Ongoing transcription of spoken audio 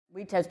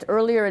We test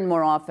earlier and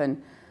more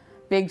often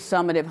big,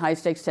 summative,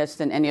 high-stakes tests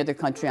than any other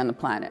country on the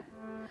planet.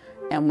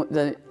 And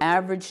the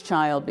average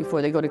child,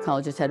 before they go to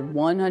college, has had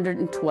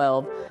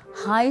 112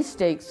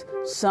 high-stakes,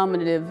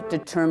 summative,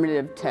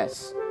 determinative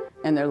tests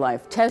in their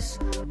life. Tests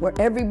where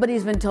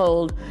everybody's been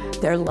told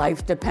their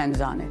life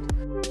depends on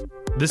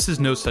it. This is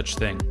No Such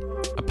Thing,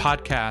 a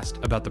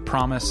podcast about the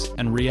promise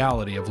and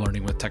reality of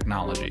learning with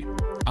technology.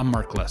 I'm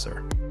Mark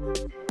Lesser.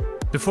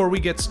 Before we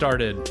get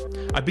started,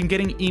 I've been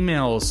getting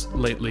emails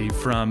lately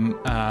from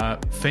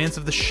fans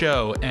of the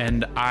show,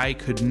 and I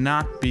could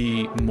not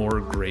be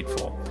more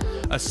grateful,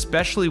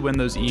 especially when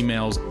those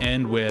emails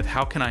end with,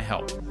 "How can I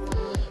help?"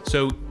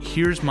 So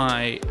here's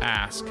my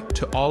ask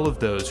to all of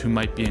those who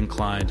might be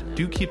inclined.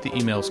 Do keep the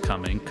emails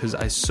coming because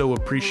I so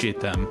appreciate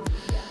them.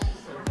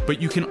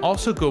 But you can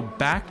also go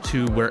back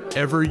to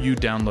wherever you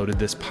downloaded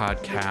this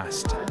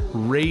podcast,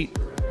 rate,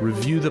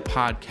 review the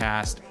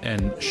podcast,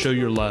 and show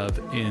your love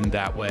in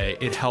that way.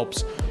 It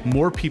helps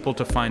more people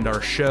to find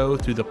our show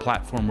through the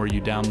platform where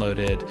you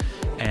downloaded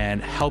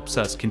and helps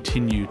us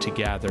continue to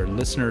gather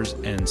listeners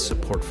and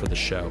support for the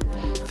show.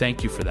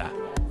 Thank you for that.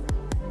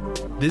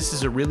 This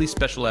is a really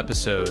special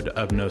episode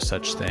of No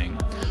Such Thing.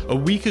 A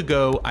week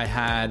ago, I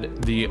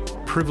had the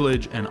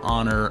privilege and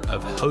honor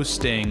of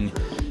hosting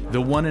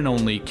the one and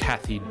only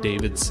Cathy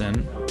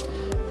Davidson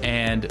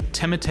and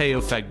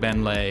Temitayo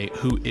Fagbenle,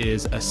 who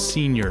is a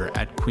senior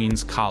at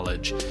Queens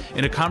College,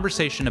 in a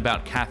conversation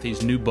about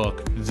Cathy's new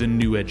book, The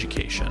New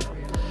Education.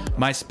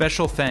 My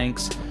special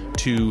thanks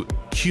to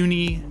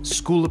CUNY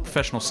School of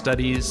Professional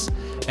Studies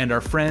and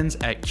our friends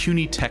at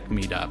CUNY Tech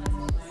Meetup.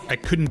 I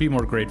couldn't be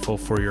more grateful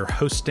for your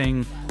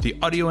hosting, the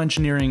audio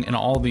engineering, and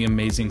all the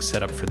amazing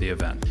setup for the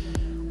event.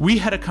 We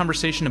had a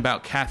conversation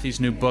about Cathy's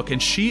new book, and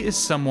she is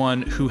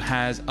someone who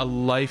has a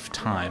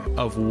lifetime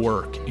of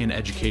work in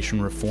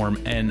education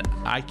reform, and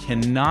I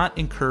cannot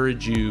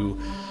encourage you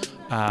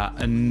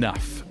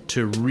enough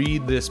to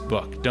read this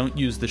book. Don't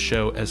use the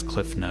show as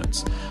cliff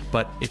notes,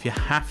 but if you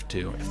have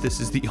to, if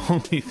this is the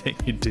only thing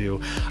you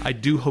do, I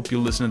do hope you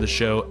listen to the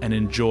show and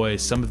enjoy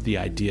some of the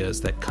ideas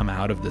that come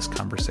out of this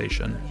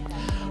conversation.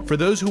 For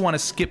those who want to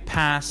skip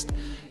past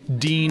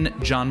Dean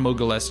John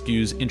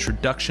Mogilescu's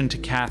introduction to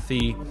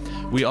Cathy,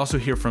 we also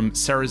hear from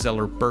Sarah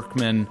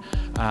Zeller-Berkman,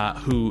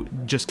 who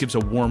just gives a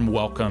warm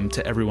welcome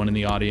to everyone in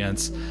the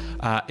audience.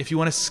 If you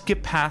want to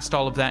skip past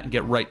all of that and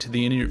get right to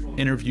the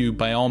interview,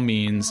 by all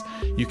means,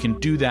 you can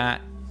do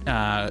that.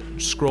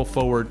 Scroll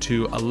forward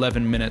to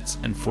 11 minutes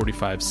and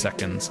 45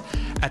 seconds.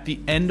 At the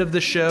end of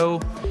the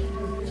show,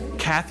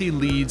 Cathy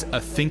leads a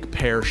Think,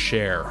 Pair,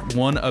 Share,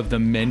 one of the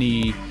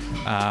many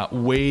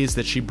ways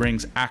that she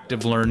brings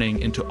active learning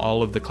into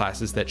all of the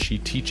classes that she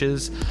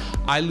teaches.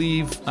 I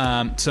leave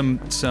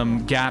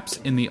some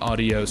gaps in the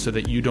audio so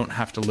that you don't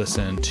have to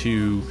listen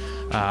to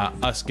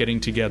us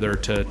getting together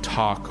to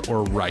talk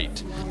or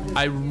write.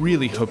 I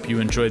really hope you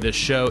enjoy this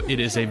show. It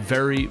is a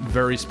very,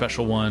 very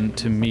special one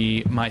to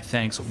me. My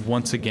thanks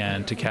once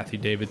again to Cathy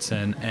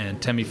Davidson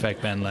and Temi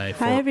Fagbenle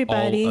for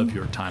all of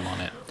your time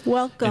on it.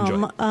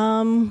 Welcome.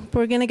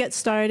 We're going to get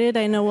started.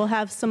 I know we'll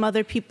have some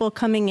other people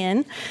coming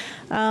in.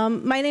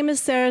 My name is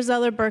Sarah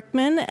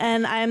Zeller-Berkman,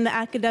 and I am the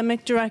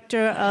academic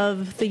director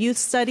of the Youth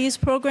Studies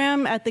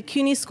program at the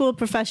CUNY School of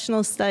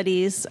Professional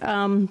Studies.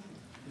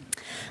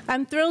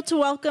 I'm thrilled to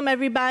welcome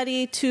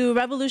everybody to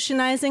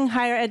Revolutionizing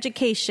Higher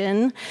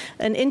Education,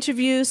 an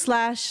interview /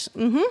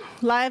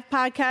 live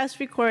podcast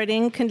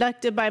recording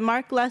conducted by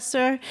Mark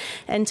Lesser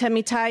and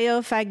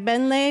Temitayo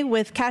Fagbenle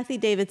with Cathy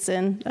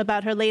Davidson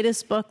about her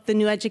latest book, The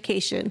New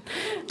Education.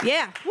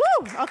 Yeah,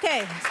 woo!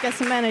 Okay, let's get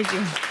some energy.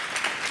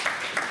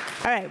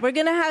 All right, we're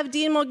going to have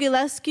Dean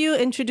Mogilescu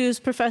introduce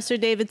Professor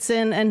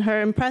Davidson and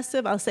her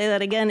impressive, I'll say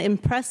that again,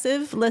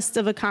 impressive list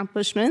of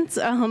accomplishments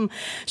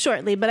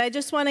shortly. But I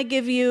just want to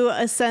give you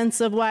a sense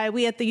of why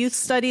we at the Youth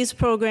Studies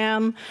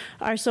program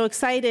are so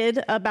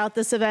excited about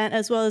this event,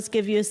 as well as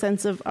give you a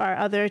sense of our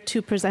other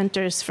two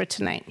presenters for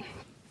tonight.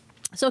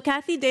 So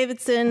Cathy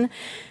Davidson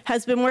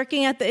has been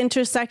working at the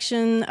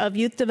intersection of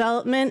youth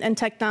development and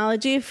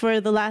technology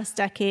for the last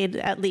decade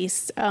at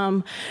least.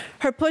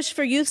 Her push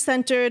for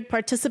youth-centered,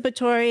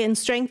 participatory, and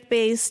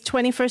strength-based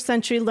 21st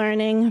century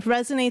learning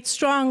resonates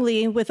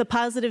strongly with a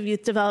positive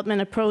youth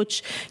development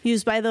approach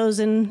used by those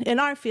in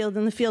our field,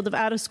 in the field of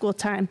out-of-school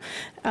time.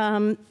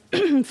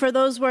 For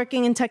those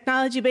working in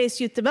technology-based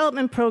youth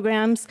development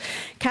programs,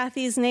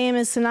 Cathy's name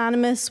is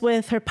synonymous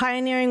with her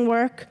pioneering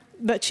work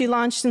that she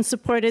launched and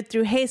supported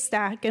through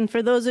Haystack. And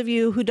for those of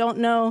you who don't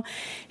know,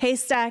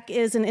 Haystack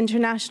is an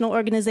international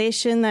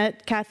organization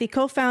that Cathy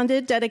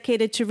co-founded,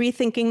 dedicated to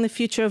rethinking the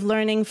future of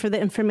learning for the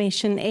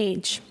information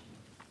age.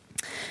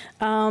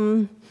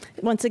 Once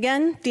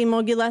again, Dean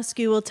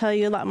Mogilescu will tell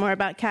you a lot more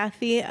about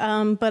Cathy,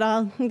 but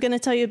I'm going to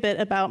tell you a bit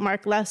about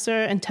Mark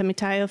Lesser and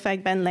Temitayo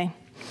Fagbenle.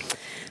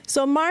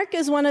 So Mark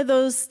is one of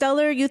those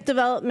stellar youth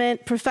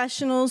development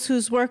professionals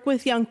whose work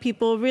with young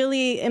people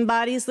really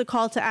embodies the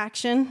call to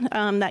action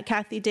that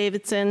Cathy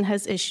Davidson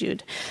has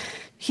issued.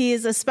 He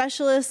is a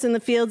specialist in the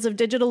fields of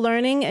digital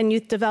learning and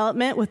youth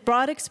development with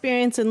broad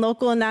experience in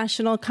local and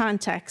national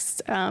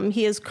contexts.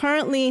 He is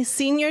currently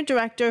Senior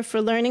Director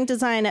for Learning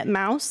Design at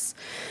Mouse,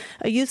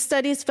 a Youth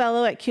Studies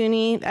Fellow at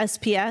CUNY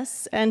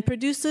SPS, and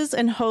produces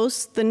and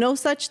hosts the No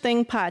Such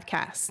Thing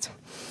podcast.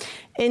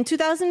 In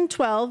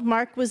 2012,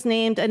 Mark was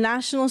named a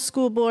National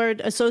School Board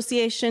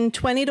Association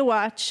 20 to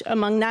Watch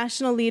among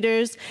national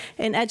leaders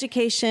in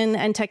education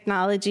and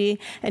technology,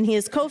 and he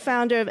is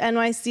co-founder of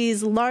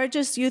NYC's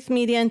largest youth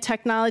media and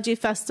technology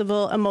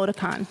festival,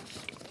 Emoticon.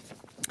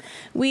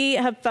 We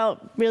have felt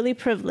really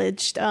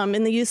privileged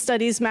in the Youth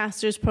Studies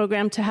Master's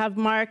program to have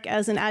Mark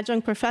as an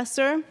adjunct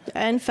professor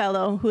and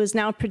fellow who has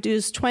now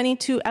produced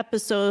 22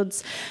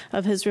 episodes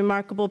of his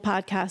remarkable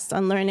podcast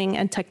on learning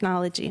and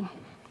technology.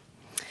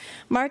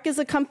 Mark is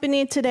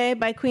accompanied today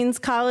by Queens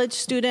College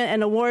student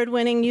and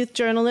award-winning youth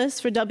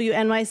journalist for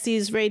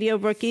WNYC's Radio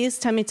Rookies,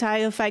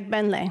 Temitayo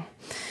Fagbenle.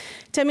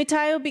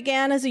 Temitayo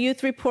began as a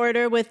youth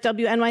reporter with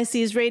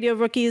WNYC's Radio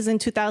Rookies in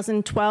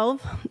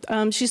 2012.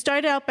 She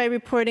started out by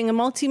reporting a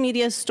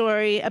multimedia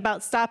story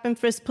about stop and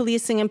frisk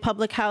policing in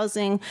public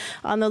housing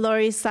on the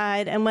Lower East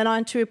Side and went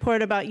on to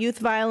report about youth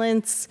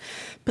violence,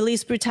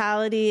 police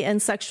brutality,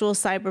 and sexual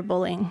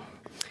cyberbullying.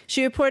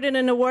 She reported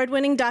an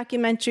award-winning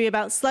documentary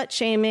about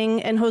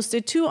slut-shaming and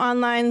hosted 2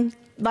 online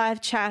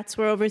live chats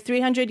where over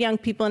 300 young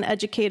people and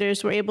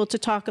educators were able to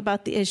talk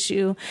about the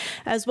issue,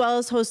 as well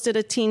as hosted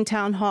a teen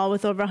town hall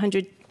with over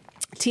 100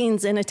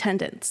 teens in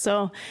attendance.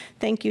 So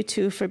thank you,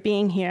 too, for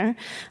being here.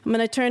 I'm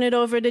going to turn it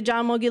over to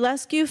John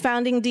Mogilescu,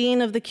 founding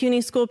dean of the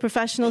CUNY School of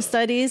Professional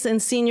Studies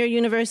and senior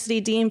university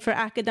dean for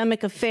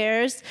academic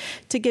affairs,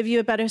 to give you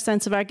a better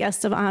sense of our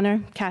guest of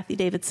honor, Kathy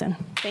Davidson.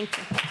 Thank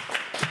you.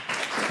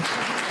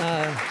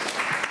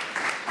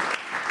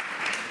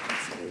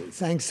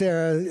 Thanks,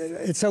 Sarah.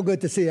 It's so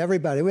good to see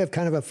everybody. We have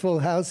kind of a full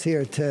house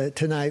here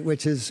tonight,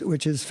 which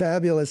is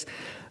fabulous.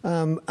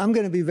 I'm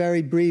going to be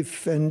very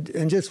brief,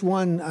 and just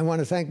one, I want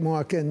to thank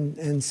Mark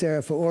and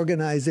Sarah for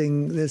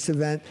organizing this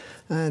event,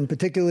 and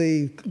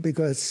particularly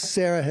because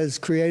Sarah has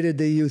created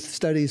the Youth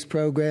Studies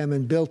program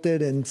and built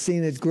it and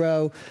seen it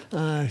grow.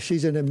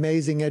 She's an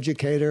amazing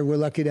educator. We're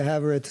lucky to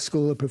have her at the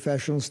School of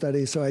Professional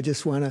Studies, so I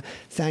just want to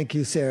thank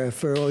you, Sarah,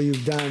 for all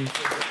you've done.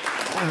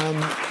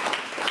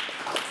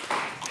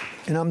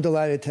 And I'm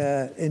delighted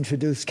to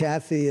introduce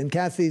Kathy. And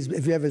Kathy's,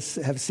 if you ever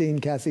have seen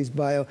Kathy's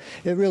bio,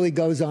 it really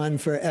goes on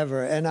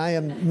forever. And I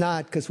am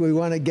not, because we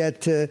want to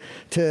get to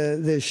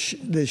this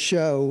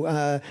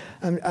show.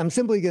 I'm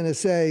simply going to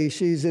say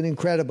she's an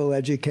incredible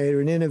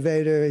educator, an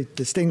innovator, a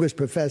distinguished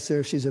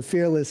professor. She's a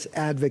fearless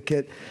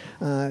advocate.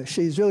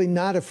 She's really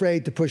not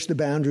afraid to push the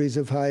boundaries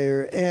of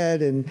higher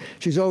ed, and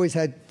she's always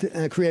had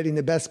creating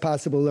the best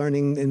possible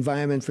learning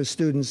environment for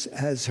students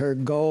as her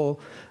goal.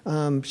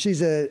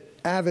 She's an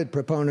avid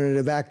proponent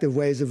of active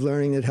ways of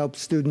learning that help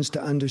students to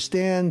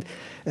understand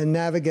and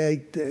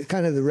navigate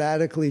kind of the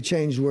radically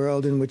changed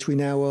world in which we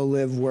now all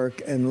live,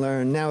 work, and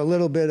learn. Now, a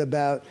little bit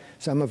about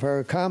some of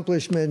her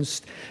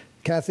accomplishments.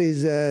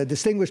 Kathy's a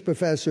distinguished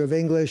professor of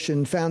English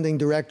and founding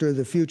director of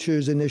the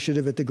Futures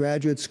Initiative at the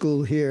Graduate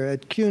School here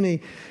at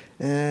CUNY,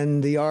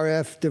 and the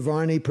R.F.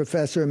 DeVarney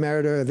Professor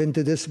Emerita of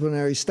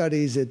Interdisciplinary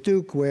Studies at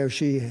Duke, where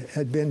she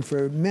had been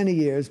for many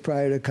years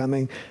prior to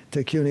coming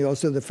to CUNY,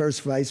 also the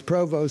first Vice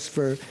Provost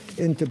for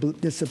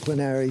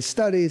Interdisciplinary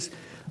Studies.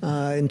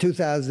 In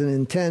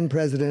 2010,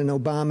 President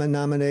Obama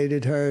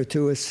nominated her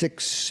to a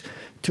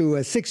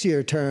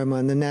six-year term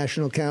on the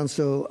National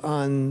Council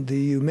on the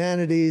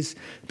Humanities,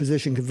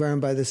 position confirmed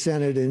by the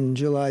Senate in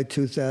July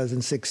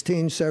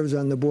 2016, serves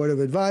on the Board of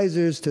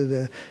Advisors to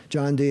the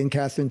John D. and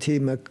Catherine T.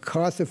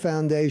 MacArthur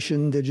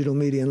Foundation Digital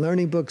Media and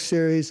Learning Book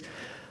Series,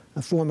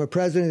 a former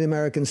president of the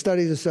American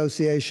Studies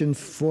Association,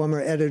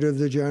 former editor of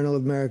the Journal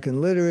of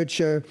American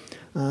Literature.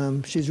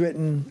 She's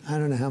written, I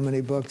don't know how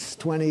many books,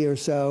 20 or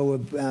so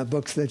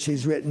books that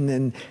she's written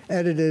and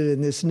edited.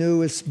 And this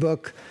newest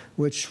book,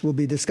 which we'll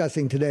be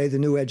discussing today, The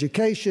New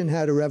Education,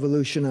 How to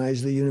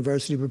Revolutionize the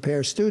University to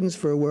Prepare Students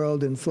for a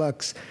World in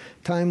Flux,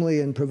 timely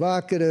and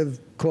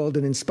provocative, called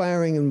An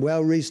Inspiring and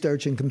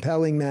Well-Researched and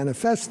Compelling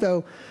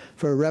Manifesto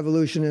for a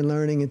Revolution in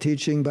Learning and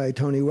Teaching by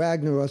Tony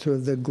Wagner, author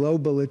of The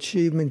Global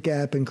Achievement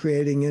Gap in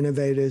Creating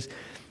Innovators.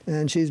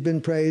 And she's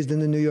been praised in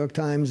the New York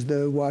Times,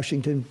 the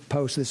Washington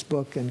Post, this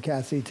book, and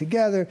Kathy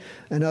together,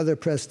 and other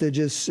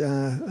prestigious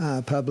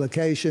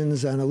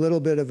publications. On a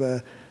little bit of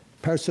a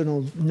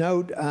personal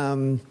note,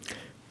 I'm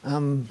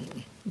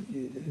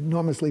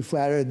enormously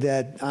flattered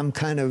that I'm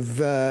kind of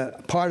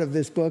part of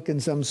this book in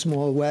some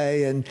small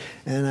way, and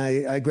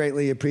I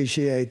greatly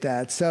appreciate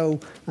that. So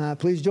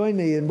please join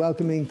me in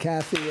welcoming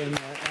Kathy and the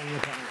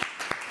panel.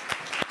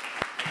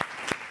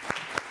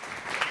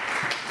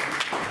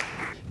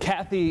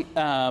 Kathy,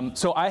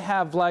 so I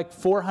have like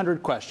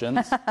 400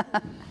 questions,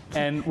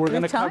 and we're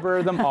going to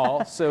cover them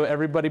all, so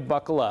everybody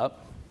buckle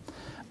up.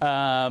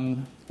 I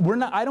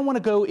don't want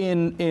to go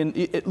in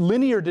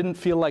linear didn't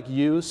feel like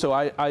you, so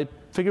I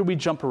figured we'd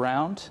jump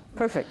around.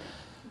 Perfect.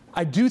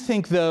 I do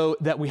think, though,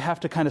 that we have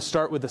to kind of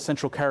start with the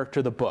central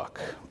character of the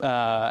book,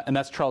 and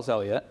that's Charles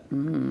Eliot.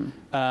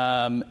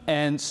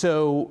 And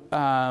so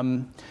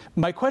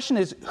my question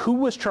is, who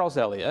was Charles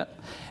Eliot?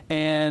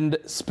 And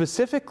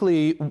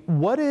specifically,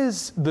 what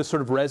is the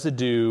sort of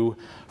residue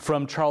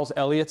from Charles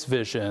Eliot's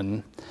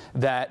vision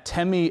that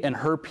Temi and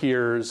her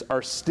peers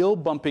are still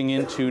bumping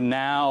into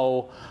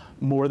now,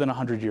 more than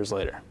 100 years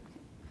later?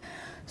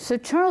 So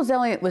Charles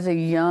Eliot was a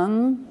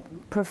young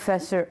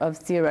professor of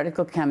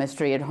theoretical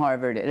chemistry at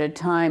Harvard at a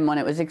time when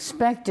it was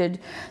expected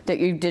that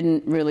you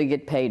didn't really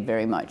get paid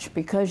very much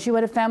because you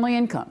had a family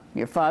income.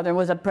 Your father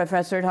was a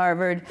professor at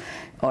Harvard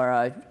or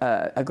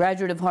a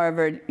graduate of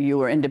Harvard. You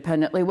were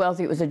independently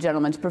wealthy. It was a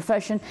gentleman's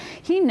profession.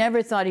 He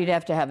never thought he'd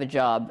have to have a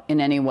job in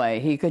any way.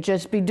 He could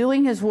just be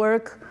doing his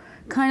work,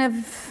 kind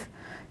of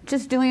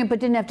just doing it, but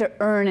didn't have to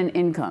earn an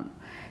income.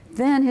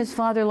 Then his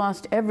father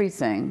lost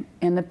everything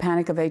in the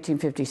Panic of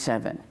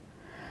 1857.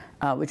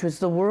 Which was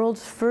the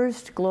world's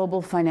first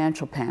global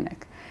financial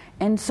panic.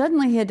 And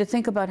suddenly he had to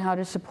think about how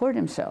to support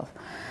himself.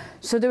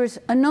 So there was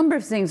a number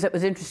of things that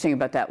was interesting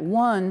about that.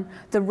 One,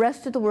 the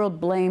rest of the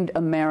world blamed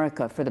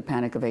America for the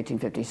Panic of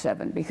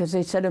 1857 because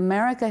they said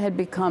America had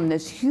become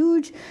this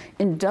huge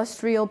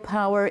industrial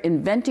power,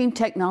 inventing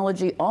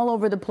technology all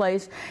over the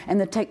place, and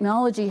the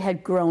technology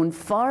had grown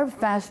far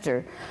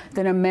faster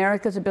than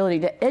America's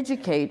ability to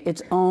educate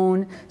its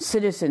own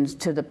citizens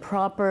to the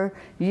proper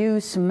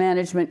use,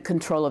 management,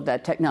 control of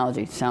that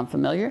technology. Sound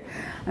familiar?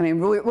 I mean,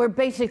 we're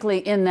basically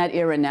in that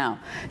era now.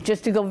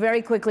 Just to go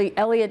very quickly,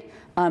 Eliot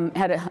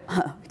had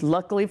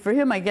luckily for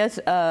him, I guess,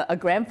 a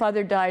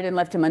grandfather died and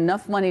left him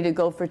enough money to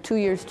go for 2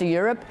 years to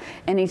Europe,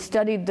 and he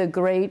studied the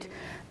great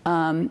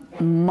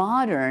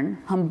modern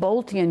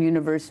Humboldtian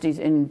universities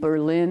in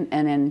Berlin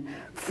and in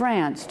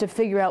France to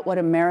figure out what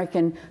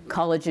American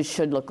colleges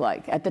should look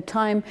like. At the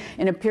time,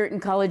 in a Puritan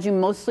college, you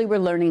mostly were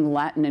learning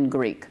Latin and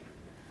Greek.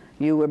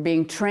 You were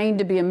being trained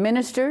to be a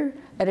minister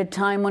at a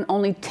time when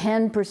only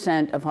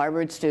 10% of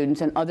Harvard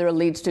students and other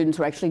elite students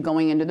were actually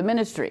going into the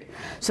ministry.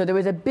 So there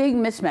was a big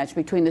mismatch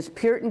between this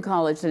Puritan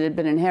college that had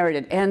been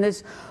inherited and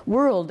this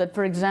world that,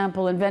 for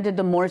example, invented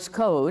the Morse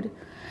code.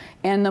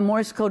 And the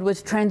Morse code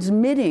was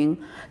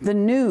transmitting the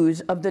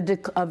news of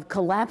of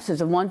collapses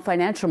of one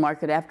financial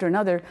market after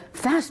another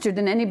faster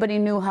than anybody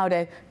knew how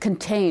to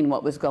contain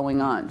what was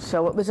going on.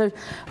 So it was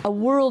a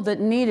world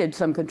that needed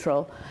some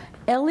control.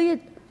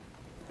 Eliot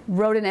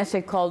wrote an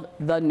essay called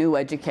The New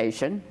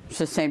Education, it's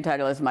the same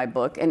title as my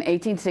book, in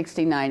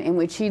 1869, in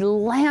which he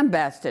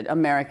lambasted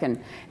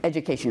American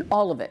education,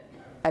 all of it,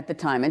 at the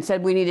time, and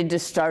said we needed to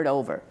start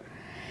over.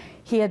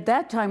 He, at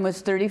that time,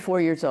 was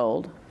 34 years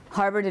old.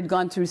 Harvard had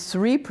gone through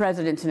 3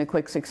 presidents in a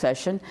quick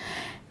succession,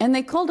 and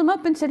they called him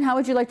up and said, how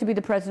would you like to be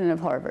the president of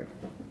Harvard?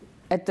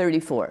 At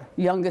 34,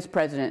 youngest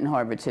president in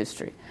Harvard's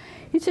history.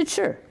 He said,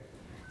 sure.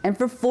 And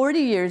for 40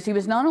 years, he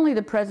was not only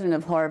the president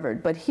of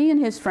Harvard, but he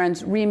and his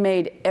friends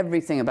remade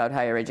everything about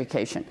higher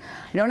education.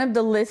 I don't have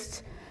the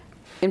list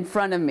in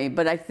front of me,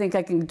 but I think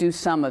I can do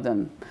some of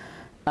them.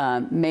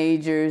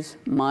 Majors,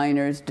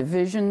 minors,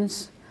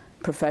 divisions,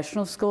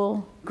 professional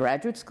school,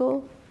 graduate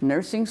school,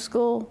 nursing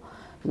school,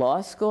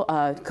 law school,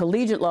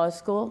 collegiate law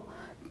school,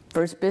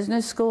 first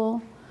business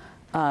school,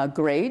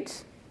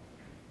 grades,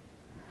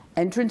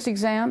 entrance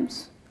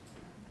exams,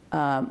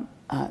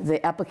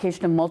 the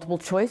application of multiple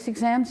choice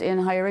exams in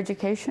higher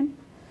education,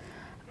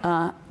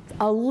 a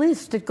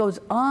list that goes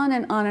on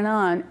and on and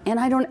on, and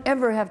I don't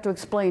ever have to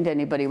explain to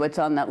anybody what's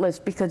on that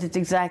list because it's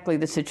exactly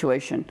the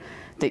situation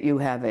that you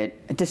have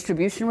it.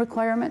 Distribution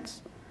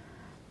requirements,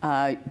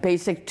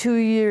 basic 2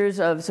 years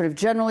of sort of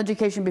general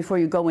education before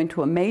you go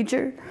into a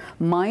major,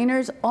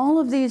 minors, all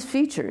of these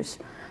features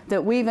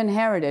that we've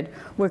inherited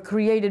were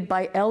created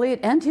by Eliot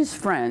and his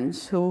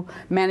friends who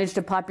managed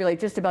to populate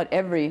just about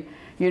every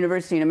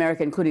university in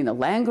America, including the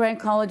land-grant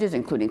colleges,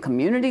 including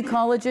community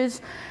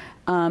colleges,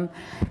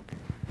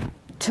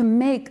 to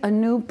make a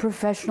new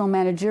professional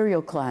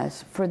managerial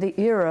class for the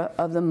era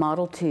of the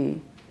Model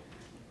T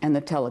and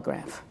the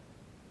telegraph,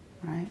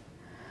 right?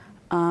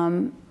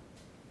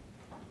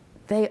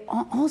 They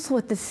also,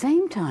 at the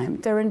same time,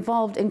 they're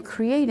involved in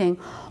creating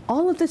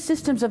all of the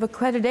systems of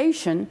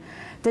accreditation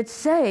that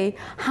say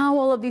how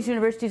all of these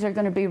universities are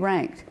going to be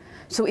ranked.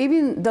 So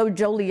even though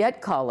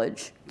Joliet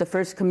College, the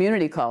first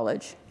community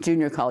college,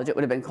 junior college it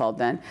would have been called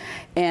then,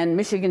 and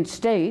Michigan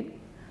State,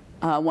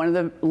 one of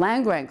the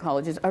land-grant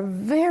colleges, are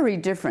very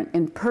different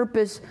in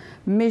purpose,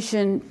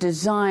 mission,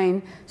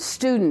 design,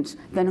 students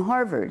than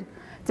Harvard.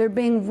 They're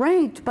being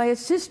ranked by a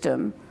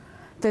system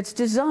that's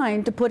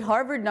designed to put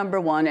Harvard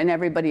 #1 and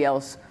everybody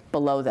else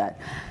below that.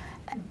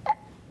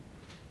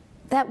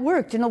 That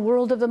worked in the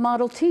world of the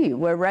Model T,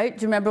 where, right,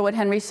 do you remember what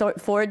Henry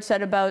Ford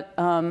said about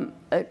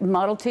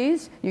Model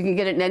Ts? You can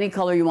get it in any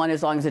color you want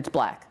as long as it's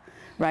black,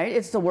 right?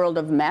 It's the world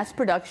of mass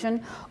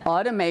production,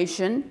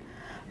 automation,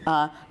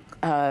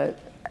 the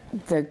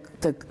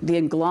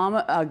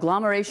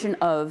agglomeration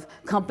of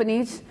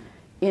companies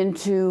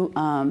into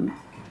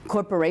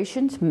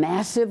corporations,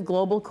 massive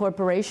global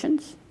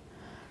corporations.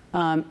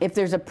 If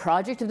there's a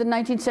project of the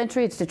 19th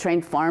century, it's to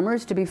train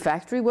farmers to be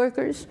factory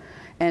workers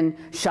and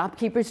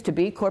shopkeepers to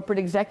be corporate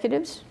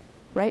executives,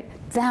 right?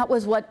 That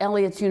was what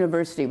Eliot's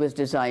University was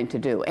designed to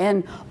do.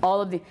 And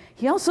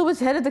he also was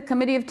head of the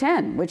Committee of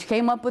 10, which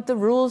came up with the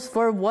rules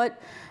for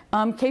what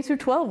K through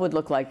 12 would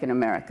look like in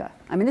America.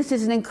 I mean, this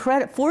is an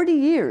incredible, 40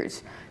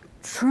 years,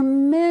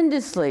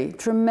 tremendously,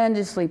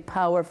 tremendously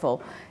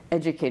powerful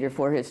educator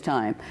for his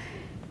time.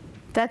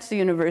 That's the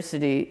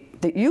university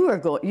that you're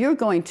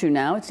going to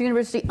now. It's the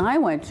university I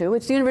went to.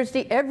 It's the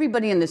university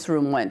everybody in this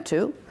room went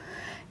to.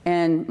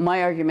 And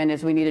my argument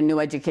is we need a new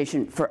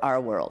education for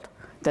our world,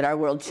 that our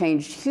world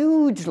changed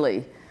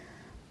hugely.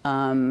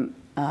 And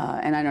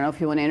I don't know if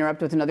you want to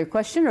interrupt with another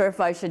question or if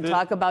I should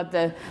talk about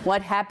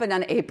what happened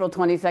on April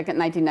 22nd,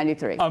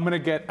 1993. I'm going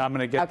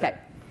to get okay.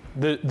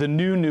 there. The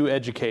new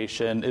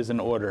education is in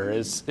order,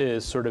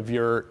 is sort of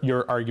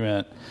your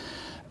argument.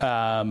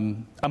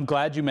 I'm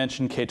glad you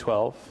mentioned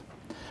K-12.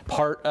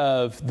 Part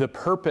of the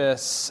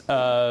purpose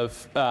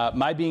of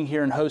my being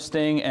here and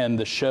hosting and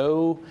the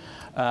show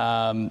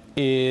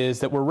is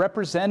that we're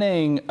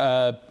representing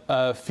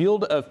a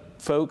field of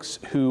folks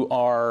who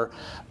are,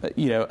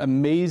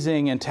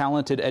 amazing and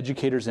talented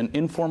educators in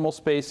informal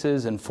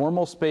spaces and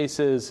formal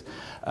spaces,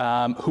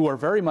 who are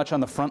very much on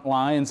the front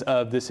lines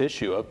of this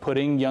issue of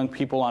putting young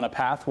people on a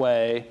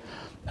pathway.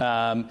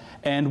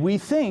 And we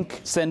think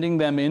sending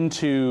them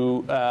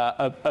into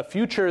a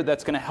future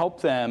that's going to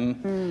help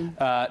them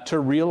to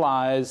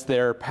realize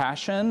their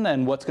passion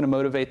and what's going to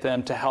motivate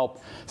them to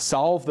help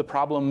solve the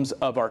problems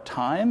of our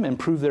time,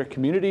 improve their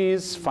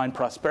communities, find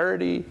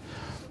prosperity.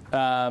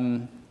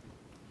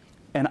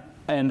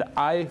 And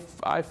I,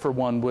 for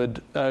one,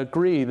 would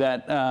agree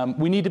that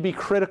we need to be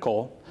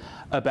critical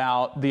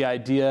about the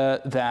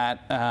idea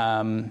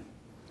that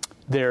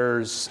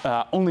there's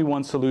only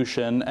one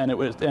solution,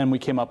 and we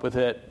came up with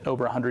it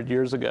over 100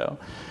 years ago.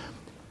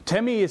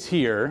 Temi is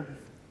here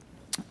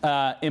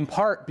in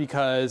part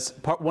because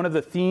one of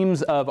the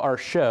themes of our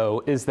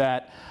show is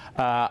that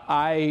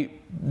I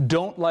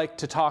don't like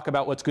to talk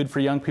about what's good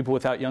for young people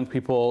without young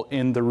people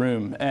in the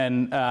room.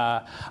 And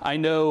I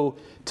know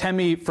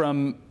Temi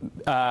from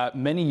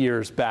many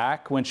years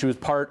back when she was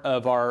part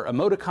of our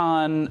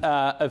Emoticon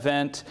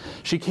event.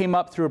 She came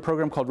up through a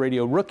program called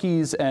Radio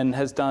Rookies and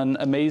has done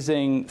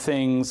amazing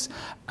things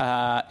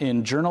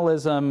in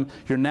journalism.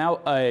 You're now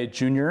a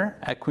junior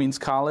at Queens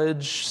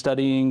College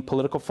studying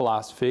political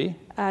philosophy.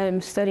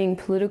 I'm studying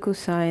political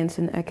science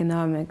and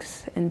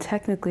economics, and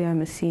technically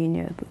I'm a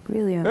senior, but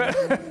really I'm a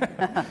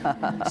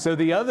junior. So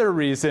the other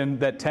reason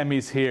that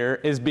Temi's here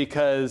is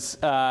because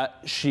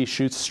she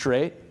shoots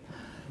straight.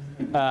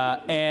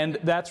 And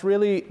that's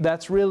really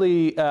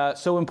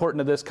so important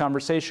to this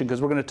conversation,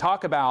 because we're going to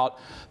talk about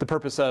the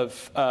purpose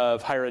of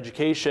higher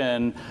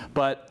education.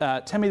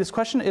 But Temi, this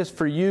question is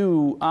for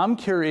you. I'm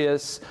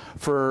curious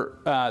for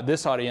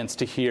this audience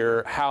to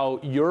hear how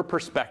your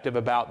perspective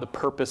about the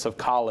purpose of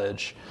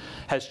college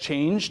has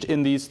changed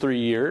in these 3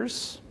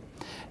 years.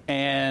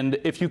 And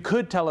if you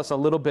could tell us a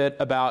little bit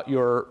about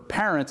your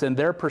parents and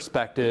their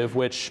perspective,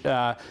 which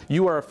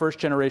you are a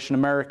first-generation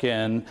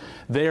American,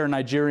 they are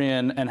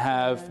Nigerian and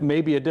have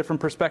maybe a different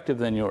perspective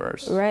than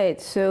yours.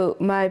 Right. So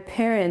my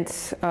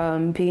parents,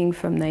 being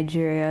from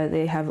Nigeria,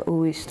 they have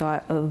always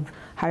thought of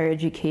higher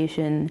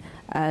education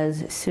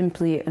as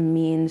simply a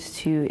means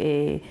to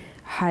a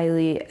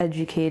highly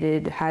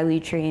educated, highly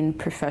trained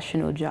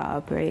professional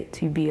job, right?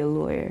 To be a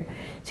lawyer,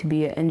 to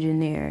be an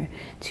engineer,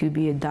 to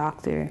be a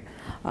doctor.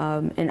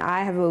 And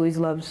I have always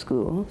loved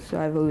school,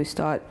 so I've always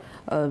thought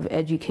of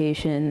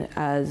education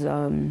as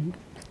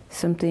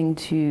something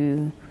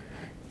to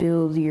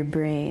build your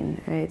brain,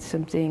 right?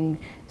 Something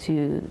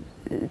to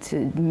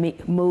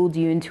mold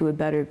you into a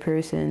better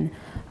person.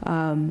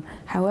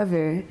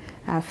 However,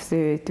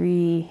 after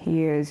 3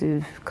 years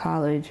of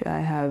college, I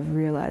have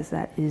realized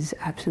that is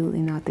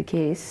absolutely not the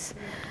case.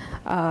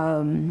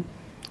 And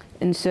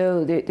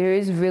so there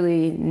is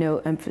really no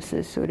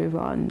emphasis sort of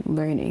on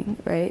learning,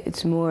 right?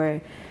 It's more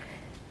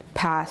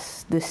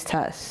pass this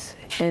test.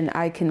 And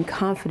I can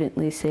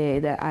confidently say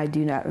that I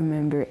do not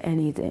remember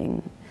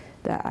anything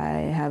that I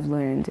have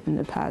learned in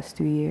the past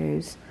 3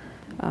 years,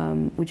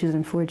 which is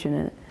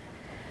unfortunate.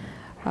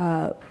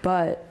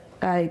 But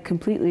I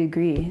completely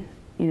agree.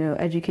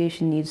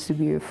 Education needs to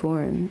be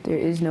reformed. There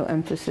is no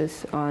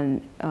emphasis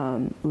on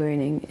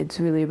learning. It's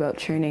really about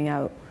churning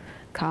out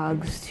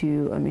cogs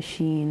to a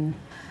machine.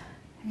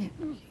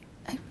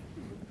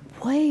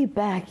 Way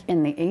back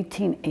in the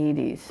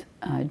 1880s,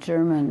 a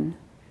German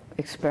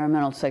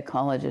experimental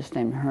psychologist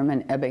named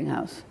Hermann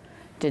Ebbinghaus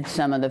did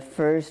some of the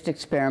first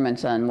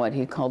experiments on what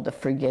he called the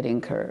forgetting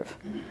curve.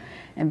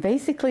 And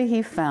basically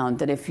he found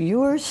that if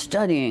you're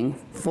studying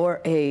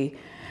for there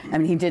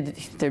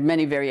are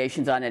many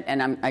variations on it,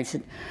 and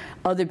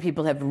other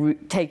people have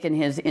taken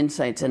his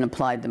insights and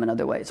applied them in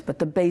other ways. But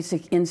the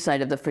basic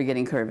insight of the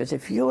forgetting curve is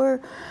if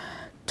you're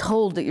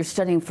told that you're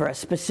studying for a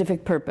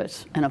specific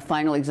purpose, and a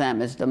final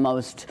exam is the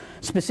most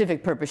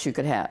specific purpose you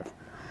could have,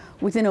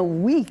 within a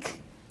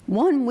week,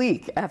 1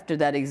 week after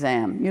that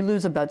exam, you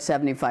lose about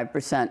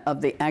 75%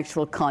 of the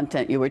actual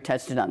content you were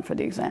tested on for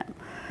the exam.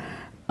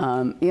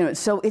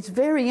 So it's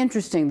very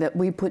interesting that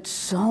we put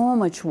so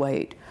much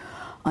weight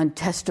on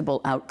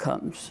testable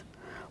outcomes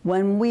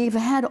when we've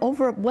had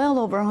well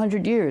over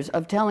 100 years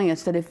of telling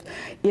us that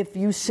if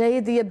you say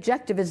the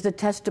objective is the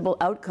testable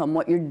outcome,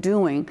 what you're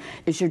doing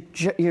is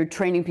you're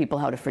training people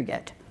how to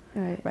forget.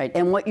 Right?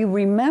 And what you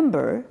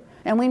remember,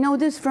 and we know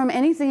this from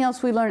anything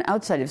else we learn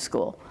outside of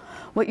school,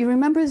 what you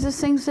remember is the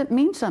things that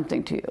mean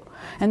something to you.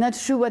 And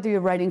that's true whether you're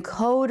writing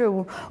code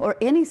or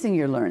anything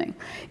you're learning.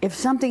 If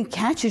something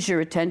catches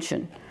your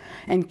attention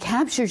and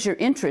captures your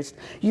interest,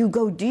 you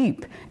go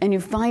deep and you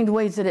find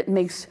ways that it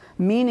makes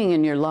meaning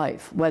in your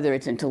life, whether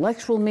it's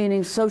intellectual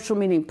meaning, social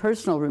meaning,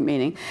 personal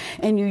meaning,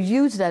 and you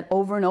use that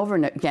over and over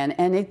again,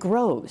 and it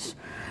grows.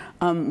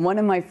 One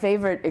of my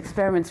favorite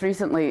experiments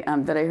recently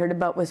that I heard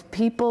about was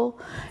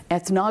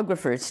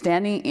ethnographers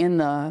standing in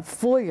the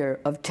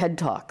foyer of TED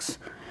Talks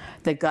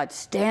that got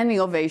standing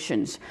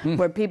ovations,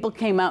 where people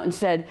came out and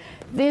said,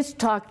 "This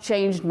talk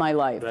changed my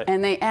life." Right.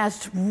 And they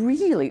asked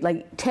really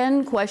like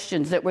 10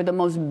 questions that were the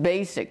most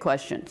basic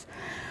questions.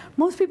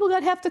 Most people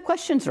got half the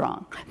questions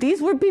wrong.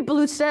 These were people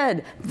who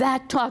said,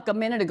 "That talk a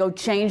minute ago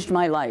changed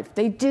my life."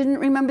 They didn't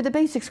remember the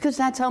basics because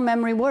that's how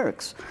memory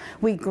works.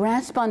 We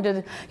grasp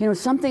onto,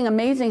 something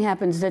amazing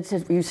happens that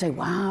says, you say,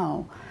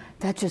 "Wow,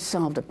 that just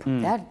solved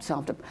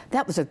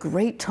that was a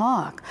great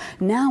talk.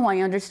 Now I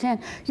understand."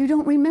 You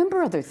don't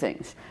remember other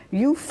things.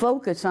 You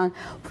focus on,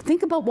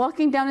 think about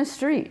walking down a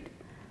street.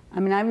 I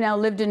mean, I've now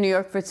lived in New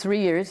York for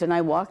 3 years, and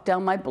I walk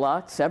down my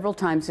block several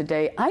times a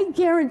day. I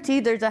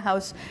guarantee there's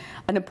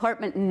an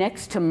apartment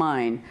next to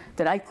mine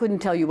that I couldn't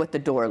tell you what the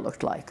door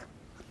looked like.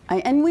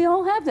 And we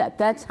all have that.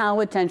 That's how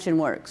attention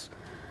works.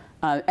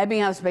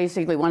 Ebbinghaus,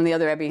 basically, one of the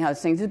other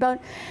Ebbinghaus things is about,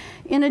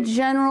 in a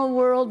general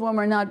world when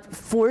we're not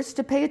forced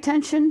to pay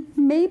attention,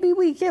 maybe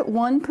we get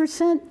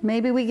 1%,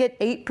 maybe we get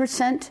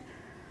 8%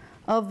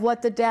 of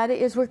what the data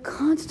is. We're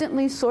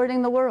constantly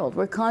sorting the world.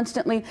 We're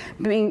constantly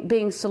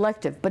being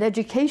selective. But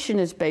education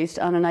is based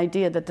on an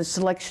idea that the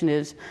selection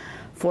is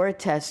for a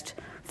test,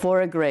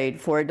 for a grade,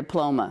 for a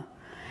diploma.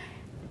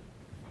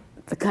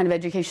 The kind of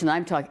education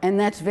I'm talking, and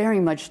that's very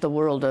much the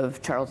world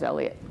of Charles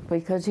Eliot,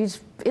 because he's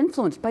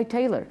influenced by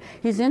Taylor.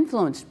 He's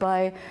influenced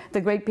by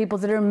the great people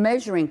that are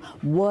measuring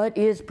what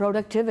is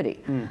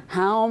productivity.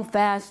 How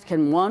fast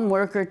can one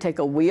worker take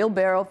a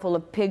wheelbarrow full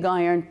of pig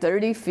iron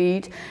 30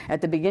 feet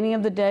at the beginning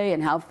of the day,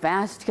 and how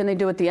fast can they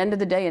do it at the end of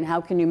the day, and how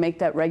can you make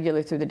that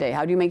regular through the day?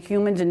 How do you make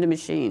humans into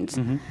machines?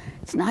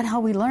 It's not how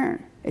we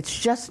learn. It's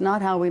just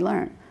not how we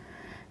learn.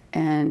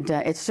 And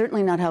it's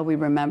certainly not how we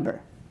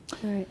remember.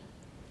 Right.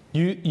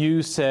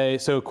 You say,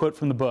 so a quote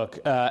from the book,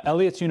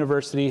 Eliot's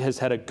University has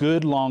had a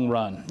good long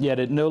run, yet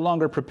it no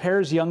longer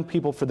prepares young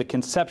people for the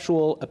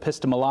conceptual,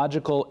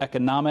 epistemological,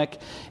 economic,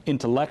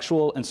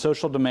 intellectual, and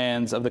social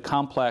demands of the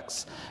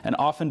complex and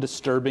often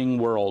disturbing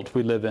world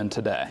we live in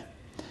today.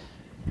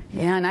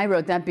 Yeah, and I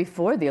wrote that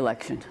before the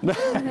election.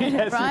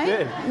 Yes, right? you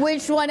did.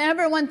 Which,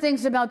 whenever one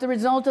thinks about the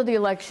result of the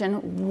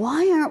election,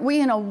 why aren't we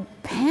in a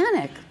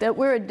panic that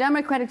we're a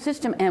democratic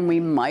system and we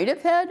might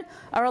have had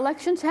our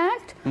elections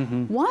hacked?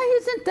 Why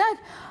isn't that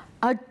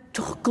a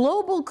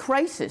global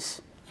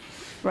crisis,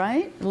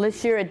 right?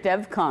 This year at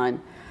DevCon,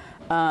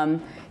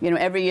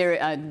 every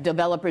year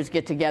developers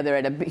get together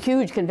at a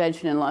huge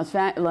convention in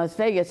Las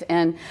Vegas,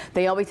 and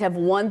they always have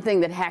one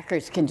thing that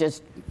hackers can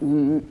just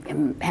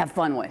have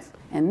fun with.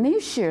 And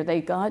this year they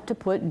got to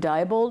put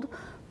Diebold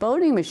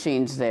voting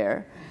machines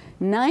there.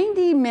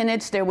 90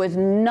 minutes, there was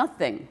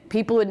nothing.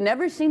 People who had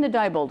never seen the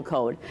Diebold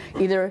code,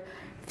 either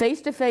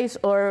face-to-face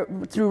or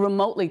through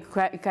remotely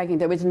cracking.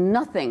 There was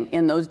nothing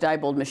in those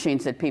Diebold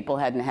machines that people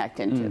hadn't hacked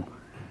into.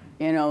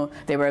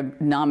 They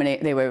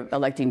were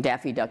electing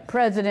Daffy Duck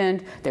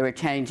president. They were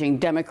changing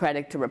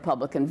Democratic to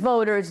Republican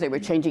voters. They were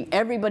changing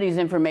everybody's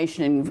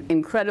information in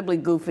incredibly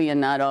goofy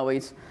and not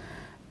always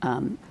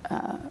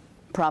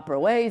proper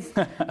ways.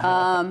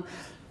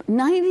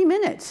 90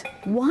 minutes.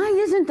 Why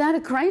isn't that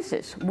a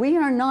crisis? We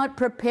are not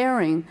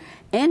preparing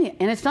and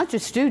it's not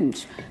just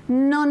students.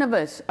 None of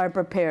us are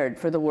prepared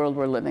for the world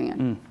we're living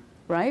in.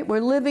 Right?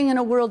 We're living in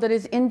a world that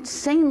is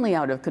insanely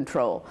out of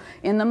control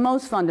in the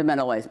most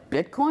fundamental ways.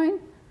 Bitcoin?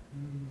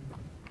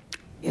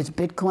 Is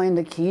Bitcoin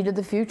the key to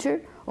the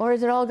future, or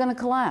is it all going to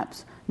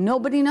collapse?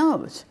 Nobody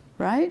knows,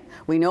 right?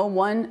 We know,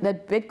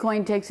 that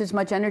Bitcoin takes as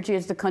much energy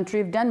as the country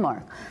of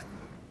Denmark.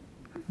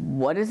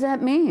 What does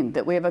that mean?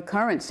 That we have a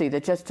currency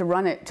that just to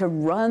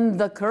run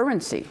the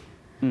currency,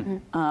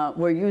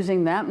 we're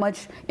using that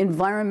much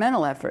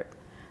environmental effort,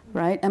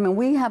 right? I mean,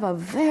 we have a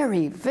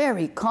very,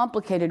 very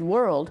complicated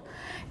world.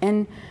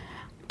 And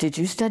did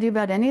you study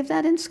about any of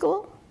that in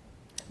school?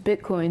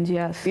 Bitcoins,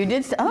 yes. You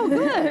did? Oh,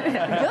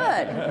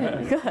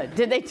 good. Good.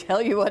 Did they tell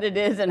you what it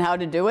is and how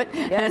to do it?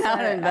 Yes, and how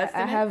to invest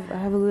in it? I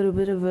have a little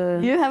bit of a...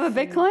 You have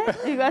a Bitcoin?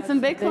 You got some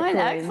Bitcoin?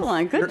 Bitcoins.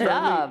 Excellent. Good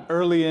job.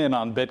 Early in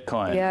on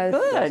Bitcoin. Yes.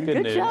 That's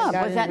Good news. job.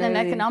 That Was is that in an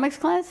really- economics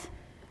class?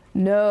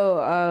 No,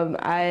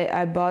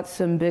 I bought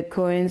some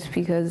Bitcoins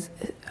because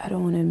I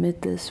don't want to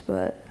admit this,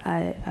 but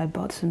I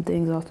bought some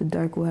things off the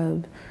dark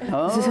web.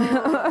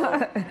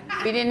 Oh,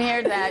 we didn't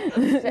hear that.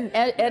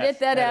 Edit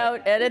that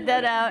out. Edit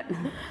that out.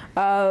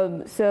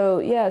 So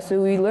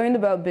we learned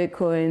about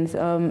Bitcoins.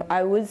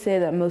 I would say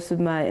that most of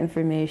my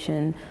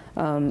information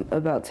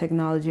about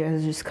technology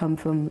has just come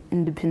from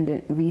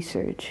independent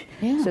research.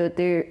 Yeah. So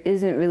there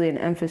isn't really an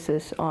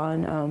emphasis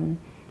on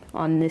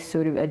this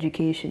sort of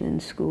education in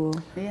school.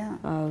 Yeah.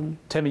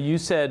 Tammy, you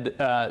said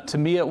to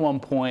me at one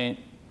point,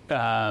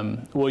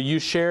 well, you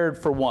shared,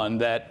 for one,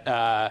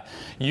 that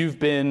you've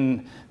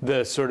been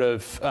the sort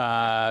of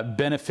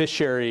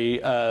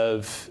beneficiary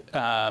of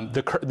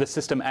the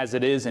system as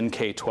it is in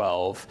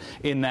K-12,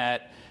 in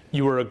that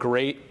you were a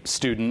great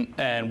student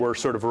and were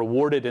sort of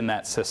rewarded in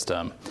that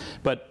system.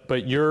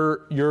 But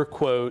your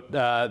quote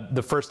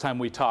the first time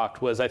we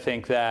talked was, I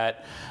think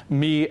that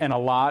me and a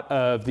lot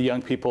of the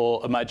young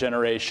people of my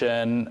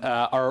generation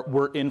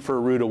were in for a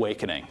rude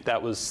awakening. That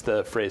was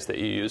the phrase that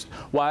you used.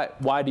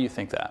 Why do you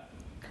think that?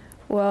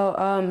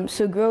 Well,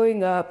 so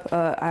growing up,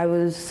 I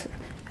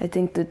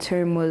think the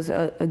term was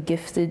a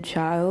gifted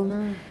child.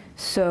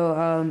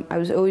 So I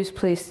was always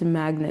placed in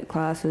magnet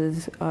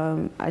classes.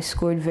 I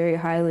scored very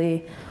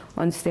highly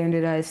on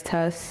standardized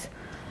tests.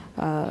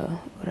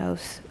 What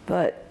else?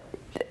 But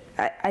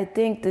I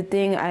think the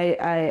thing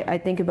I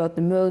think about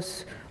the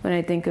most when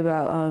I think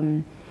about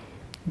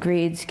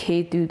grades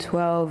K through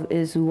 12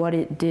 is what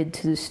it did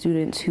to the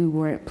students who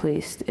weren't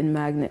placed in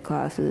magnet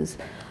classes.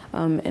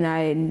 And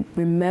I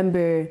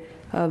remember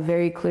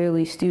very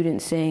clearly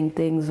students saying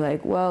things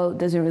like, well, it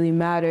doesn't really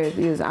matter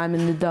because I'm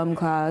in the dumb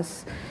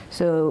class,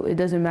 so it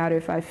doesn't matter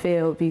if I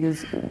fail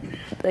because,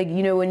 like,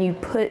 you know, when you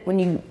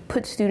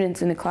put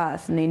students in a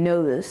class and they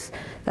know this,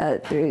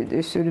 that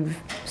they're sort of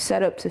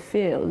set up to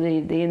fail,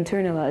 they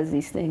internalize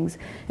these things,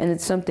 and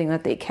it's something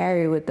that they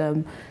carry with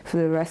them for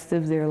the rest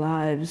of their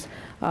lives.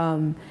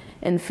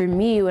 And for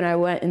me, when I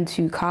went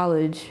into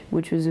college,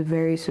 which was a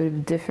very sort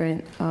of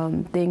different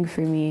thing for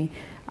me,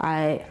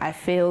 I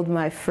failed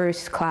my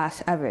first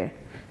class ever,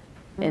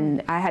 and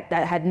that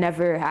had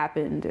never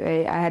happened,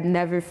 right? I had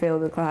never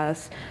failed a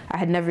class. I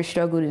had never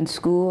struggled in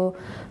school.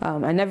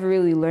 I never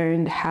really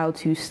learned how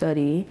to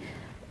study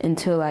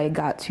until I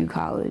got to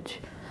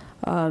college,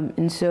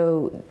 and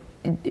so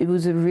it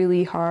was a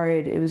really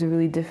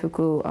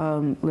difficult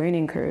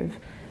learning curve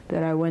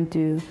that I went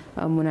through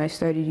when I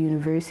started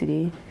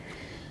university.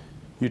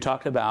 You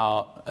talked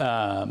about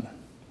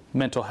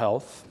mental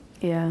health.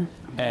 Yeah.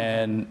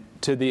 And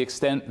to the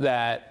extent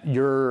that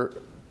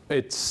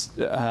it's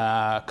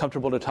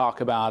comfortable to talk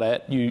about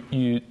it,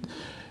 you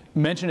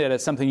mentioned it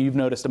as something you've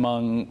noticed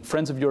among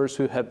friends of yours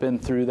who have been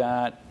through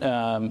that.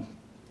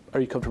 Are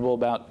you comfortable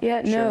about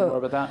sharing more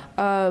about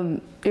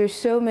that? There's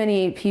so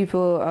many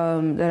people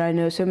that I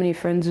know, so many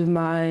friends of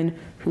mine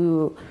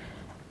who,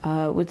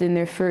 within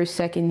their first,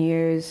 second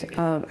years,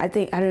 I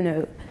don't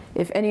know,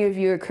 if any of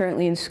you are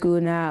currently in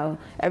school now,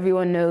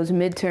 everyone knows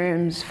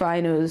midterms,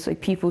 finals, like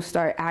people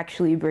start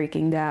actually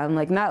breaking down.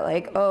 Like not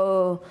like,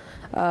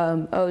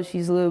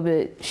 she's a little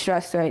bit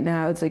stressed right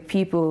now. It's like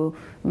people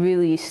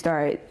really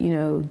start,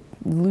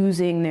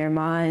 losing their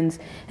minds,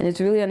 and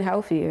it's really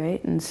unhealthy,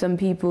 right? And some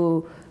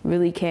people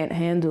really can't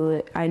handle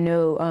it. I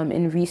know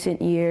in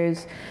recent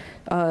years,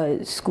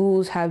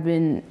 schools have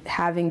been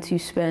having to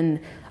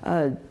spend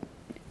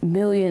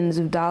millions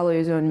of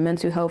dollars on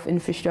mental health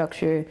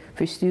infrastructure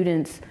for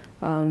students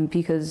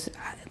because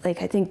I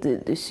think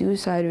the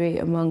suicide rate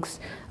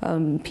amongst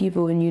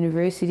people in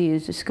university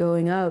is just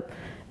going up,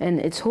 and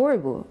it's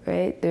horrible,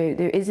 right?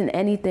 There isn't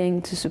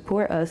anything to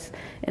support us.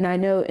 And I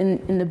know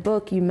in the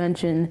book you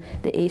mentioned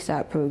the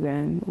ASAP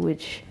program,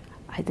 which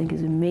I think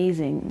is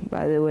amazing,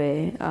 by the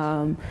way.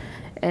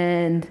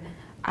 And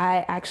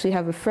I actually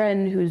have a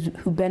friend who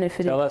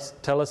benefited.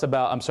 Tell us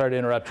about. I'm sorry to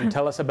interrupt you.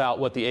 Tell us about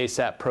what the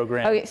ASAP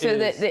program is.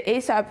 Okay, so the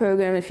ASAP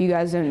program, if you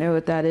guys don't know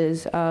what that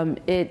is,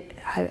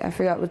 I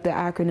forgot what the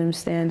acronym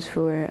stands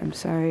for. I'm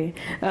sorry,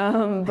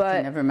 but I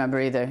can never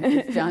remember either.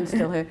 Is John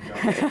still here?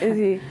 Is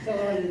he?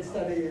 Accelerated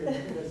Study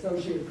and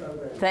Associate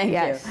Program. Thank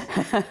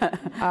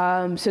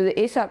you. So the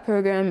ASAP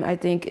program, I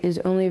think, is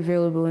only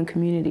available in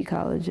community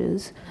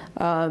colleges,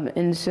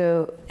 and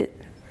so.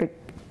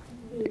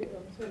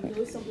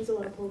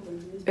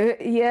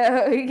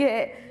 Yeah,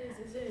 okay.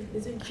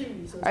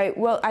 All right,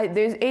 well,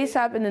 there's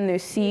ASAP and then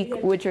there's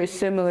SEEK, which are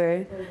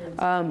similar,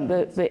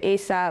 but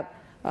ASAP,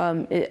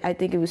 I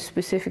think it was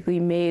specifically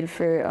made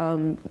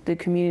for the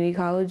community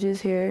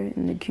colleges here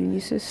in the CUNY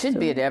system. Should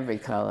be at every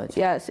college.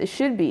 Yes, it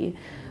should be.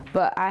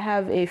 But I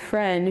have a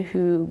friend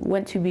who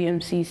went to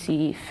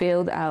BMCC,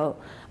 failed out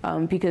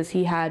because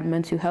he had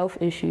mental health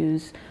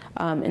issues,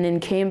 and then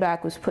came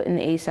back, was put in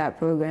the ASAP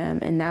program,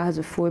 and now has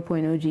a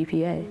 4.0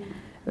 GPA.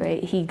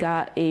 Right, he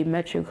got a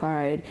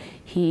MetroCard.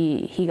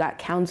 He got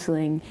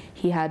counseling.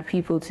 He had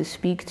people to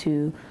speak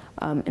to,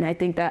 and I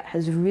think that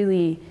has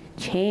really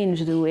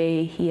changed the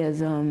way he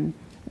has, the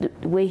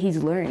way he's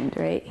learned.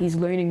 Right, he's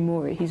learning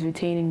more. He's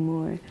retaining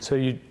more. So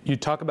you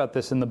talk about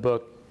this in the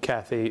book,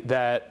 Kathy,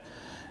 that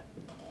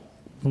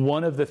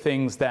one of the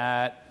things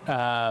that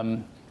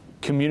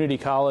community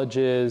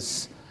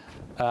colleges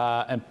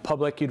and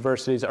public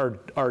universities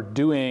are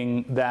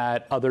doing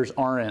that others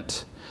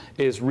aren't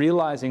is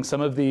realizing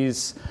some of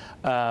these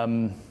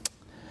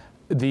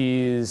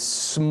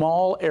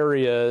small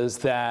areas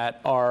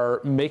that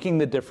are making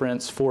the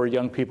difference for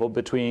young people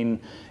between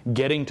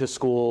getting to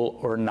school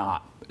or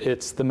not.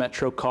 It's the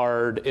Metro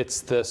card, it's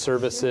the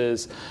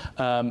services.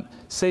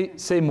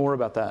 Say more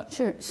about that.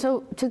 Sure.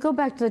 So to go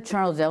back to the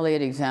Charles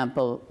Eliot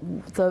example,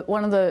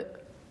 one of the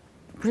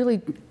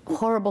really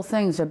horrible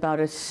things about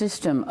a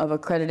system of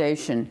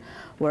accreditation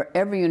where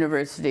every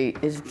university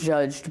is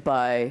judged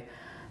by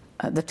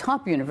the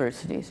top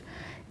universities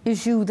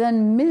is you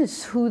then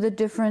miss who the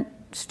different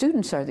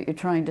students are that you're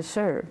trying to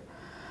serve.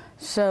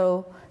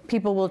 So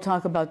people will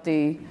talk about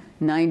the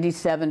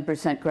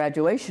 97%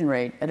 graduation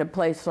rate at a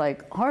place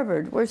like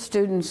Harvard, where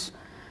students,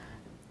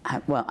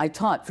 well, I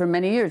taught for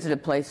many years at a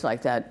place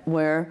like that,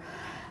 where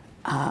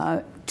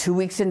 2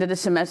 weeks into the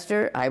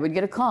semester, I would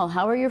get a call,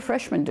 how are your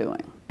freshmen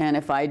doing? And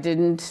if I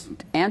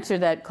didn't answer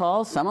that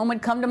call, someone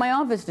would come to my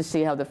office to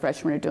see how the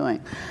freshmen are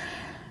doing.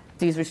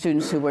 These were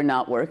students who were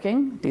not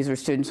working. These were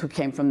students who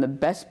came from the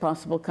best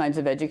possible kinds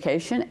of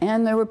education,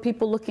 and there were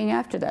people looking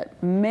after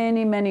that.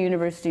 Many, many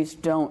universities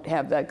don't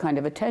have that kind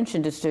of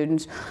attention to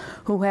students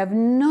who have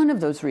none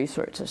of those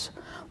resources.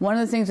 One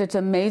of the things that's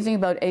amazing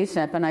about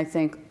ASAP, and I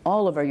think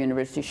all of our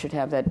universities should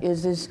have that,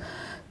 is this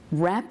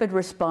rapid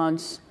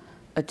response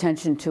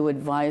attention to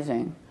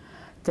advising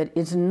that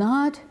is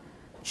not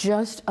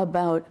just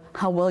about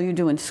how well you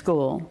do in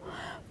school,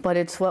 but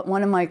it's what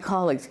one of my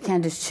colleagues,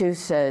 Candace Chu,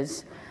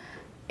 says,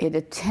 it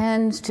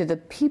attends to the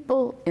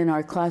people in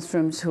our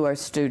classrooms who are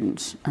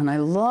students. And I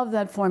love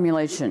that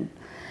formulation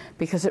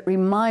because it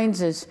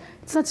reminds us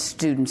it's not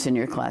students in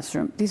your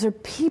classroom. These are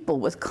people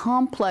with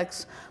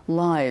complex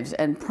lives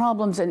and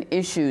problems and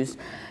issues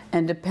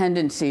and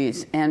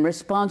dependencies and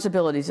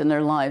responsibilities in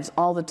their lives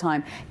all the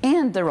time.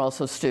 And they're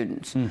also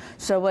students.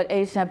 So what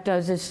ASAP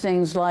does is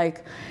things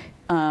like,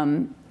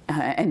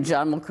 and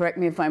John will correct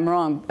me if I'm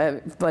wrong,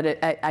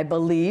 but I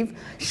believe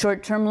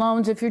short-term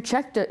loans if your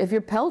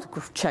Pell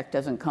check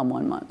doesn't come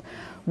 1 month,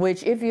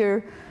 which if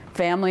your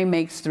family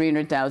makes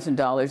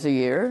 $300,000 a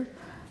year,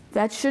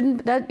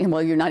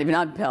 well, you're not even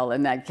on Pell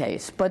in that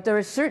case. But there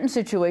are certain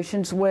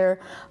situations where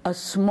a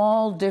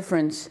small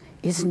difference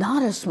is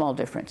not a small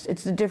difference.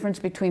 It's the difference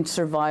between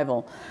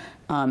survival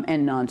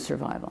and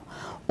non-survival.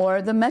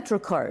 Or the Metro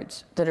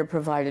cards that are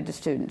provided to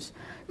students.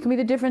 It can be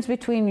the difference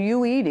between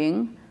you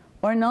eating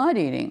or not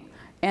eating.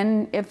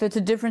 And if it's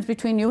a difference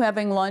between you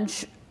having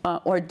lunch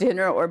or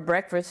dinner or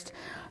breakfast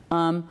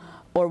or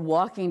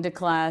walking to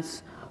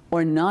class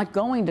or not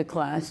going to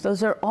class,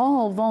 those are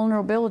all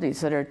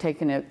vulnerabilities that are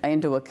taken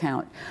into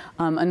account.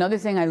 Another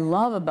thing I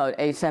love about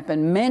ASAP,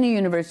 and many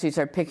universities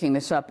are picking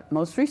this up,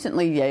 most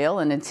recently Yale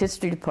and its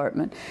history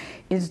department,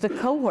 is the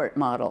cohort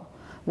model,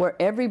 where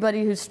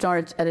everybody who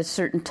starts at a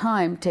certain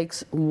time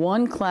takes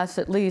one class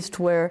at least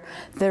where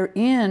they're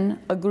in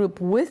a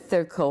group with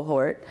their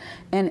cohort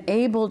and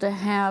able to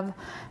have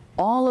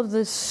all of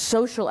the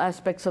social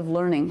aspects of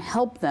learning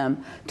help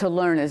them to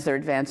learn as they're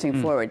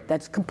advancing forward.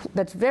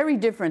 That's very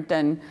different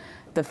than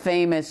the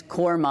famous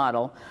core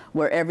model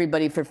where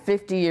everybody for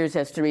 50 years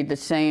has to read the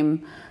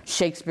same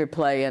Shakespeare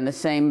play and the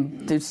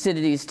same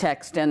Thucydides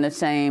text and the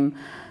same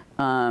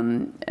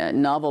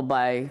novel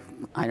by,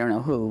 I don't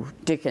know who,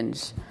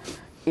 Dickens.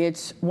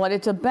 What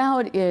it's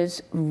about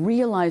is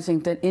realizing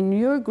that in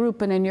your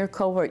group and in your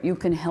cohort, you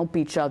can help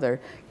each other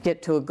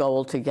get to a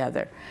goal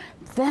together.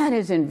 That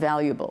is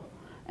invaluable.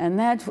 And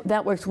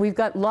that works. We've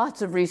got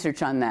lots of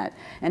research on that.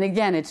 And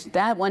again,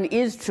 that one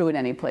is true at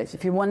any place.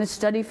 If you want to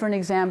study for an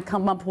exam,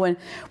 come up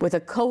with a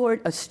cohort,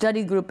 a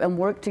study group, and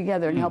work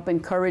together and help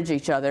encourage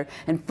each other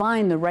and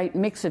find the right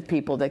mix of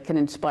people that can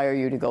inspire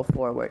you to go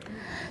forward.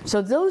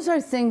 So those are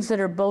things that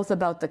are both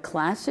about the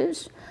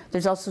classes.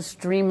 There's also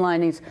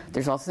streamlinings.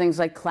 There's also things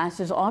like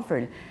classes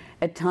offered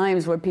at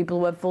times where people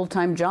who have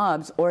full-time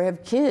jobs or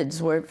have kids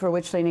for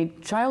which they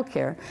need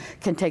childcare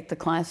can take the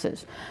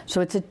classes. So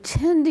it's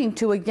attending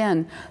to,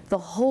 again, the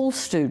whole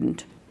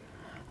student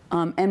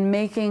and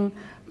making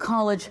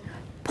college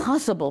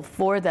possible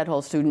for that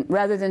whole student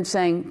rather than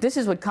saying, this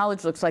is what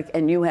college looks like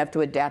and you have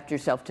to adapt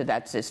yourself to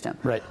that system.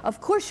 Right.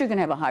 Of course you're going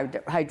to have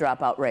a high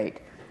dropout rate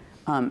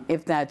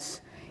if that's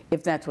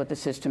what the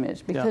system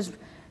is. Because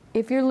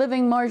if you're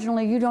living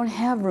marginally, you don't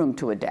have room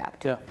to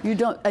adapt. Yeah. You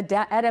don't.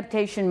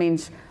 Adaptation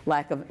means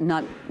lack of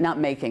not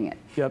making it.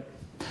 Yep.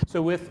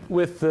 So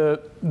with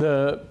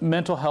the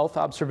mental health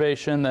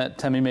observation that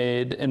Temi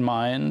made in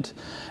mind,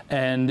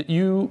 and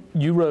you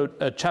wrote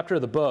a chapter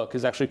of the book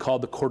is actually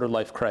called The Quarter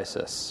Life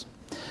Crisis.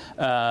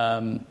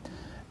 And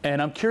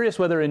I'm curious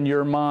whether in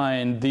your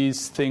mind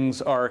these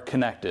things are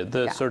connected.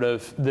 Sort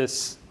of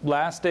this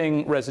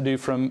lasting residue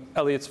from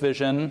Eliot's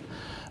vision,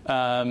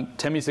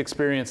 Temi's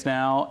experience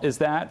now, is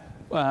that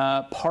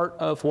part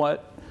of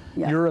what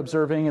you're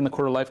observing in the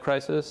quarter life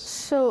crisis?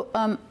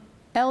 So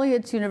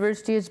Eliot's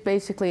university is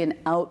basically an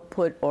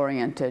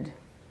output-oriented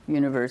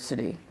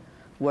university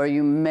where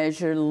you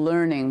measure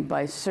learning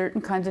by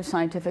certain kinds of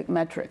scientific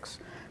metrics.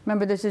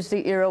 Remember, this is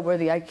the era where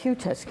the IQ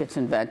test gets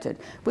invented.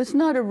 It was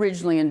not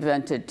originally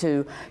invented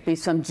to be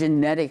some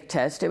genetic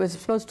test. It was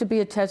supposed to be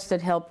a test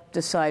that helped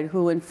decide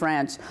who in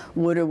France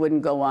would or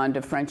wouldn't go on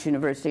to French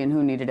university and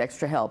who needed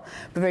extra help.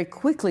 But very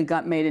quickly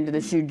got made into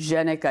this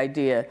eugenic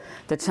idea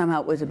that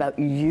somehow it was about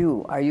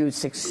you. Are you a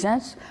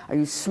success? Are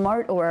you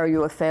smart? Or are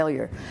you a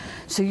failure?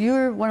 So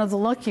you're one of the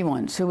lucky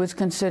ones who was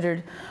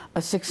considered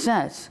a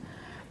success.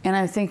 And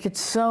I think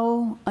it's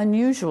so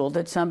unusual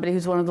that somebody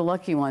who's one of the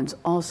lucky ones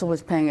also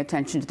was paying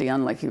attention to the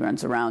unlucky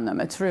ones around them.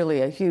 It's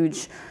really a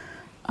huge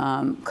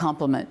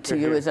compliment to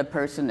you as a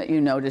person that you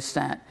notice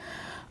that.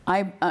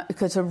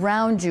 Because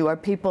around you are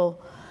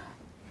people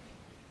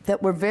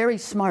that were very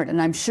smart, and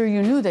I'm sure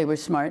you knew they were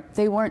smart.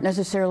 They weren't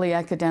necessarily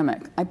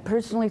academic. I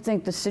personally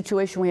think the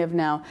situation we have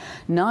now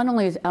not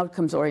only is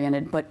outcomes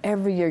oriented, but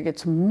every year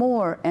gets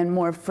more and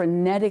more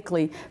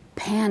frenetically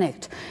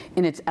panicked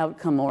in its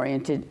outcome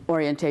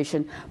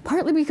orientation,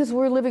 partly because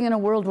we're living in a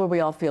world where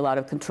we all feel out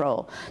of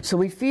control. So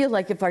we feel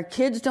like if our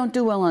kids don't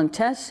do well on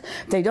tests,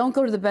 they don't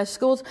go to the best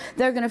schools,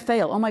 they're going to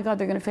fail. Oh my God,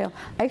 they're going to fail.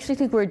 I actually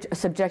think we're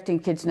subjecting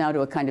kids now to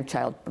a kind of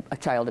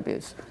child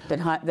abuse,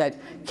 that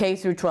K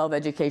through 12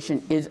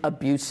 education is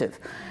abusive.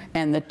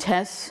 And the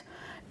tests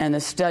and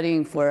the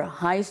studying for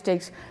high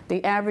stakes,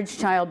 the average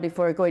child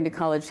before going to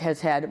college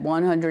has had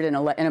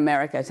 111, in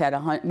America has had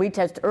 100, we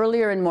test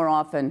earlier and more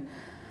often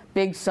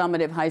big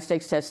summative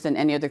high-stakes tests than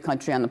any other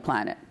country on the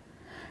planet.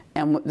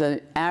 And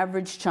the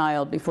average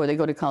child before they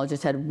go to college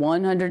has had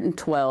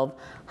 112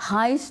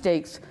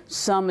 high-stakes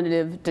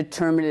summative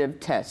determinative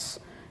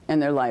tests in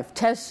their life.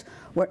 Tests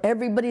where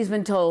everybody's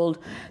been told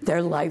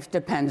their life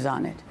depends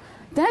on it.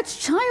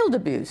 That's child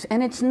abuse,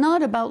 and it's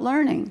not about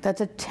learning.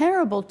 That's a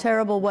terrible,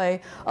 terrible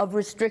way of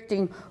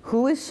restricting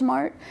who is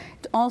smart.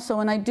 Also,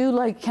 and I do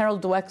like Carol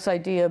Dweck's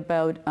idea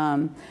about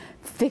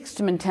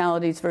fixed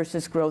mentalities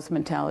versus growth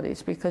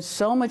mentalities, because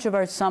so much of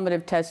our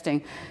summative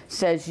testing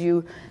says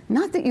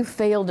not that you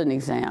failed an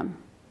exam.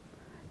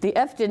 The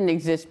F didn't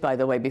exist, by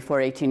the way,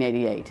 before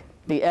 1888.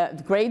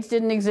 The grades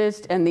didn't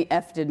exist and the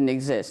F didn't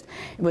exist.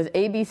 It was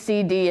A, B,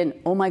 C, D, and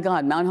oh my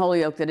God, Mount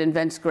Holyoke that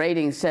invents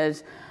grading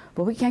says,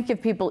 well, we can't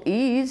give people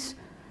E's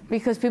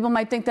because people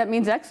might think that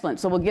means excellent,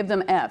 so we'll give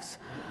them F's.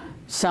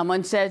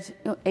 Someone says,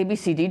 A, B,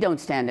 C, D don't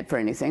stand for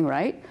anything,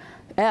 right?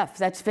 F,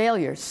 that's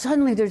failure.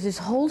 Suddenly there's this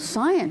whole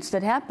science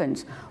that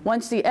happens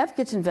once the F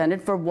gets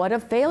invented for what a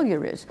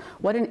failure is,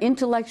 what an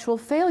intellectual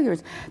failure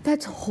is.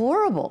 That's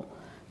horrible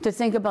to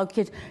think about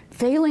kids.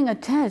 Failing a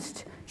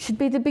test should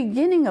be the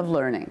beginning of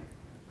learning,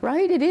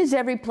 right? It is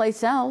every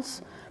place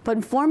else. But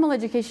in formal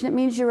education, it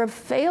means you're a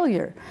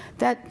failure.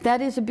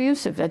 That is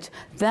abusive.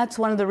 That's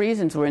one of the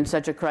reasons we're in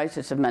such a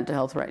crisis of mental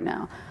health right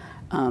now.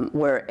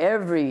 Where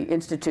every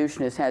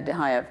institution has had to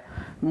have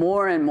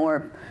more and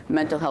more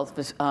mental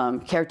health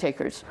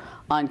caretakers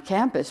on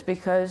campus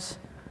because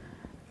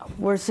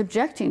we're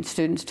subjecting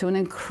students to an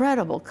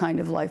incredible kind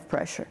of life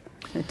pressure.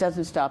 It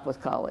doesn't stop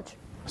with college.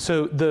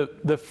 So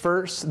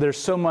there's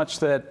so much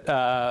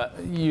that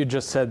you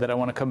just said that I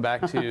want to come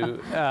back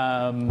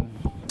to.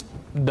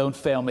 Don't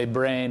fail me,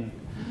 brain,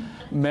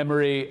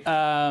 memory.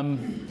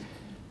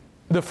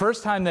 The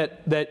first time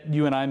that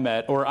you and I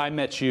met, or I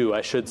met you,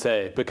 I should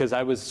say, because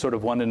I was sort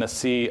of one in a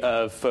sea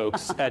of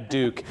folks at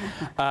Duke,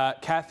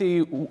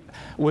 Kathy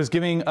was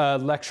giving a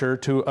lecture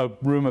to a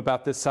room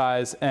about this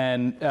size,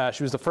 and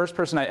she was the first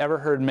person I ever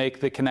heard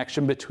make the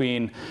connection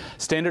between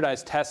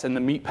standardized tests and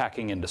the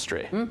meatpacking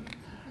industry.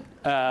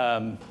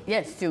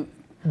 Yes. Do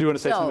you want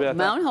to say something about that?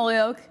 Mount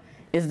Holyoke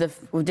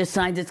we've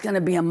decided it's going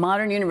to be a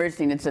modern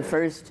university, and it's the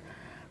first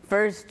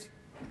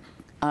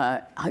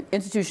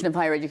institution of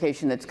higher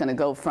education that's going to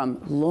go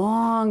from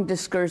long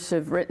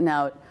discursive written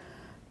out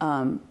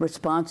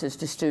responses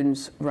to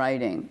students'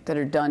 writing that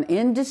are done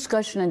in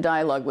discussion and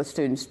dialogue with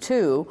students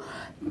to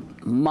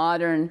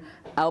modern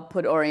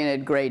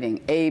output-oriented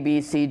grading, A,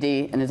 B, C,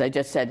 D, and as I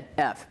just said,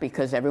 F,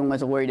 because everyone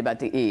was worried about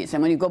the E's.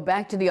 And when you go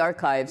back to the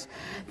archives,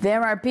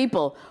 there are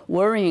people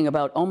worrying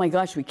about, oh my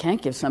gosh, we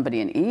can't give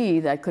somebody an E,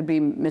 that could be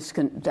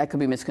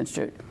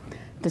misconstrued.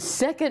 The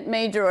second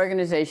major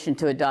organization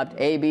to adopt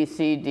A, B,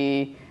 C,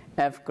 D,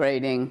 F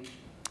grading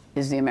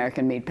is the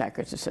American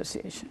Meatpackers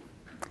Association.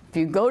 If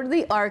you go to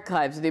the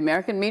archives of the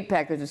American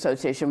Meatpackers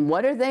Association,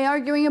 what are they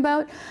arguing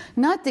about?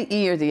 Not the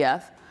E or the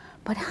F,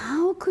 but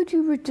how could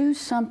you reduce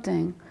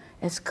something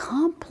as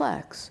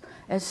complex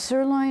as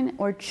sirloin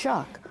or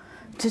chuck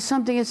to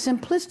something as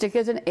simplistic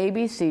as an A,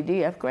 B, C,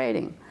 D, F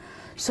grading?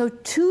 So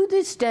to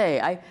this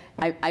day,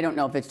 I don't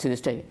know if it's to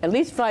this day, at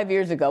least 5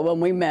 years ago when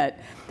we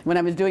met, when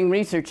I was doing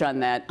research on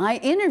that, I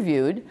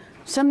interviewed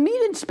some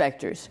meat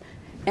inspectors.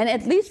 And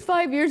at least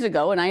 5 years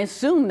ago, and I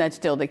assume that's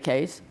still the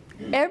case,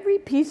 every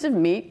piece of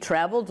meat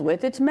travels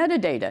with its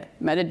metadata.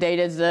 Metadata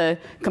is a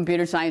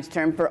computer science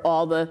term for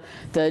all the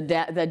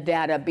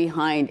data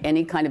behind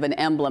any kind of an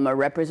emblem or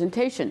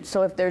representation.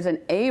 So if there's an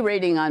A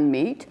rating on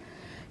meat,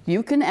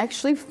 you can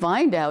actually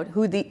find out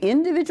who the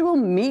individual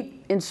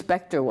meat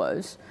inspector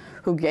was,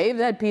 who gave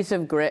that piece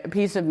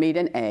of meat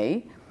an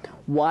A,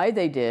 why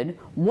they did,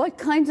 what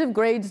kinds of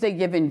grades they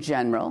give in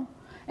general,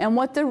 and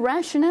what the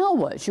rationale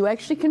was. You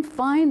actually can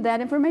find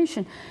that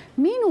information.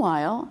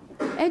 Meanwhile,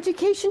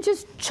 education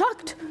just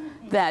chucked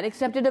that,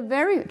 except at a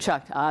very,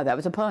 that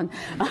was a pun,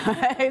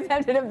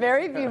 except at a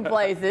very few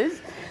places,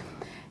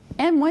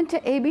 and went to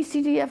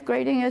ABCDF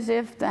grading as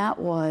if that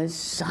was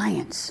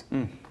science,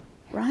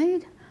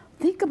 right?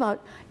 Think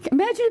about,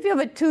 imagine if you have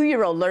a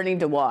 2-year-old learning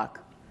to walk.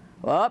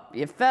 Oh,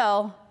 you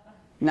fell.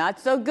 Not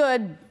so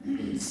good.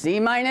 C-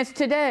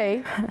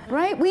 today,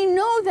 right? We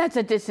know that's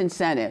a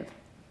disincentive,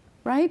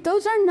 right?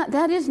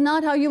 That is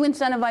not how you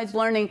incentivize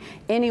learning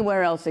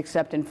anywhere else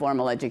except in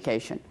formal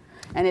education.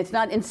 And it's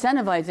not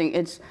incentivizing,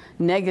 it's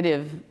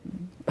negative,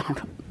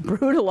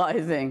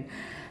 brutalizing,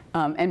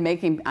 and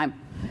making,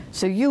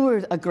 so you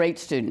were a great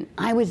student.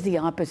 I was the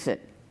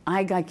opposite.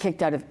 I got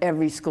kicked out of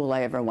every school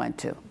I ever went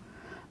to.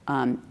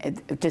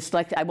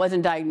 I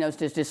wasn't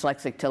diagnosed as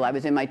dyslexic till I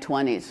was in my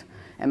 20s.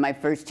 And my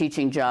first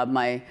teaching job,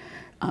 my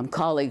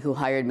colleague who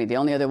hired me, the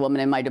only other woman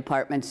in my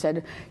department,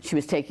 said she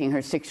was taking her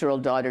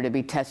 6-year-old daughter to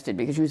be tested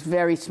because she was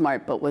very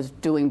smart but was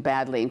doing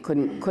badly and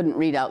couldn't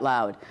read out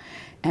loud.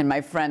 And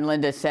my friend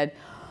Linda said,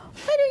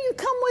 why don't you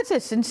come with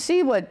us and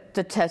see what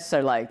the tests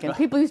are like? And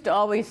people used to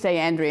always say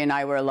Andrea and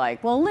I were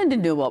alike. Well, Linda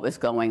knew what was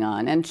going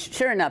on. And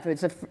sure enough,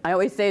 I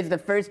always say it's the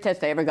first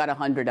test I ever got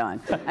 100 on.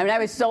 I mean, I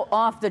was so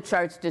off the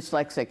charts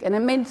dyslexic. And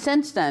it made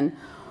sense then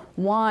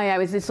why I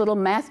was this little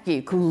math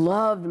geek who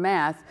loved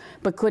math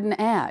but couldn't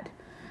add.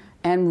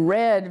 And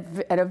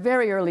read at a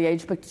very early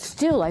age, but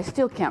I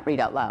still can't read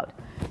out loud.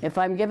 If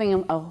I'm giving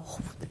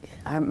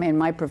in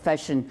my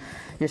profession,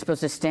 you're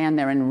supposed to stand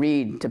there and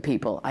read to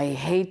people. I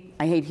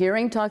hate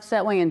hearing talks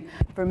that way, and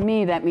for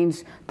me that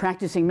means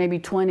practicing maybe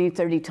 20,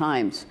 30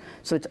 times.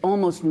 So it's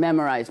almost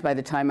memorized by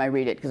the time I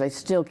read it, because I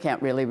still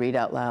can't really read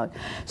out loud.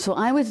 So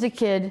I was the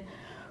kid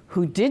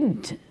who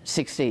didn't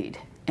succeed,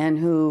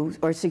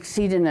 or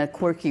succeed in a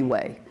quirky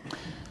way.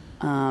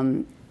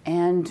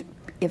 And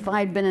if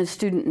I'd been a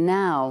student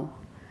now,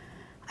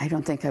 I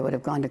don't think I would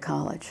have gone to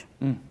college.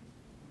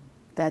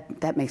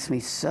 That makes me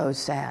so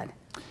sad.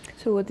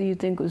 So what do you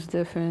think was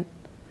different?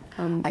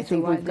 I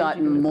think we've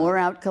gotten more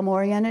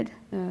outcome-oriented.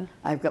 Yeah.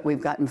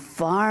 We've gotten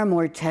far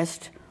more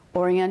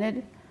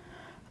test-oriented.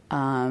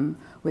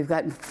 We've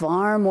gotten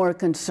far more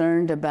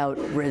concerned about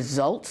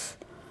results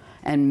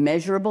and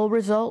measurable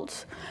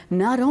results,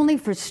 not only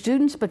for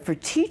students, but for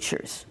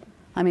teachers.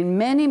 I mean,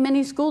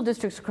 many school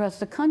districts across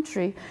the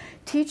country,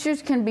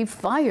 teachers can be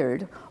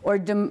fired or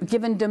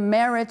given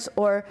demerits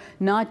or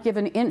not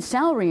given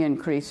salary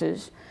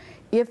increases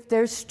if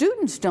their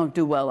students don't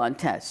do well on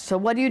tests. So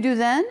what do you do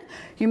then?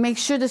 You make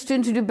sure the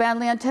students who do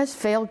badly on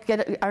tests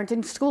aren't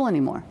in school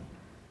anymore,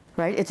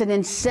 right? It's an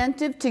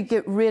incentive to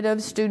get rid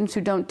of students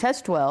who don't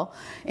test well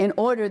in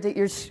order that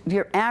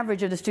your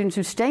average of the students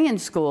who stay in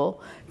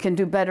school can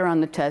do better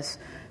on the tests.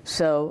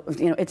 So,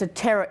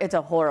 it's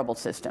a horrible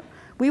system.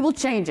 We will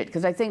change it,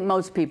 because I think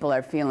most people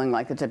are feeling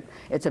like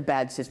it's a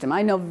bad system.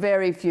 I know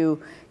very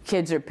few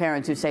kids or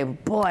parents who say,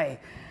 boy,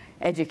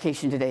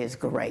 education today is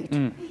great.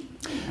 Right.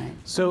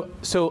 So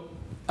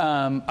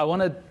I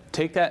want to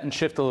take that and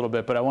shift a little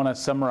bit, but I want to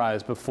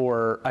summarize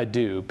before I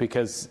do,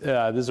 because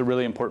this is a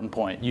really important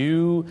point.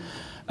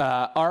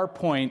 Our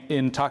point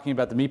in talking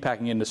about the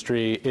meatpacking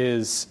industry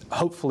is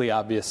hopefully,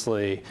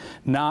 obviously,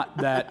 not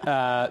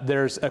that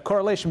there's a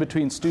correlation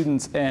between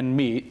students and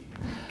meat.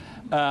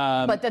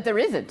 But that there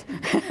isn't.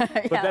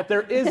 But that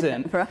there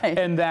isn't, right.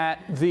 And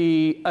that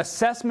the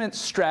assessment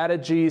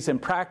strategies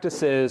and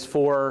practices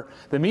for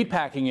the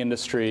meatpacking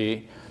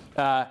industry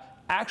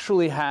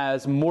actually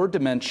has more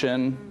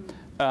dimension,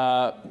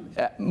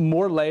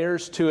 more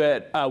layers to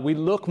it. We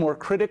look more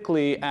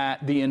critically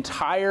at the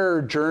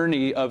entire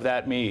journey of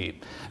that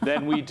meat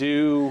than we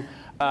do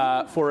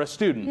for a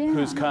student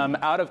who's come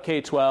out of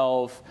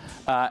K-12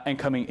 and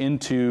coming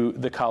into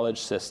the college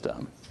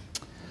system.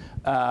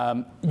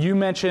 You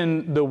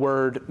mentioned the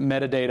word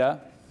metadata,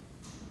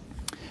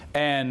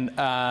 and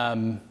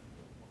I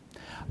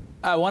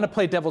want to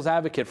play devil's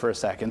advocate for a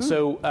second.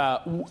 So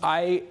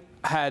I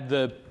had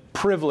the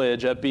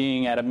privilege of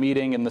being at a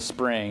meeting in the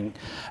spring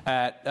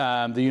at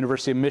the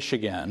University of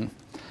Michigan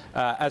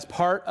as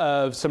part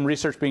of some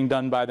research being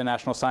done by the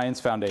National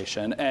Science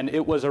Foundation, and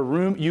it was a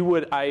room you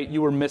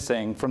were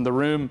missing from the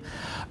room,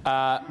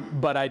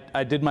 but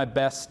I did my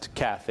best,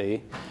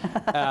 Kathy.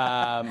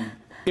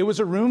 It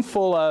was a room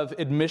full of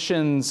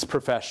admissions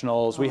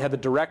professionals. We had the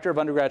director of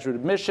undergraduate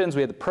admissions,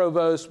 we had the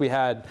provost, we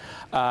had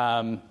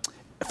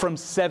from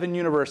 7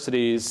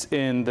 universities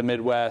in the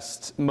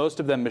Midwest, most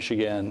of them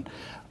Michigan.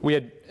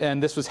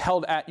 And this was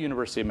held at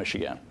University of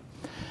Michigan.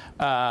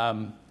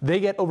 They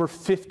get over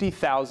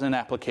 50,000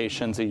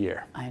 applications a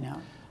year. I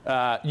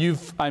know.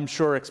 You've, I'm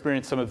sure,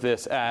 experienced some of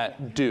this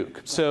at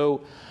Duke.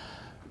 So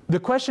the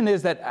question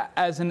is that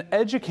as an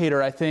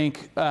educator, I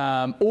think,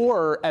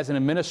 or as an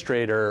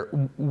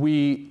administrator,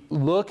 we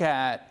look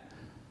at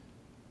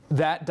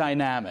that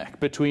dynamic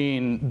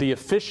between the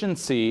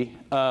efficiency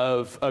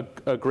of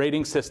a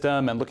grading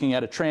system and looking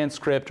at a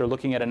transcript or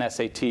looking at an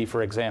SAT,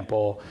 for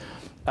example,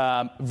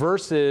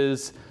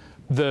 versus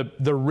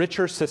the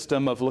richer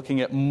system of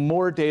looking at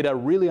more data,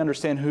 really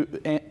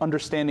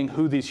understanding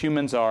who these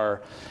humans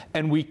are,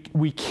 and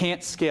we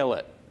can't scale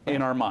it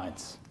in our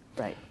minds.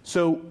 Right.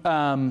 So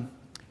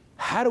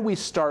how do we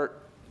start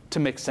to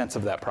make sense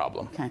of that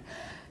problem? Okay.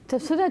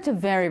 So that's a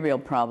very real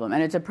problem,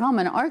 and it's a problem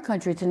in our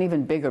country. It's an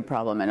even bigger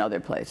problem in other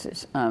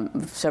places.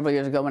 Several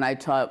years ago when I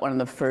taught one of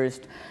the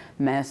first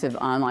massive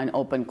online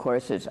open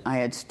courses, I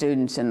had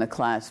students in the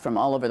class from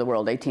all over the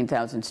world,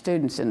 18,000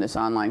 students in this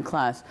online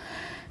class.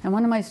 And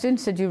one of my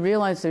students said, "You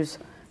realize there's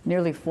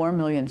nearly 4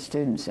 million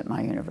students at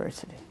my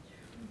university?"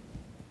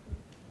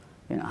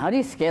 You know, how do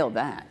you scale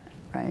that,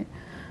 right?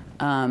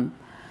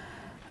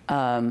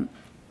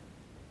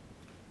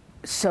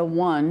 So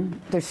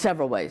one, there's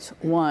several ways.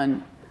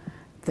 One,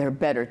 there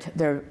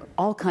are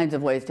all kinds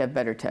of ways to have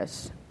better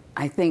tests.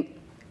 I think,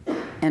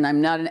 and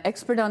I'm not an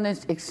expert on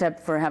this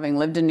except for having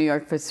lived in New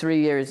York for 3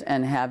 years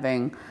and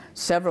having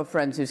several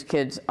friends whose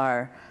kids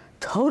are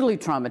totally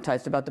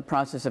traumatized about the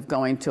process of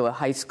going to a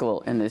high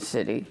school in this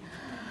city.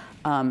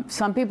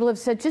 Some people have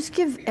said, just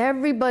give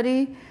every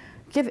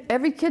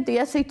kid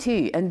the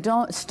SAT and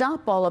don't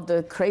stop all of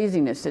the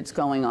craziness that's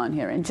going on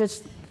here and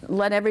just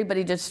let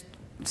everybody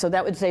so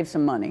that would save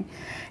some money.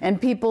 And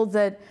people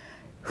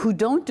who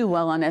don't do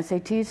well on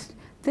SATs,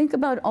 think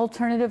about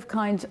alternative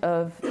kinds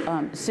of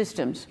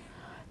systems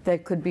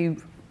that could be.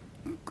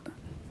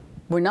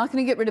 We're not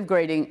going to get rid of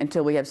grading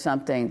until we have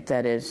something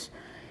that is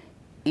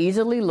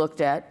easily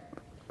looked at,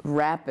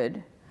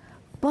 rapid,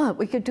 but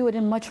we could do it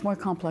in much more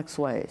complex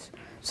ways.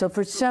 So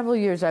for several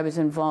years I was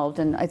involved,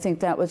 and I think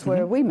that was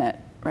where we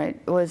met, right?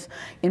 It was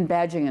in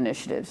badging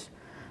initiatives.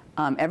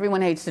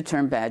 Everyone hates the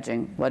term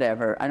badging,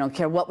 whatever. I don't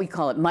care what we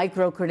call it,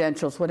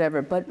 micro-credentials,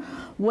 whatever, but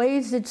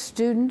ways that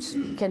students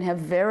can have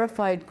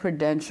verified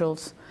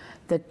credentials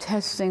that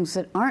test things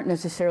that aren't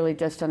necessarily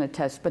just on a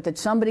test, but that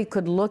somebody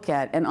could look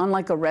at, and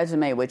unlike a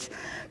resume, which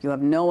you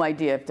have no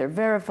idea if they're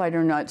verified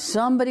or not,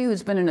 somebody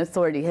who's been an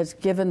authority has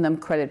given them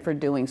credit for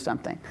doing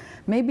something.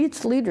 Maybe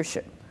it's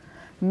leadership.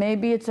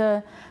 Maybe it's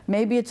a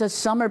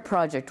summer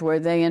project where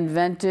they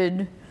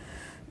invented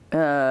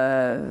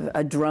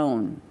a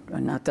drone.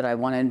 Not that I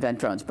want to invent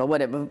drones, but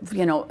whatever.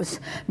 You know,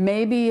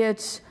 maybe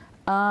it's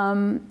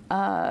some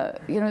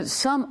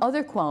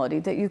other quality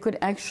that you could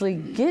actually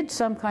get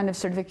some kind of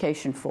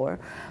certification for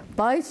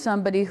by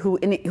somebody who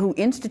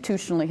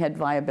institutionally had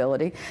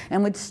viability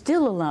and would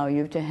still allow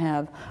you to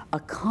have a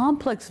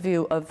complex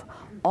view of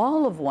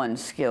all of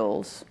one's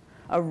skills,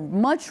 a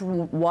much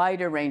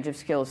wider range of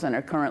skills than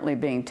are currently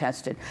being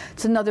tested.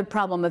 It's another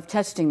problem of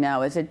testing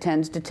now, as it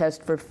tends to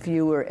test for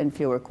fewer and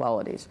fewer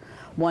qualities.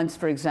 Once,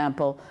 for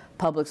example,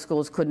 public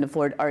schools couldn't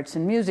afford arts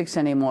and music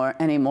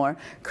anymore.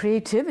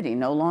 Creativity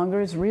no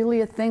longer is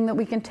really a thing that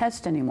we can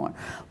test anymore.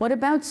 What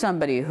about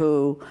somebody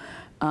who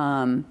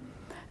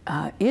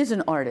is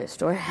an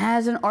artist or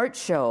has an art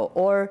show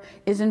or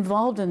is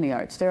involved in the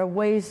arts? There are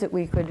ways that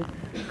we could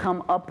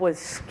come up with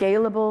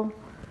scalable,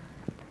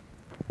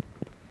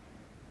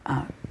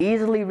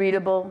 easily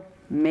readable,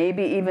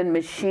 maybe even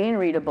machine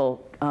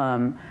readable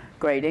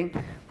grading.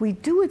 We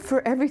do it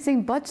for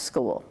everything but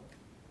school.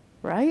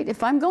 Right?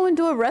 If I'm going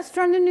to a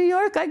restaurant in New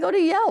York, I go to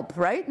Yelp,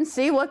 right? And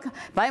see if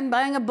I'm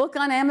buying a book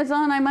on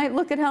Amazon, I might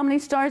look at how many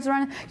stars are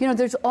on it. You know,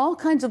 there's all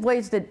kinds of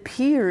ways that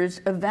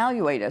peers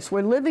evaluate us.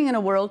 We're living in a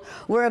world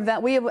where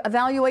we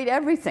evaluate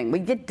everything. We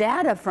get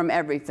data from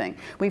everything.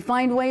 We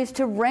find ways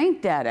to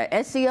rank data.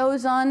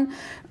 SEO's on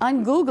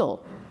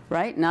Google,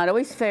 right? Not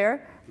always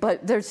fair,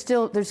 but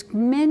there's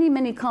many,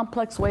 many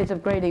complex ways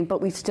of grading,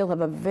 but we still have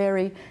a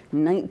very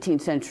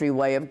 19th century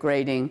way of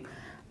grading,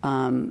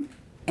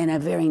 and a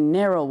very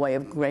narrow way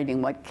of grading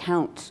what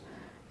counts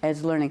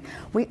as learning.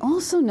 We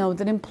also know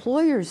that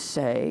employers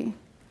say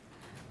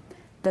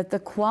that the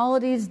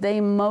qualities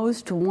they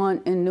most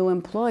want in new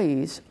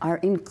employees are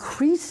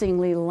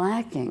increasingly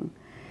lacking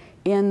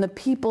in the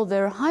people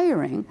they're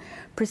hiring,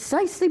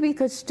 precisely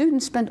because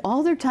students spend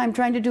all their time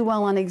trying to do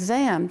well on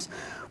exams,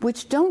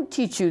 which don't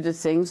teach you the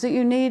things that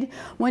you need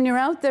when you're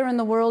out there in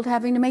the world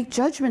having to make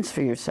judgments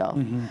for yourself.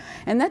 Mm-hmm.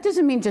 And that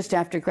doesn't mean just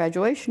after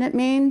graduation. It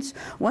means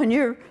when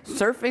you're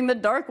surfing the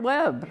dark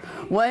web,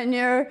 when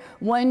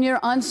you're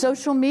on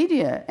social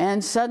media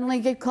and suddenly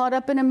get caught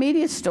up in a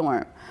media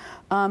storm.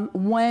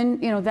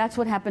 That's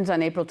what happens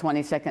on April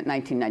 22nd,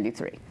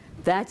 1993.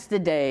 That's the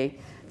day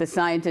the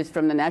scientists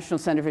from the National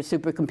Center for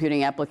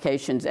Supercomputing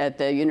Applications at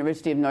the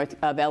University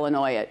of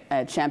Illinois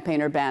at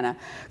Champaign-Urbana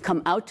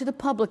come out to the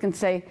public and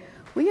say,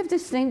 we have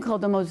this thing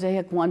called the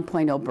Mosaic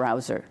 1.0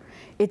 browser.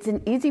 It's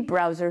an easy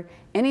browser.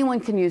 Anyone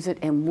can use it,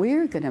 and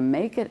we're going to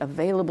make it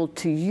available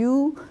to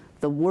you,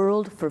 the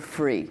world, for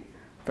free.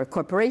 For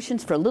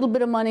corporations, for a little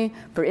bit of money,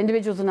 for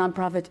individuals and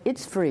nonprofits,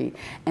 it's free.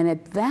 And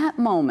at that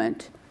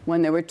moment,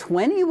 when there were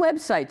 20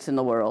 websites in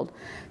the world,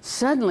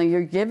 suddenly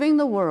you're giving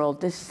the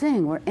world this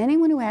thing where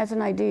anyone who has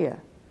an idea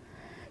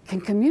can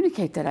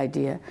communicate that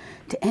idea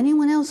to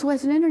anyone else who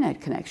has an internet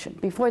connection.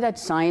 Before that,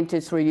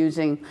 scientists were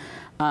using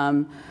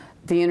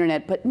the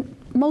internet, but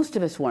most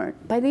of us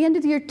weren't. By the end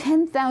of the year,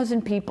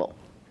 10,000 people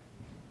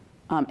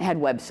had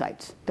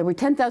websites. There were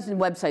 10,000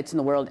 websites in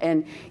the world,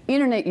 and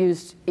internet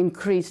use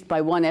increased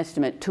by one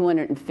estimate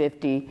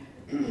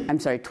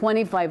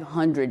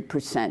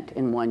 2,500%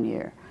 in 1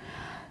 year.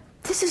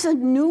 This is a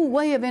new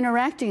way of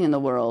interacting in the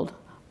world,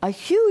 a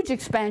huge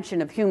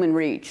expansion of human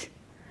reach.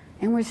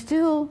 And we're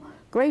still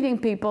grading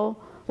people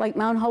like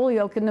Mount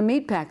Holyoke and the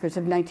Meatpackers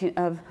of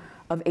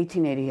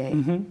 1888.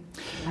 Mm-hmm.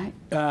 Right?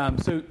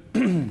 So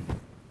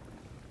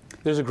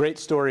there's a great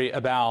story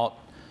about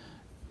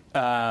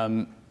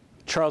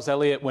Charles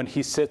Eliot when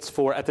he sits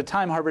for, at the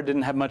time Harvard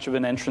didn't have much of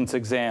an entrance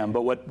exam,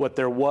 but what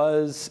there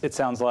was, it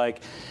sounds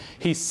like,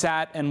 he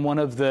sat and one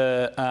of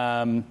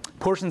the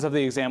portions of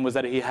the exam was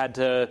that he had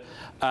to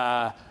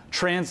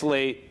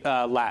translate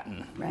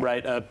Latin,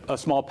 right? A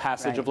small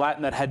passage of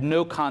Latin that had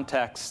no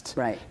context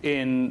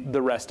in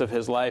the rest of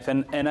his life.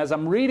 And as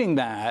I'm reading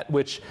that,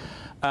 which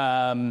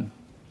I'm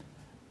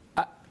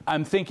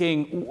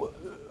thinking,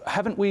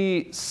 haven't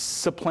we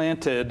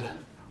supplanted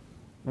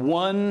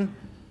one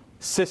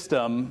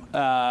system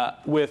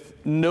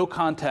with no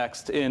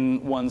context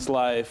in one's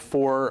life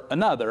for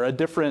another, a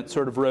different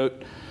sort of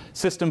rote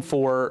system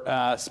for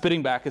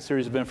spitting back a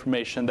series of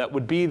information that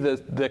would be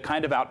the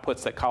kind of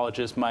outputs that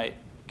colleges might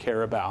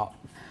care about?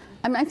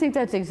 I mean, I think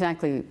that's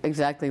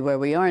exactly where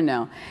we are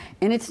now.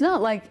 And it's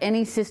not like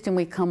any system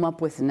we come up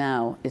with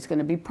now is going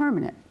to be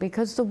permanent,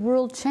 because the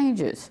world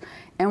changes.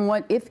 And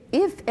if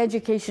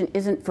education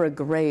isn't for a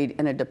grade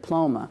and a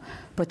diploma,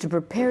 but to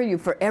prepare you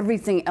for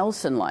everything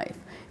else in life,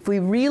 if we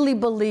really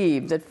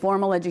believe that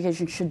formal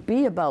education should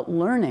be about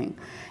learning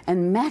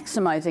and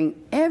maximizing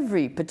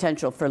every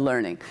potential for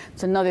learning,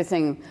 it's another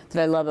thing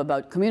that I love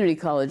about community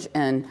college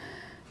and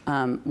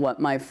what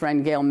my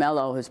friend Gail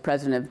Mello, who's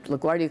president of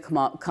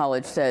LaGuardia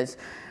College, says.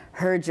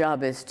 Her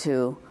job is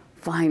to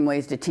find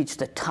ways to teach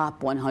the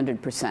top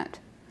 100%.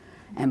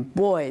 And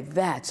boy,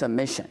 that's a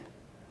mission,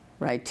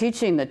 right?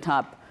 Teaching the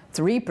top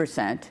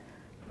 3%,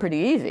 pretty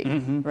easy,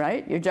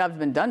 right? Your job's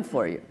been done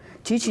for you.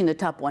 Teaching the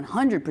top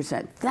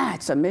 100%,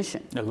 that's a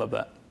mission. I love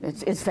that.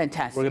 It's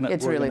fantastic.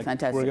 It's really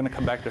fantastic. We're going to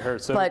come back to her.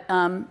 So, but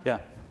yeah.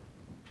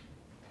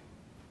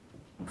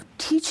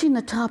 Teaching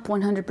the top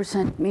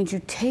 100% means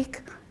you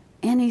take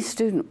any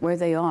student where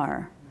they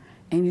are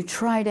and you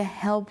try to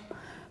help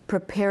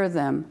prepare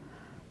them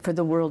for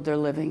the world they're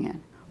living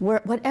in.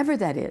 Whatever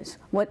that is,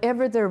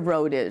 whatever their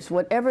road is,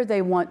 whatever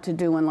they want to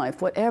do in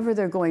life, whatever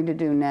they're going to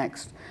do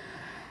next,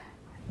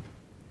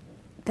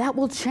 that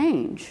will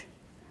change.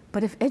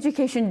 But if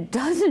education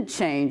doesn't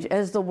change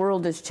as the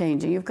world is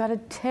changing, you've got a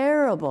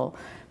terrible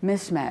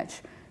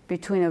mismatch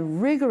between a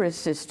rigorous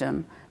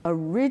system, a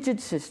rigid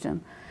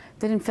system,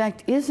 that in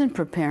fact isn't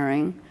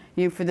preparing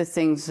you for the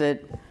things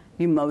that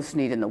you most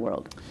need in the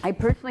world. I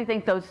personally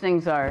think those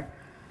things are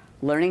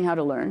learning how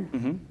to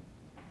learn,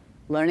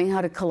 learning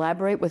how to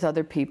collaborate with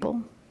other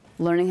people,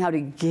 learning how to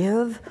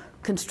give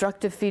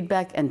constructive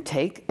feedback and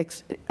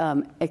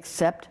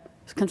accept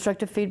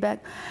constructive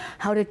feedback,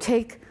 how to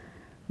take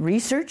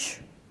research,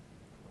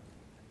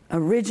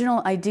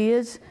 original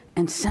ideas,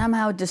 and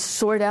somehow just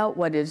sort out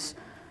what is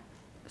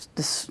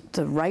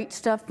the right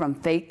stuff from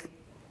fake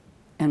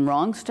and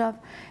wrong stuff,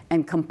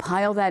 and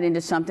compile that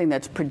into something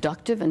that's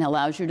productive and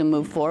allows you to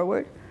move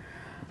forward.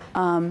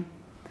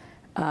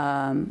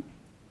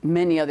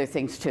 Many other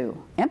things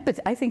too.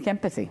 Empathy. I think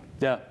empathy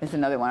is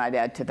another one I'd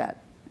add to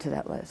that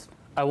list.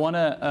 I want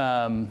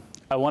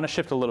to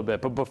shift a little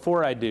bit, but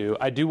before I do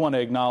want to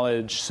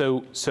acknowledge.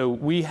 So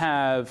we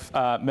have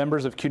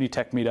members of CUNY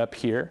Tech Meetup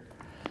here,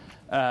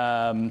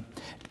 and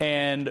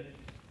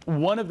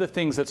one of the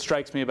things that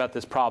strikes me about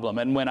this problem,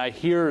 and when I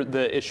hear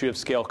the issue of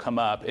scale come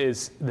up,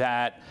 is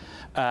that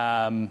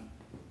that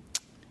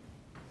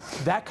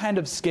kind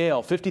of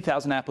scale,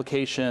 50,000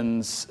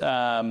 applications,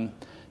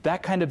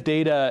 that kind of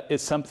data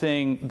is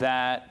something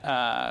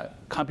that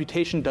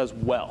computation does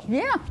well.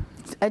 Yeah,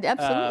 it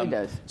absolutely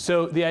does.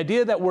 So the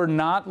idea that we're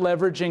not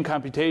leveraging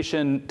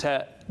computation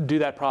to do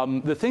that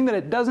problem, the thing that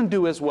it doesn't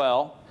do as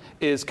well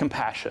is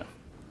compassion.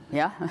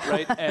 Yeah,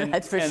 right? And,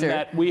 that's for and sure.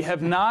 That we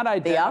have not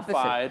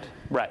identified,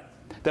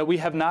 that we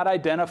have not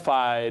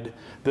identified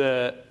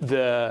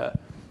the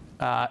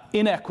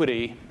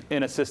inequity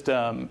in a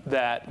system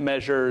that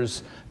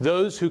measures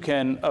those who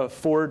can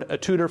afford a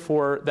tutor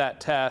for that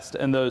test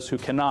and those who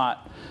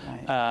cannot,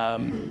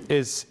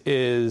 is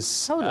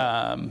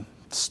totally.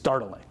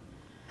 Startling.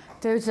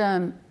 There's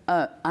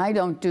I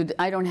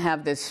don't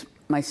have this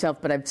myself,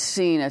 but I've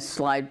seen a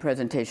slide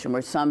presentation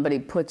where somebody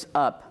puts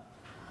up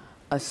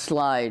a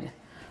slide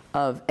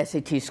of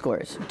SAT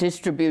scores,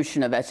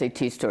 distribution of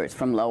SAT scores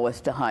from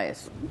lowest to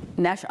highest.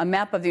 A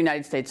map of the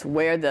United States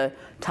where the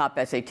top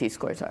SAT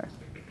scores are.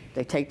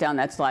 They take down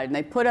that slide and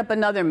they put up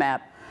another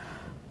map,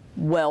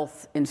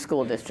 wealth in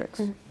school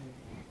districts.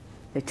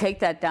 They take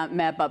that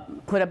map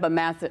up, put up a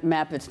map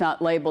that's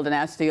not labeled, and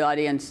ask the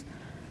audience,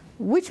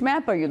 which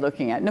map are you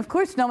looking at? And of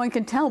course no one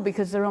can tell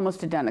because they're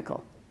almost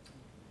identical,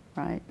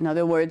 right? In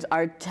other words,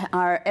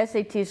 our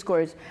SAT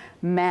scores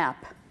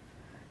map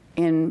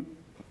in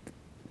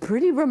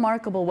pretty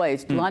remarkable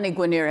ways. Lonnie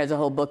Guinier has a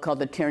whole book called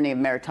The Tyranny of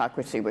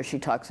Meritocracy, where she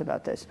talks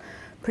about this.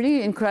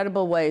 Pretty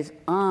incredible ways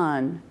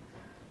on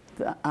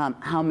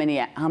how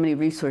many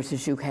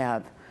resources you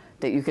have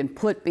that you can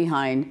put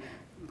behind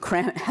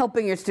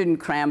helping your student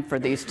cram for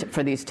these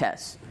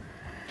tests.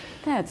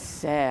 That's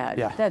sad.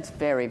 Yeah. That's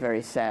very,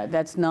 very sad.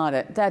 That's not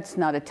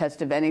a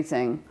test of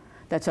anything.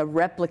 That's a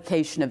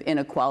replication of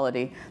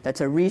inequality.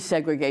 That's a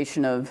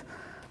resegregation of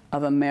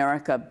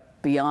America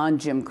beyond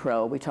Jim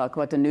Crow. We talk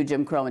about the new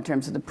Jim Crow in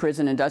terms of the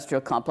prison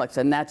industrial complex,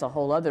 and that's a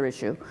whole other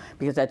issue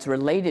because that's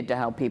related to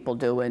how people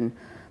do in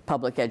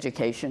public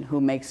education, who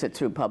makes it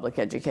through public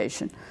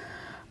education.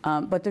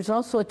 But there's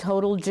also a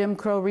total Jim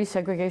Crow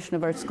resegregation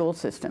of our school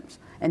systems,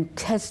 and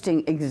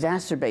testing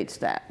exacerbates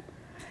that.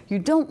 You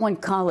don't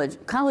want college.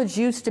 College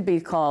used to be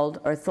called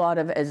or thought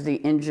of as the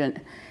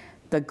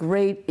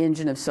great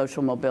engine of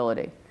social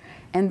mobility.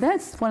 And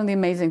that's one of the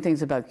amazing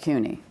things about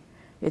CUNY.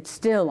 It's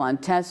still on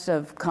tests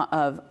of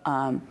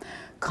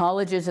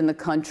colleges in the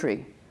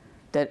country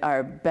that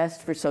are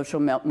best for social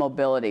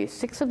mobility.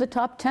 6 of the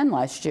top 10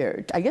 last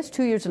year, I guess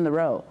 2 years in a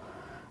row,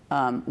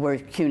 were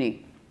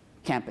CUNY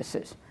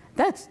campuses.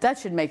 That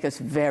should make us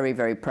very,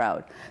 very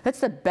proud. That's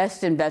the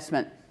best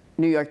investment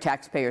New York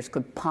taxpayers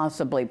could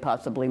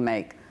possibly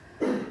make,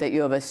 that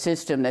you have a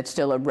system that's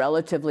still a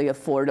relatively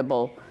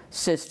affordable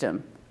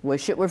system.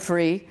 Wish it were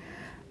free,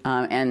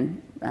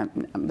 and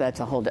that's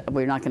a whole.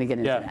 We're not going to get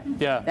into that.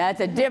 Yeah.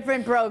 That's a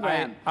different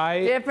program.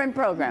 Different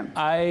program.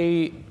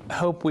 I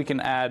hope we can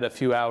add a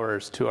few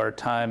hours to our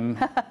time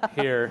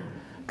here,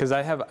 because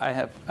I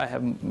have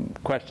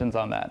questions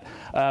on that.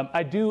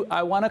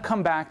 I want to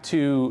come back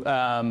to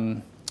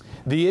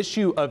the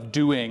issue of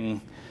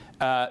doing.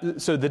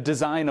 So the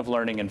design of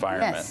learning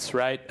environments, yes.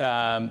 Right?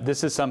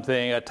 This is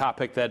a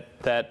topic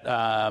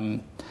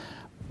that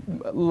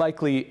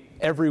likely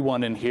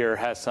everyone in here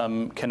has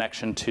some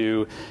connection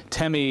to.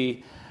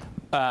 Temi,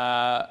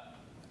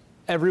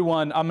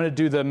 everyone, I'm going to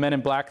do the Men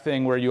in Black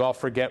thing where you all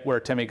forget where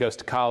Temi goes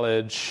to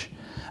college.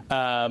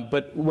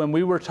 But when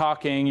we were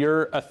talking,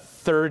 you're a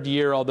third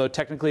year, although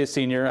technically a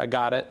senior. I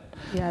got it.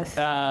 Yes.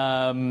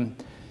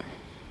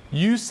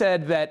 You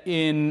said that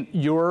in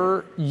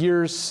your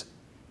years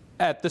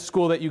at the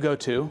school that you go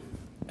to,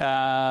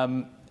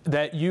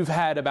 that you've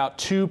had about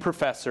 2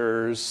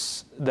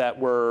 professors that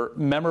were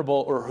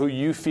memorable or who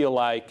you feel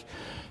like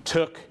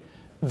took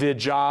the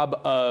job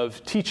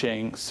of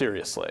teaching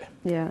seriously.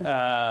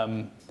 Yeah.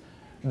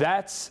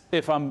 That's,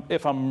 if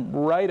I'm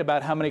right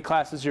about how many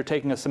classes you're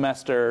taking a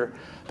semester,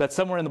 that's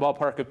somewhere in the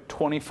ballpark of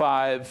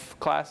 25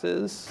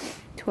 classes?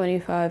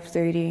 25,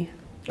 30.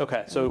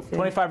 Okay, so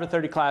 25 or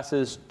 30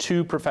 classes,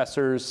 2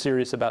 professors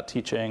serious about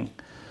teaching.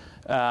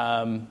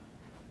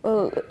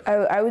 Well,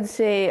 I would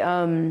say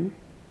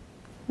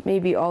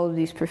maybe all of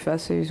these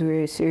professors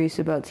were serious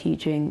about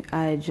teaching.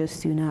 I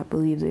just do not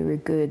believe they were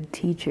good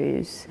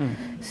teachers.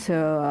 Mm-hmm.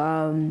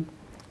 So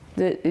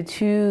the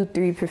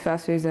 2-3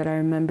 professors that I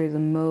remember the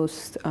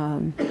most,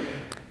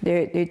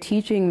 their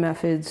teaching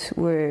methods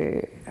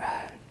were,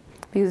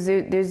 because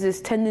there's this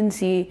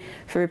tendency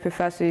for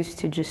professors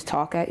to just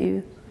talk at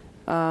you.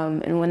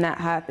 And when that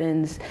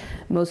happens,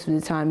 most of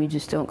the time you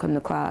just don't come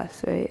to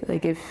class, right?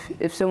 Like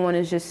if someone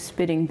is just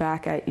spitting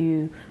back at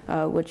you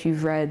what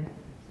you've read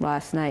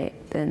last night,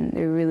 then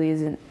there really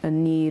isn't a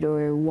need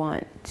or a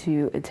want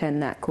to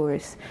attend that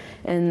course.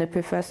 And the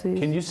professors...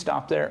 Can you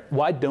stop there?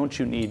 Why don't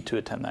you need to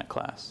attend that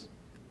class?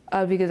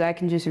 Because I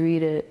can just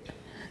read it.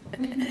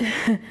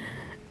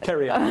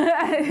 Carry on.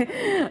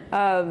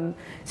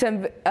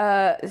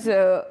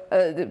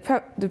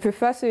 The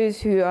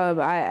professors who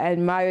I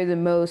admire the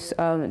most,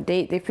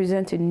 they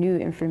presented new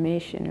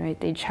information, right?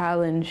 They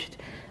challenged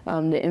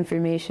the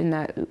information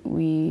that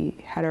we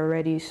had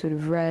already sort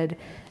of read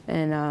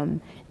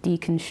and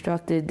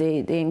deconstructed.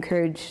 They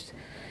encouraged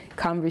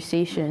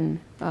conversation.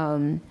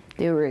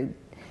 There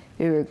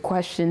were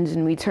questions,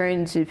 and we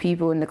turned to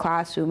people in the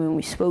classroom and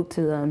we spoke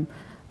to them.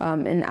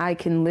 And I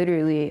can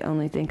literally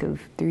only think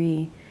of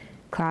 3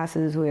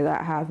 classes where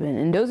that happened.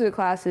 And those are the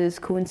classes,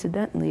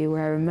 coincidentally,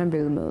 where I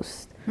remember the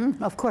most.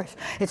 Of course.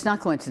 It's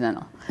not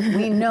coincidental.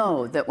 We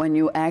know that when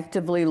you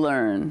actively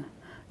learn,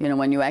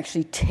 when you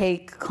actually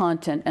take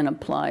content and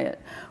apply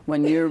it,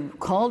 when you're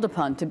called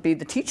upon to be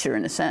the teacher,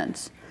 in a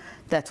sense,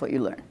 that's what you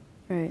learn.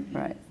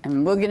 Right.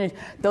 And we're going to,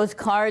 those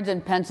cards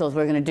and pencils,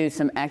 we're going to do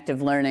some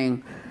active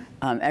learning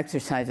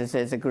exercises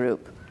as a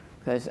group.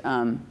 Because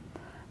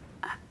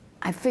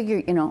I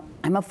figure,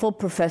 I'm a full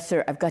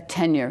professor, I've got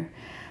tenure.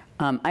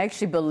 I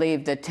actually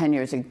believe that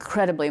tenure is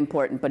incredibly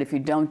important, but if you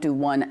don't do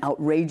one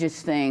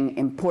outrageous thing,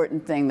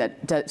 important thing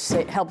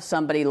that helps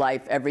somebody's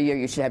life every year,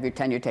 you should have your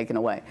tenure taken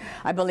away.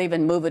 I believe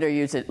in move it or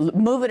use it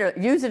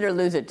or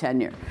lose it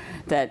tenure.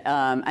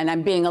 And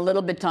I'm being a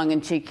little bit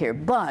tongue-in-cheek here,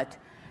 but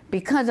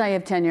because I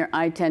have tenure,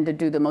 I tend to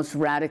do some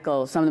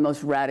of the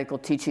most radical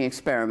teaching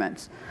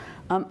experiments.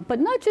 But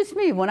not just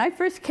me. When I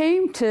first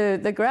came to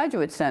the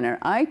Graduate Center,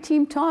 I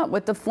team taught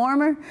with the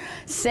former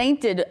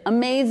sainted,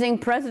 amazing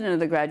president of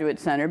the Graduate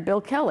Center,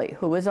 Bill Kelly,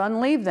 who was on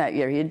leave that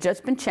year. He had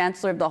just been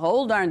chancellor of the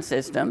whole darn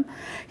system.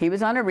 He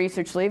was on a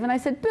research leave, and I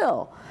said,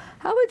 Bill,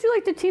 how would you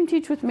like to team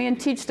teach with me and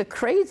teach the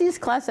craziest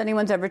class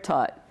anyone's ever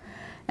taught?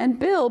 And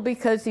Bill,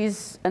 because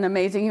he's an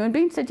amazing human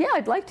being, said, yeah,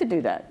 I'd like to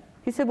do that.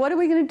 He said, what are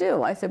we going to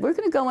do? I said, we're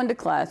going to go into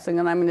class, and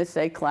then I'm going to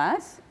say,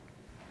 class,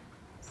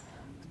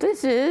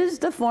 this is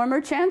the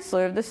former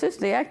chancellor of the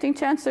system, the acting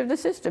chancellor of the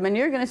system. And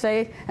you're going to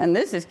say, and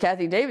this is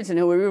Kathy Davidson,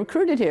 who we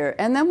recruited here.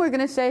 And then we're going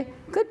to say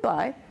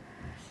goodbye.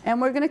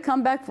 And we're going to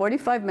come back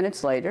 45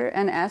 minutes later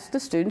and ask the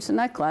students in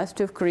that class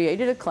to have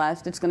created a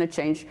class that's going to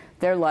change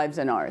their lives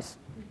and ours.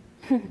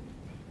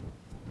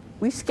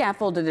 We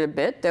scaffolded it a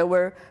bit. There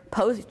were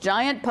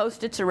giant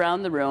Post-its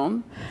around the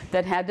room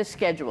that had the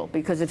schedule,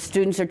 because if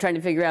students are trying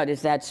to figure out,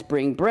 is that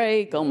spring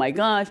break? Oh my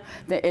gosh,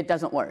 it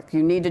doesn't work.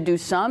 You need to do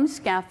some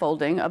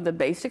scaffolding of the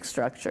basic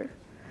structure.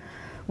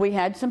 We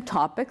had some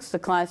topics. The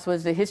class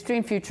was the history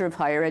and future of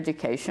higher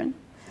education.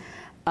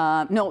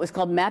 No, it was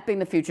called Mapping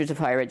the Futures of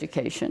Higher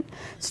Education.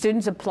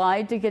 Students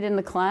applied to get in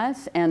the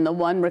class, and the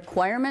one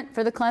requirement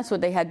for the class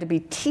was they had to be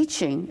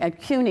teaching at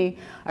CUNY.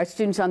 Our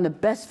students on the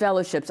best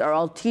fellowships are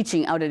all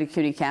teaching out at a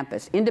CUNY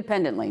campus,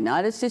 independently,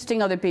 not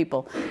assisting other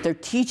people. They're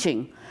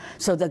teaching,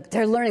 so that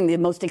they're learning the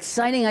most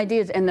exciting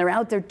ideas, and they're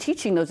out there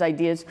teaching those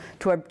ideas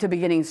to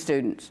beginning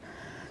students.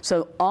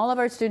 So all of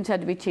our students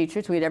had to be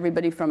teachers. We had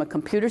everybody from a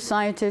computer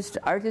scientist,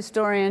 art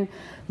historian,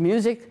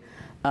 music,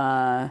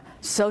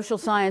 social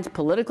science,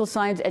 political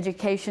science,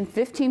 education,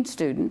 15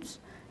 students,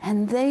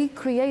 and they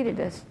created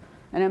us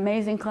an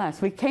amazing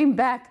class. We came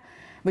back,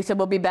 we said,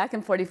 we'll be back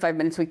in 45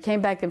 minutes. We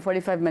came back in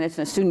 45 minutes,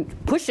 and a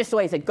student pushed us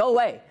away, said, go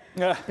away.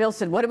 Bill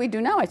said, what do we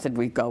do now? I said,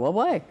 we go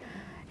away.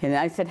 And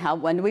I said,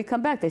 when do we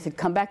come back? They said,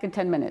 come back in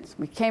 10 minutes.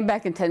 We came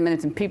back in 10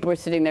 minutes, and people were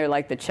sitting there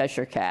like the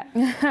Cheshire Cat.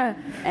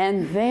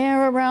 And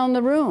there around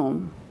the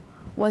room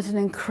was an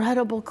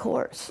incredible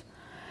course.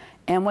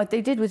 And what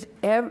they did was,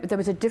 there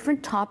was a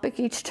different topic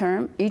each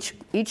term, each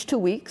 2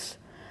 weeks.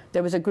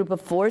 There was a group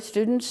of 4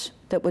 students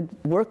that would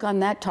work on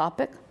that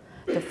topic.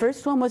 The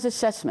first one was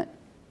assessment.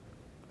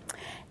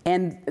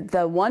 And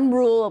the one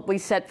rule we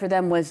set for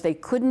them was they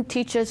couldn't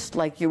teach us,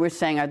 like you were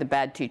saying, are the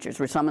bad teachers,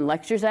 where someone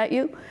lectures at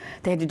you.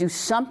 They had to do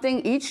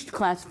something each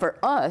class for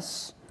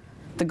us,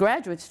 the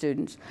graduate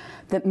students,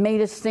 that made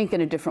us think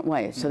in a different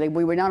way. So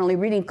we were not only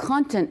reading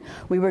content,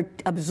 we were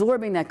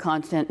absorbing that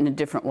content in a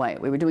different way.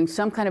 We were doing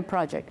some kind of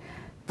project.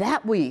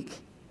 That week,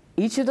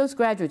 each of those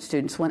graduate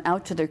students went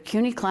out to their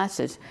CUNY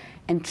classes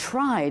and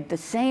tried the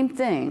same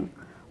thing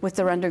with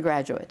their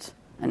undergraduates.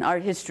 An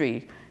art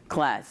history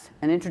class,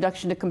 an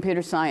introduction to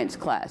computer science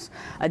class,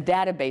 a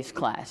database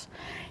class.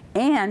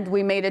 And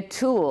we made a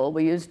tool.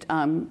 We used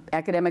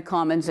Academic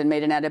Commons and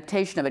made an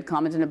adaptation of it,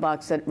 Commons in a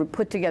Box, that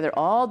put together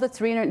all the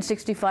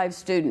 365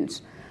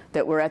 students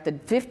that were at the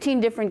 15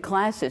 different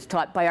classes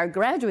taught by our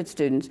graduate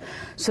students,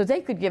 so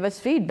they could give us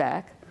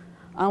feedback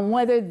on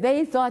whether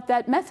they thought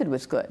that method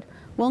was good.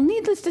 Well,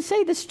 needless to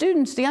say, the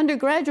students, the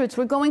undergraduates,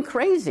 were going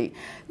crazy.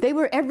 They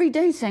were every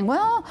day saying,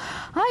 well,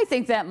 I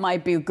think that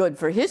might be good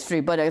for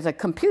history, but as a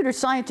computer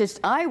scientist,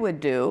 I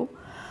would do.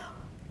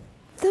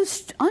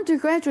 Those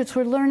undergraduates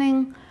were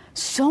learning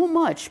so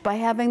much by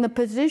having the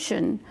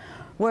position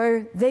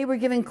where they were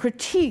giving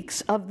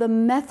critiques of the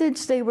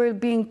methods they were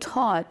being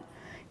taught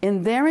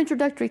in their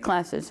introductory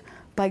classes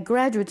by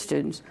graduate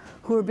students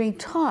who were being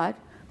taught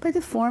by the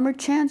former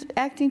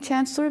acting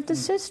chancellor of the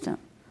system.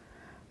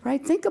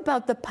 Right? Think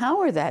about the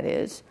power that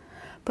is,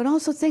 but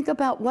also think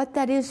about what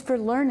that is for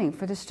learning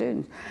for the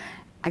students.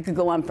 I could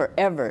go on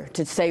forever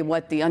to say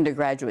what the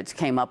undergraduates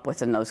came up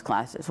with in those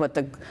classes.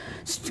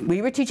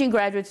 We were teaching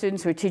graduate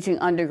students, we were teaching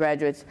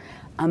undergraduates,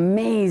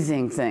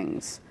 amazing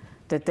things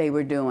that they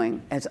were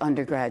doing as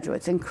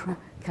undergraduates. And can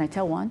I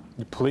tell one?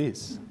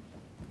 Please.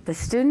 The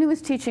student who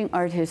was teaching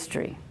art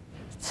history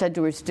said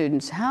to her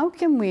students, how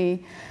can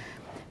we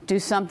do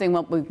something,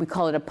 what we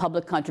call it a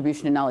public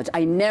contribution to knowledge.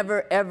 I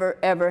never, ever,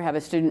 ever have a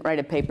student write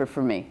a paper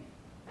for me.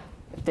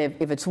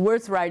 If it's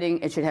worth writing,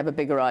 it should have a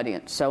bigger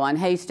audience. So on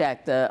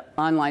Haystack, the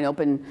online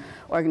open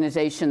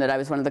organization that I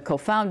was one of the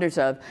co-founders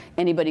of,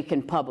 anybody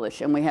can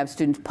publish, and we have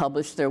students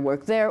publish their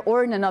work there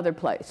or in another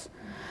place.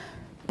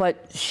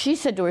 But she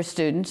said to her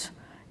students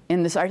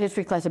in this art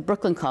history class at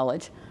Brooklyn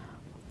College,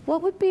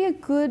 what would be a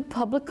good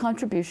public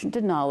contribution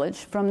to knowledge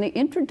from the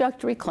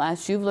introductory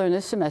class you've learned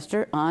this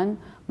semester on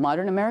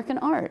modern American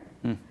art?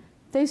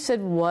 They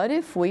said, what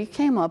if we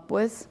came up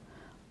with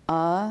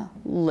a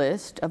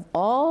list of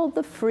all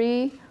the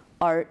free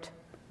art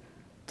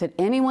that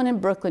anyone in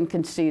Brooklyn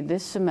can see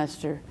this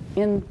semester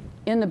in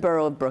the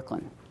borough of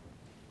Brooklyn?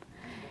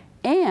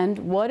 And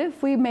what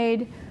if we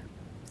made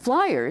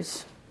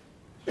flyers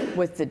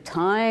with the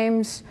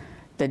times,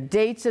 the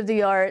dates of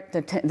the art,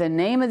 the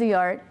name of the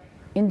art,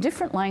 in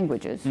different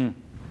languages,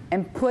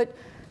 and put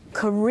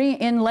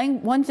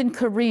ones in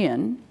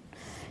Korean,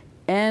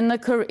 and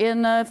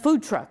in a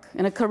food truck,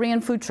 in a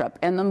Korean food truck,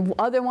 and the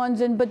other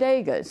ones in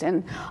bodegas,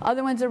 and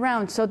other ones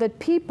around, so that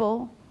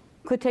people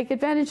could take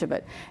advantage of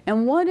it.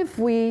 And what if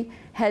we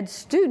had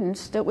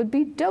students that would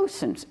be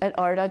docents at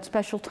art at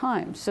special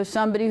times? So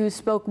somebody who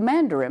spoke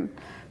Mandarin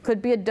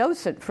could be a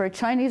docent for a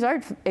Chinese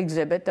art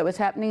exhibit that was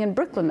happening in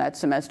Brooklyn that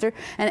semester,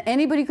 and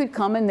anybody could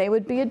come and they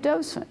would be a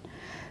docent.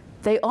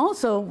 They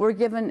also were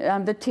given,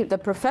 the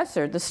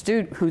professor, the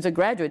student, who's a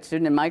graduate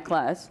student in my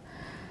class,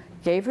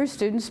 gave her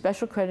students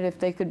special credit if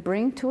they could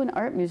bring to an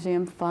art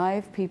museum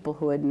 5 people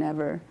who had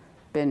never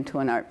been to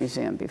an art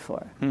museum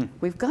before.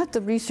 We've got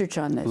the research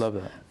on this. Love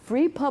that.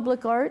 Free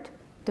public art,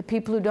 the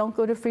people who don't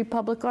go to free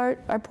public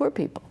art are poor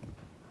people,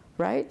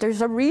 right?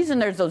 There's a reason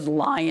there's those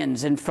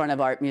lions in front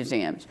of art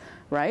museums,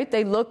 right?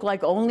 They look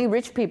like only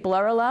rich people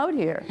are allowed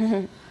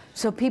here.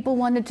 So people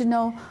wanted to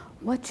know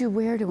what you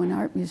wear to an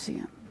art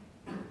museum,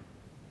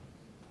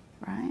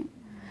 right?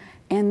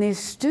 And these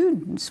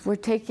students were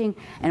taking,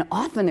 and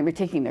often they were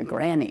taking their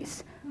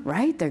grannies,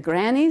 right? Their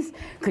grannies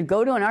could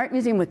go to an art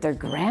museum with their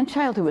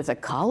grandchild who was a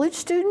college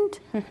student.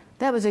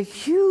 That was a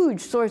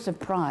huge source of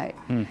pride.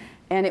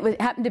 And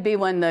it happened to be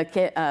when the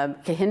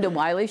Kehinde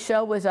Wiley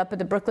show was up at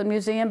the Brooklyn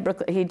Museum.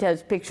 He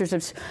does pictures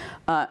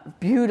of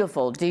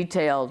beautiful,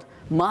 detailed,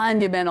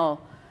 monumental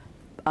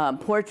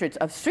portraits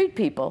of street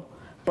people,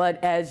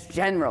 but as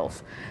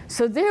generals.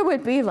 So there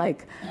would be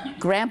like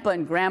grandpa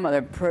and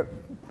grandmother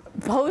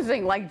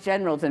posing like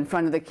generals in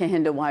front of the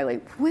Kehinde Wiley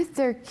with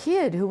their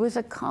kid who was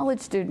a college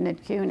student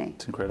at CUNY.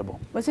 It's incredible.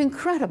 It was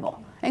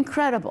incredible,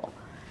 incredible.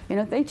 You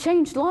know, they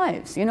changed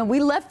lives. You know, we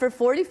left for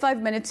 45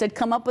 minutes, had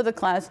come up with a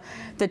class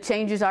that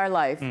changes our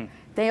life.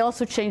 They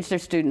also changed their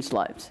students'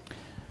 lives.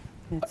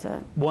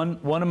 One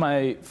of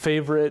my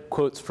favorite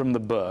quotes from the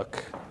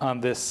book on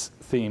this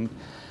theme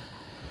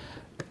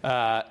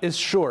is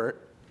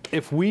short.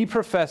 If we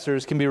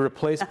professors can be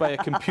replaced by a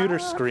computer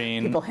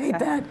screen, people hate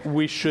that.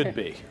 We should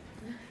be.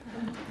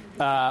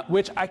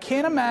 Which I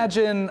can't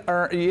imagine,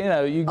 or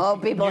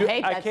people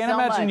hate that I can't so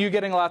imagine much. you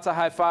getting lots of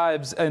high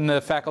fives in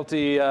the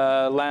faculty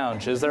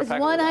lounge. Is there a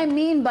faculty What I lounge?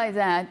 mean by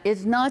that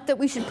is not that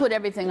we should put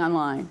everything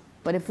online,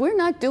 but if we're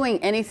not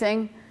doing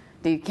anything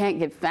that you can't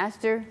get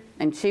faster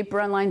and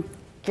cheaper online,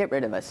 get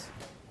rid of us,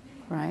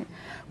 right?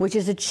 Which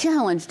is a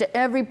challenge to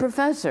every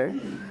professor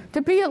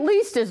to be at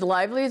least as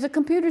lively as a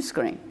computer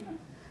screen.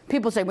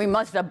 People say we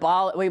must ban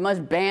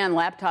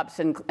laptops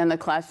in the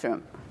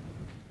classroom.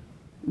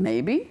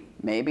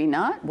 Maybe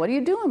not. What are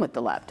you doing with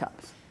the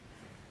laptops?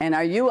 And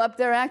are you up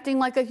there acting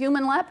like a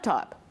human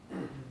laptop?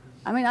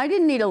 I mean, I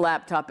didn't need a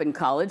laptop in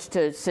college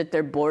to sit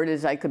there bored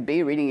as I could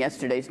be reading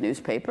yesterday's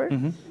newspaper,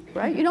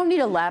 right? You don't need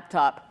a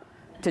laptop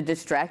to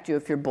distract you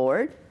if you're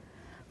bored.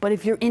 But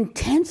if you're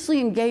intensely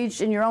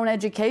engaged in your own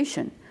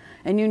education,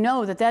 and you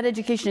know that that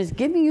education is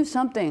giving you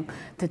something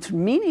that's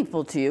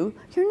meaningful to you,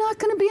 you're not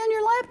going to be on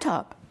your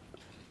laptop,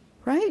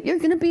 right? You're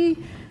going to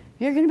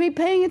be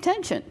paying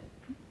attention.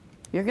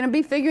 You're going to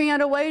be figuring out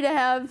a way to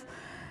have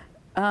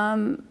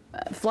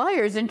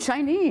flyers in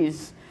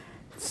Chinese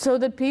so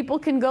that people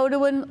can go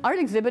to an art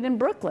exhibit in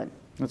Brooklyn.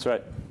 That's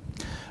right.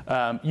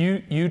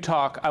 You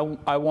talk,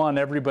 I want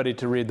everybody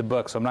to read the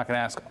book, so I'm not going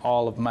to ask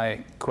all of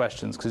my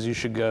questions because you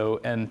should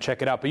go and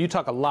check it out. But you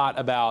talk a lot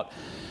about,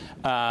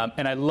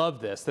 and I love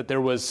this, that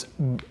there was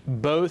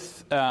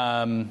both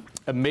a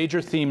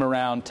major theme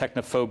around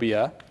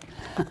technophobia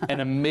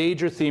and a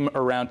major theme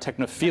around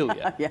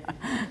technophilia. Yeah.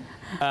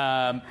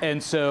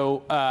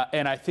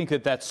 And I think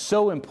that that's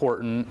so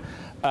important,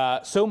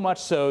 so much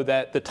so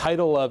that the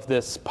title of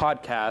this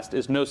podcast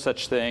is No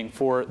Such Thing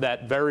for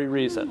that very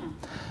reason.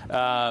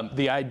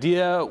 The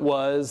idea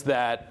was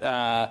that,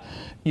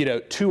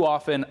 too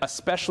often,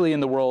 especially in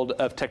the world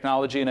of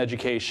technology and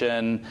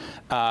education,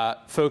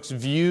 folks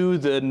view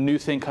the new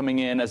thing coming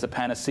in as a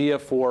panacea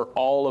for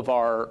all of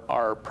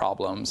our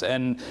problems.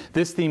 And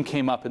this theme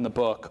came up in the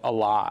book a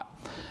lot.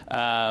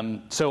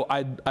 So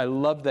I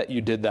love that you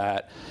did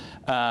that.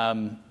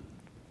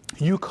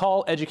 You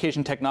call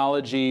education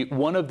technology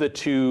one of the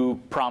 2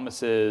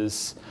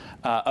 promises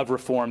of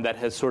reform that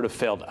has sort of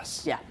failed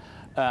us.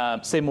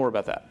 Yeah. Say more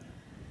about that.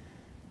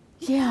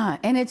 Yeah,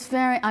 and it's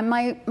very,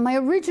 my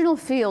original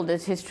field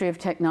is history of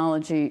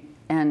technology,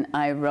 and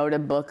I wrote a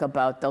book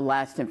about the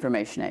last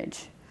information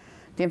age.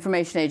 The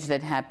information age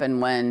that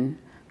happened when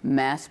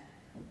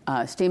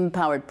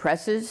steam-powered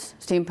presses,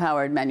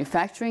 steam-powered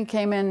manufacturing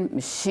came in,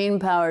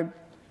 steam-powered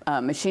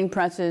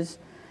presses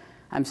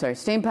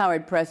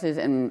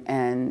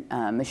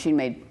and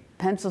machine-made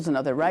pencils and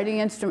other writing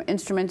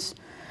instruments.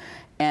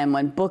 And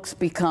when books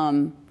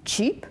become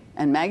cheap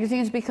and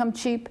magazines become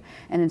cheap,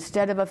 and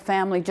instead of a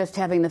family just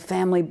having the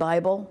family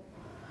Bible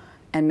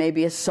and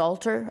maybe a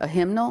psalter, a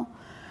hymnal,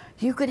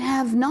 you could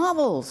have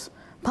novels,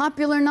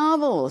 popular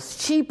novels,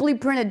 cheaply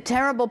printed,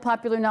 terrible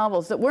popular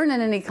novels that weren't in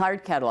any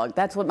card catalog.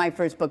 That's what my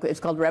first book, it's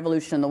called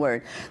Revolution in the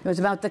Word. It was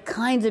about the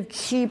kinds of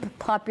cheap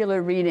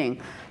popular reading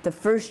the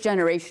first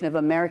generation of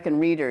American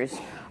readers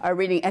are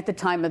reading at the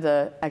time of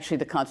the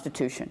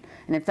Constitution.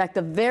 And in fact,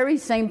 the very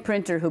same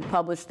printer who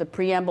published the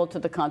preamble to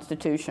the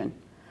Constitution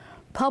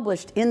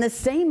published in the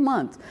same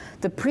month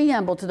the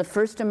preamble to the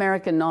first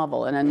American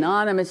novel, an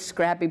anonymous,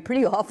 scrappy,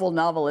 pretty awful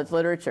novel as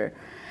literature,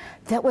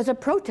 that was a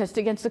protest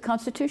against the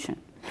Constitution.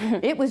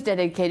 It was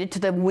dedicated to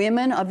the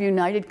women of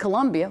United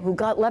Columbia who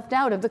got left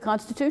out of the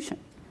Constitution,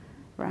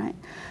 right?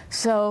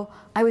 So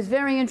I was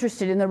very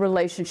interested in the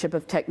relationship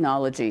of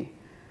technology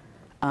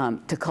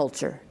to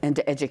culture and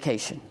to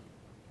education.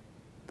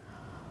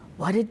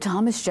 What did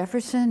Thomas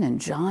Jefferson and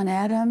John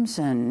Adams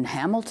and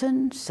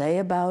Hamilton say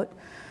about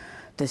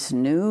this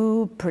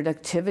new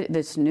productivity,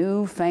 this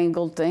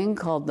newfangled thing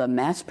called the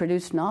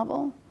mass-produced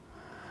novel?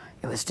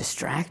 It was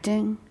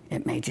distracting.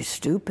 It made you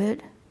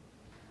stupid.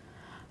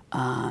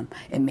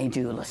 It made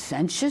you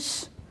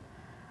licentious.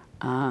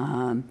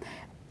 Anything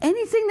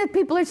that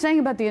people are saying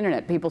about the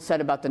internet, people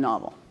said about the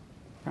novel,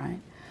 right?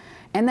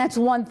 And that's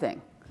one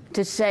thing.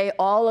 To say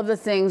all of the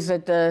things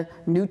that the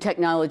new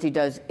technology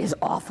does is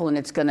awful and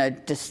it's going to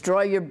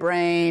destroy your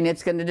brain,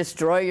 it's going to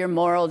destroy your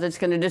morals, it's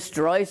going to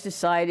destroy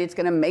society, it's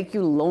going to make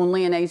you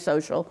lonely and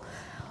asocial.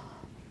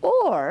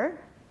 Or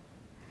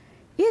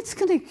it's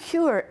going to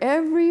cure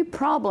every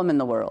problem in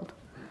the world.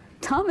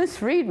 Thomas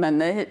Friedman,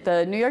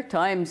 the New York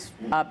Times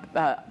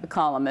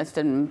columnist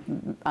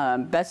and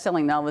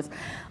best-selling novelist,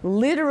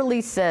 literally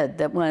said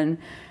that when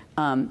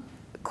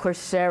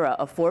Coursera,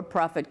 a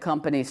for-profit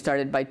company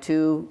started by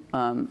two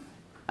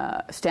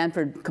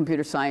Stanford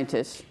computer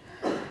scientists,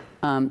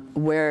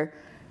 where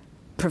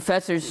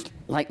professors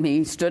like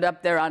me stood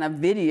up there on a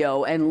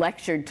video and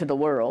lectured to the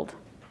world,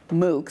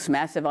 MOOCs,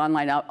 massive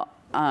online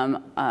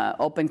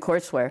open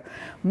courseware,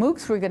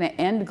 MOOCs were going to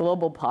end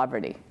global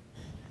poverty.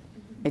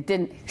 It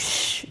didn't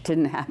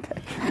happen.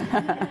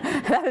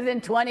 That was in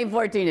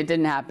 2014, it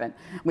didn't happen.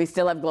 We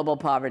still have global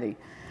poverty.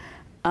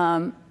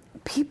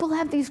 People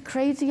have these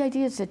crazy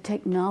ideas that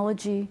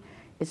technology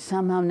is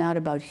somehow not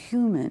about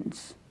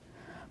humans,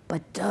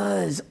 but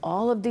does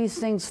all of these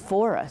things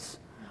for us,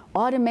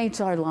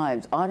 automates our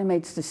lives,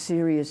 automates the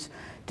serious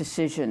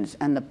decisions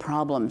and the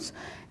problems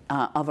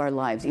of our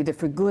lives, either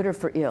for good or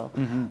for ill.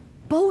 Mm-hmm.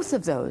 Both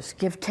of those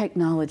give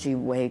technology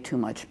way too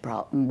much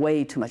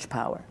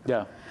power.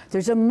 Yeah.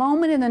 There's a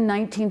moment in the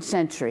 19th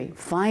century,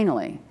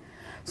 finally,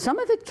 some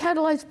of it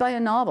catalyzed by a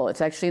novel.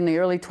 It's actually in the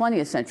early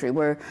 20th century,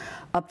 where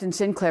Upton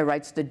Sinclair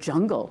writes The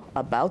Jungle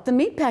about the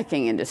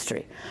meatpacking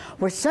industry,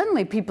 where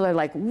suddenly people are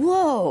like,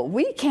 whoa,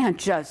 we can't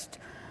just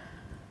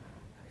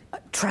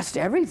trust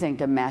everything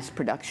to mass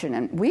production,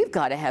 and we've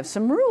got to have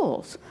some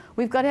rules.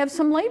 We've got to have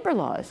some labor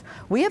laws.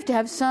 We have to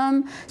have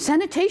some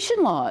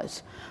sanitation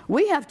laws.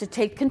 We have to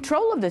take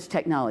control of this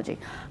technology.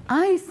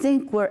 I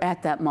think we're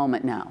at that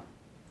moment now.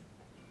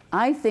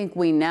 I think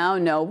we now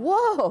know,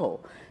 whoa,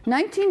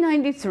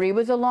 1993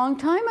 was a long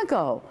time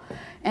ago.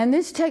 And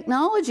this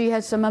technology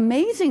has some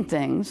amazing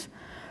things,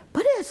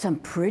 but it has some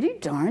pretty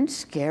darn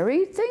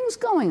scary things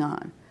going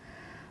on.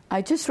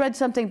 I just read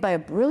something by a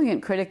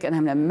brilliant critic, and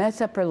I'm going to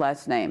mess up her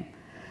last name.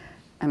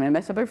 I'm going to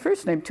mess up her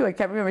first name, too. I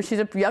can't remember. She's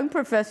a young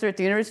professor at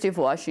the University of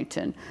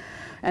Washington.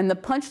 And the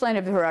punchline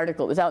of her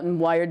article, it was out in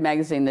Wired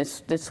magazine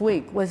this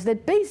week, was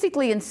that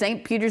basically in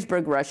St.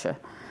 Petersburg, Russia,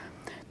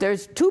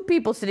 there's two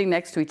people sitting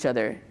next to each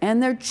other,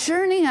 and they're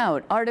churning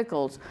out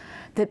articles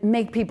that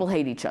make people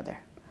hate each other.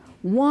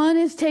 One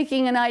is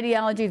taking an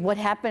ideology. What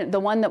happened, the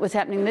one that was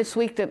happening this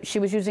week that she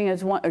was using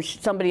as one, or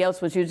somebody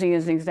else was using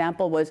as an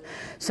example, was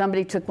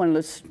somebody took one of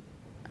those,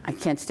 I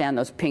can't stand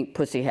those pink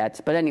pussy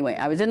hats. But anyway,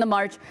 I was in the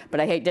march, but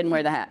didn't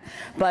wear the hat.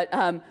 But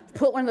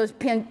put one of those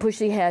pink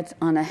pussy hats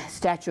on a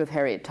statue of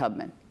Harriet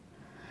Tubman.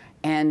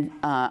 And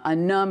a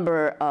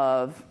number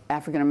of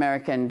African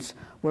Americans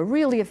were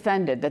really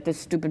offended that this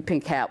stupid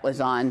pink hat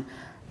was on,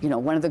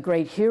 one of the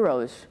great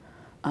heroes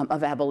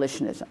of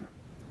abolitionism.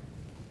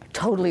 I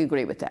totally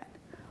agree with that.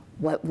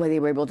 What they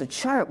were able to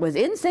chart was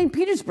in St.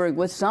 Petersburg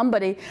was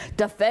somebody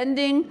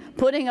defending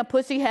putting a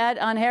pussy hat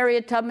on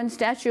Harriet Tubman's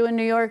statue in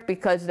New York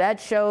because that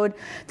showed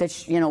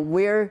that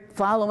we're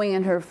following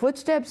in her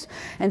footsteps,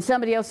 and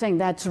somebody else saying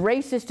that's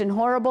racist and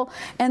horrible.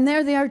 And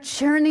there they are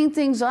churning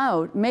things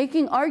out,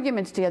 making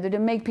arguments together to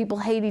make people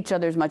hate each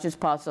other as much as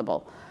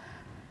possible.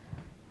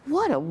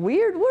 What a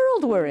weird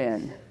world we're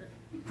in,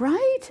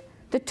 right?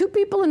 The two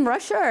people in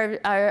Russia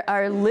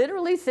are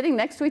literally sitting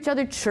next to each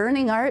other,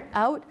 churning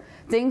out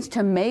things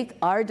to make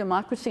our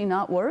democracy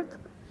not work,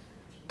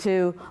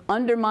 to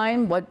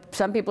undermine what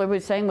some people were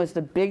saying was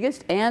the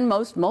biggest and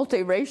most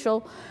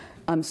multiracial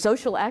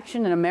social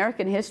action in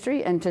American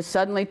history, and to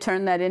suddenly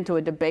turn that into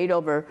a debate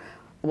over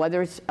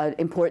whether it's an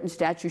important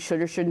statue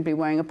should or shouldn't be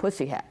wearing a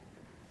pussy hat,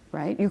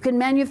 right? You can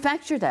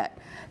manufacture that.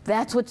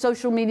 That's what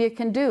social media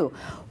can do.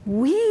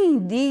 We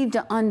need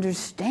to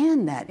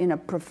understand that in a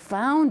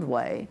profound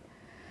way.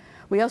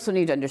 We also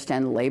need to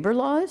understand labor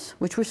laws,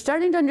 which we're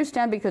starting to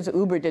understand because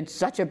Uber did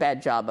such a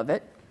bad job of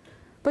it.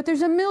 But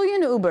there's 1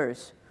 million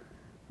Ubers,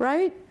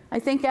 right? I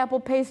think Apple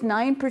pays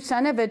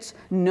 9% of its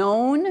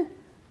known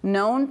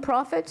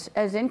profits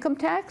as income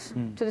tax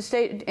to the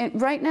state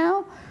right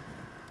now.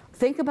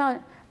 Think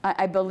about,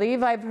 I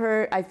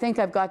think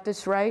I've got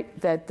this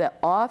right, that the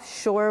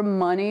offshore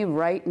money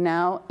right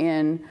now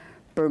in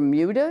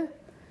Bermuda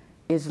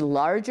is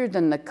larger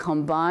than the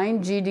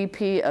combined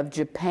GDP of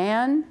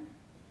Japan,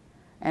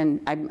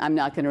 and I'm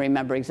not going to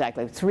remember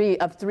exactly,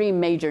 three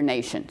major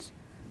nations.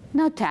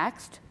 Not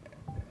taxed,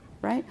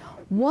 right?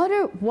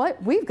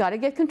 We've got to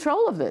get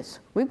control of this.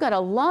 We've got a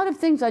lot of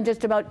things on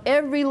just about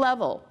every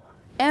level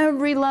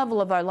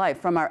of our life,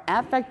 from our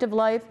affective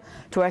life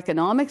to our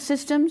economic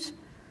systems,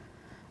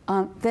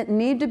 that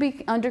need to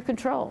be under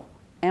control.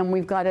 And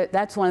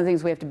that's one of the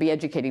things we have to be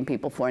educating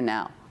people for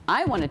now.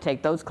 I want to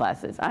take those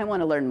classes. I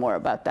want to learn more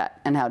about that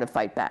and how to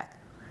fight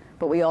back.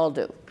 But we all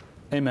do.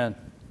 Amen.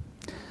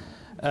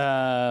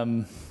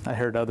 I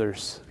heard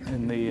others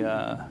in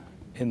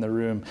the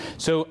room.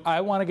 So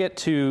I want to get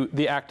to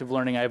the active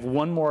learning. I have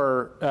one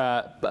more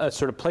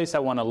sort of place I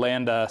want to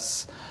land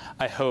us,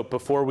 I hope,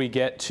 before we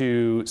get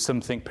to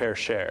some Think, Pair,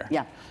 Share.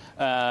 Yeah.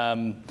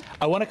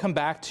 I want to come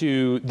back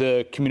to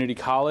the community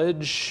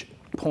college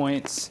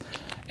points,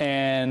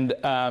 and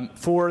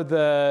for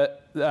the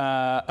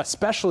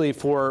especially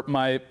for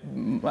I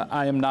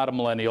am not a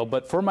millennial,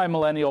 but for my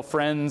millennial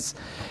friends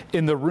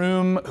in the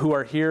room who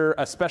are here,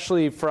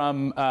 especially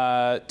from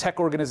tech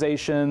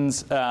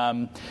organizations,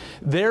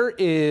 there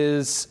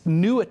is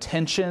new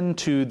attention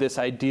to this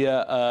idea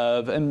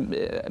of, and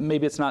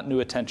maybe it's not new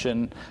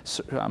attention,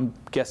 I'm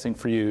guessing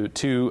for you,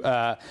 to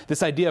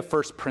this idea of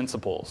first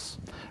principles,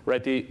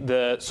 right?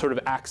 The sort of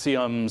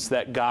axioms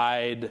that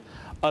guide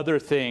other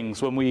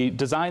things when we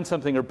design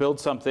something or build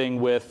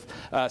something with,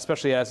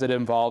 especially as it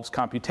involves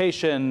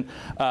computation.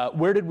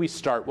 Where did we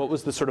start? What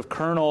was the sort of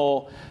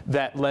kernel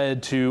that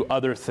led to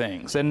other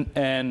things?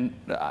 And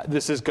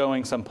this is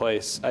going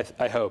someplace,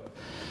 I hope.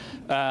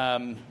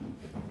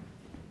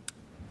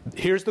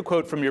 Here's the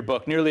quote from your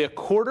book. Nearly a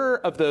quarter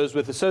of those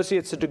with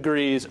associate's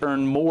degrees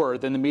earn more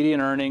than the median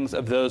earnings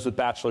of those with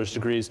bachelor's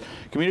degrees.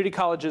 Community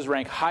colleges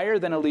rank higher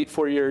than elite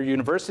four-year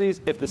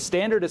universities if the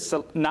standard is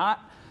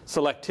not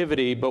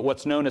selectivity, but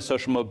what's known as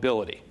social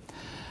mobility.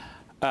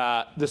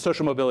 The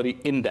social mobility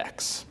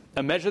index,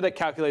 a measure that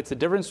calculates the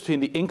difference between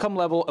the income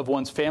level of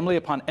one's family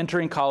upon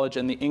entering college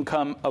and the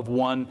income of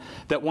one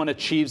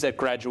achieves at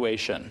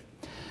graduation.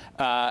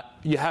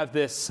 You have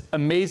this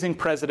amazing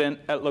president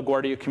at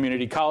LaGuardia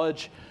Community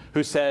College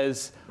who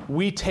says,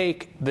 we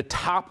take the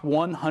top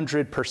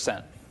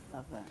 100%.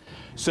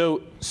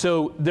 So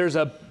there's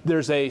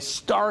a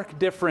stark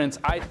difference,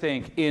 I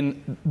think,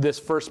 in this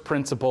first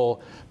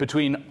principle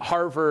between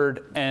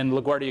Harvard and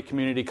LaGuardia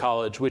Community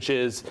College, which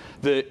is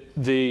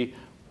the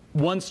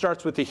one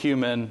starts with the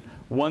human,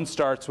 one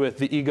starts with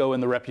the ego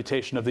and the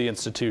reputation of the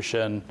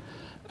institution.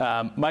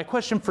 My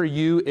question for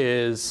you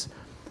is,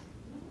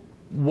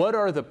 what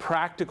are the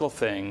practical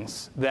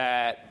things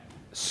that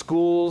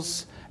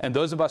schools and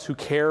those of us who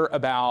care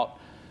about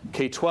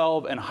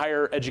K-12 and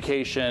higher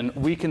education,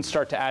 we can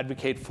start to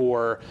advocate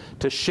for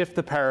to shift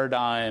the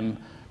paradigm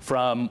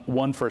from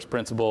one first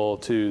principle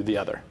to the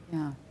other?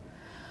 Yeah.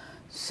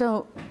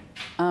 So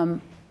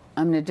I'm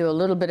going to do a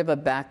little bit of a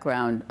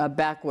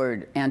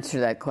backward answer to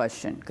that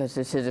question, because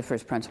this is a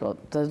first principle.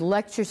 The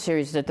lecture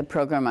series that the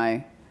program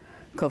I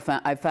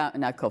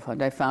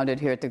founded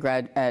here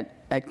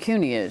at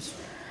CUNY is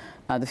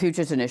the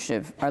Futures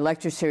Initiative. Our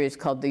lecture series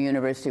called The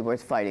University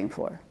Worth Fighting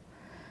For,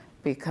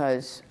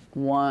 because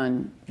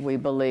one, we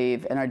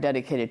believe and are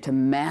dedicated to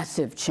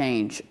massive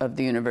change of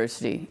the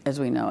university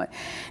as we know it.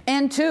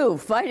 And two,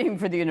 fighting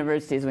for the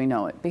university as we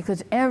know it.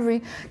 Because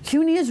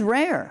CUNY is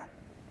rare,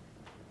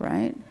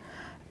 right?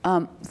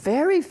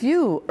 Very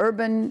few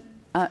urban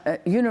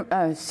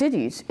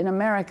cities in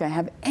America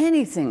have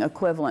anything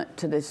equivalent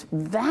to this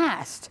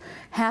vast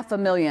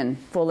 500,000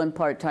 full and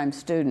part-time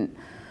student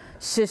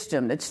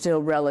system that's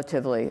still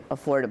relatively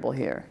affordable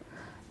here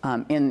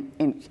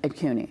at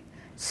CUNY.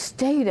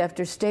 State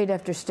after state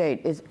after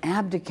state is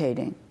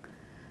abdicating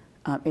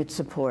its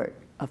support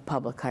of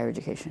public higher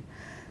education.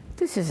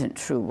 This isn't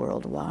true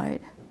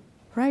worldwide,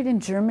 right? In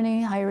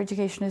Germany, higher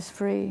education is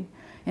free.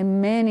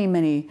 In many,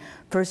 many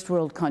first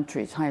world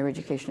countries, higher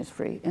education is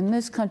free. In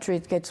this country,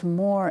 it gets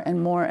more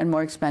and more and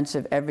more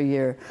expensive every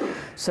year.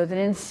 So that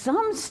in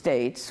some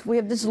states, we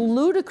have this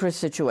ludicrous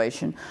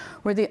situation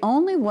where the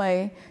only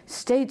way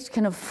universities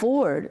can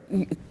afford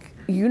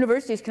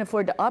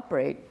to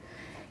operate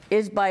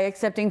is by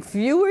accepting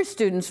fewer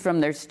students from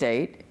their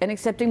state and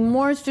accepting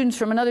more students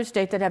from another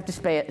state that have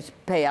to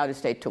pay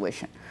out-of-state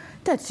tuition.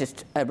 That's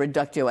just a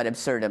reductio ad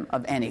absurdum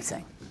of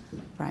anything,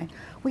 right?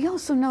 We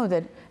also know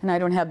that, and I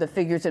don't have the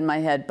figures in my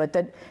head, but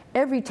that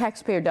every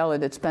taxpayer dollar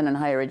that's spent on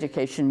higher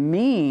education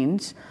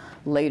means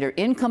later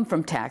income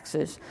from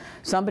taxes.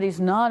 Somebody's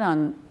not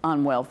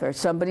on welfare.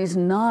 Somebody's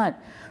not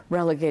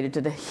relegated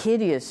to the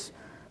hideous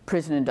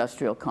prison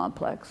industrial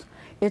complex.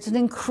 It's an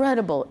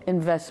incredible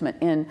investment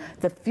in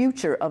the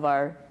future of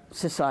our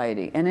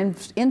society and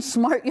in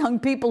smart young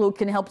people who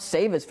can help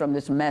save us from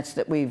this mess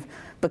that we've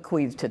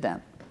bequeathed to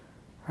them,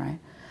 right?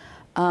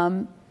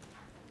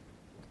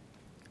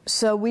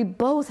 So we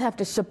both have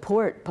to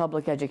support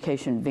public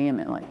education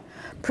vehemently.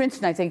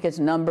 Princeton, I think, is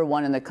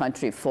 #1 in the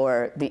country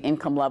for the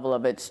income level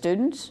of its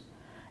students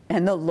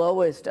and the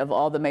lowest of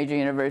all the major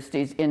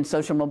universities in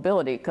social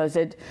mobility, because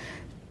its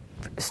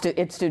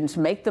students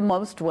make the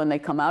most when they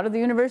come out of the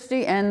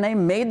university, and they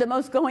made the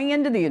most going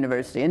into the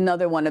university.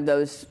 Another one of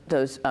those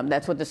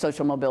that's what the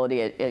social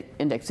mobility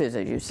index is,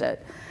 as you said.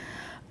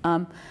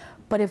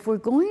 But if we're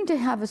going to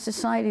have a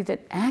society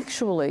that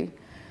actually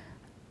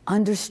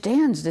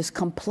understands this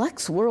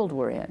complex world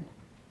we're in,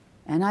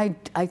 and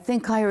I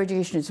think higher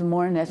education is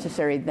more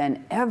necessary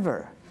than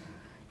ever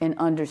in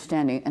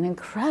understanding an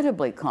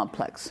incredibly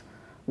complex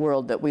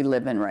world that we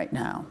live in right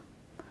now.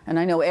 And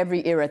I know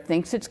every era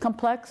thinks it's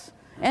complex,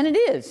 and it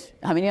is.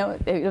 I mean,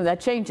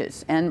 that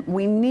changes. And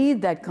we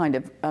need that kind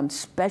of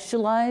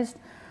specialized,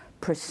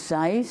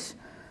 precise,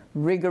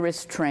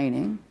 rigorous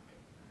training.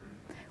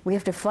 We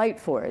have to fight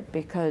for it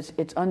because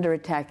it's under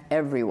attack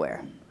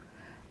everywhere.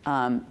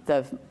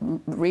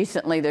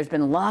 Recently, there's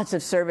been lots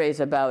of surveys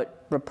about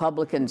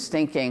Republicans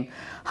thinking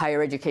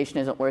higher education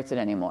isn't worth it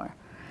anymore.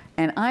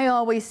 And I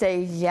always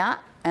say, yeah,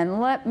 and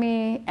let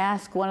me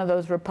ask one of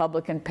those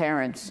Republican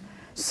parents,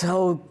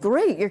 so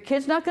great, your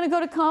kid's not going to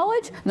go to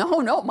college?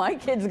 No, my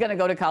kid's going to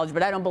go to college,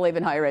 but I don't believe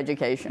in higher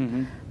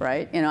education,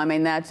 right? I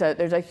mean, there's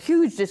a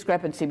huge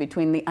discrepancy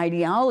between the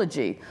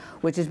ideology,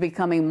 which is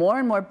becoming more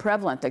and more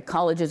prevalent, that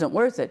college isn't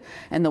worth it,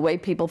 and the way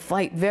people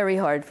fight very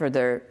hard for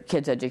their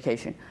kids'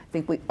 education. I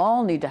think we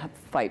all need to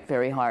fight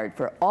very hard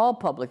for all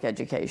public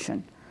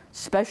education,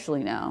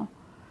 especially now,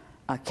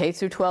 K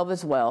through 12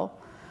 as well,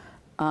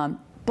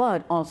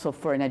 but also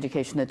for an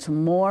education that's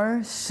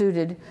more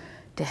suited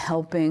to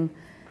helping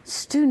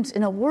students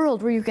in a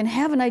world where you can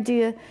have an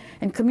idea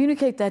and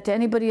communicate that to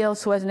anybody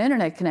else who has an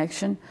internet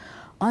connection,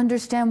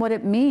 understand what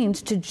it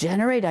means to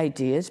generate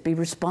ideas, be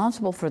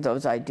responsible for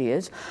those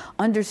ideas,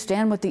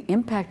 understand what the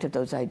impact of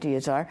those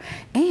ideas are,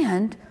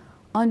 and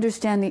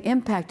understand the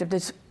impact of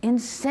this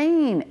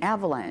insane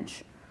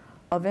avalanche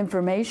of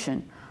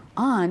information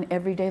on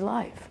everyday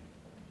life,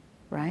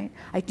 right?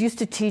 I used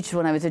to teach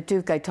when I was at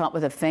Duke. I taught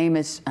with a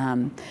famous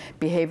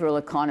behavioral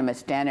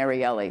economist, Dan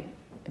Ariely.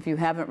 If you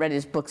haven't read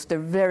his books, they're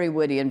very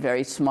witty and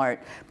very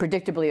smart.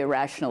 Predictably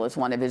Irrational is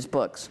one of his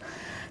books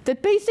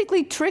that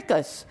basically trick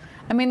us.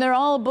 I mean, they're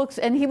all books,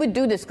 and he would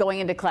do this going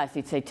into class.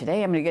 He'd say,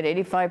 today I'm going to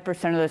get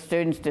 85% of the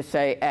students to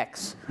say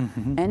X.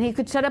 And he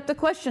could set up the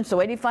question, so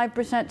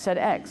 85% said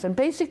X. And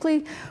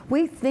basically,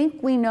 we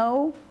think we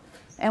know,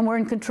 and we're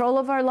in control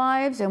of our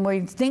lives, and we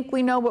think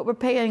we know what we're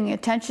paying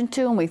attention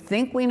to, and we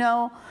think we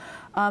know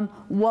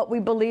what we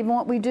believe and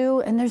what we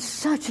do. And there's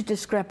such a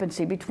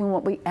discrepancy between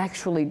what we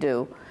actually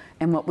do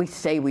and what we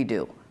say we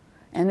do.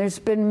 And there's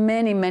been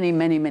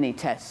many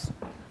tests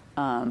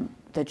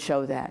that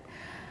show that.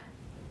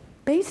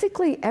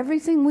 Basically,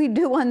 everything we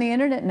do on the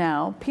internet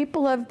now,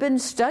 people have been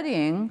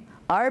studying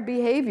our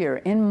behavior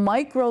in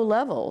micro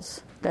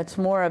levels. That's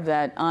more of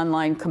that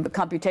online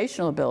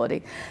computational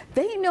ability.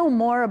 They know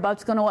more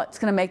about what's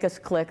going to make us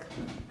click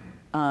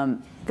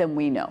than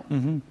we know.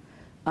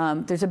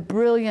 There's a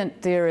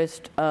brilliant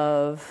theorist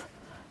of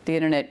the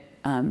internet,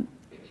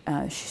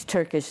 she's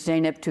Turkish,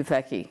 Zeynep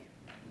Tufekci,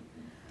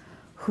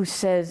 who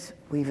says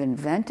we've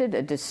invented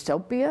a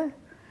dystopia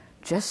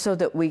just so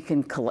that we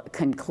can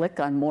click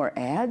on more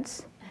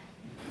ads.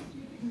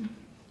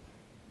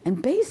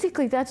 And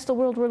basically that's the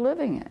world we're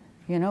living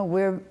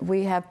in.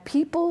 We have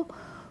people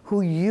who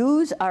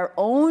use our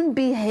own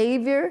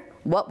behavior,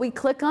 what we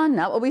click on,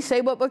 not what we say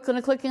what we're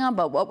clicking on,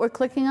 but what we're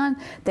clicking on.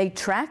 They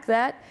track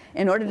that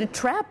in order to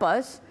trap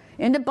us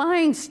into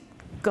buying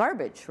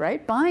garbage,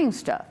 right? Buying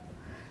stuff,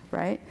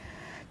 right?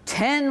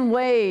 10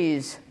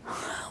 ways.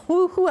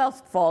 Who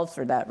else falls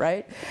for that,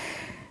 right?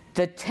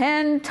 The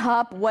 10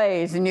 top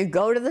ways, and you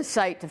go to the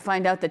site to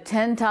find out the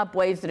 10 top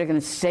ways that are going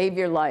to save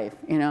your life,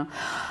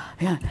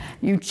 Yeah,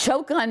 you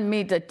choke on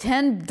meat, the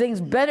 10 things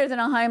better than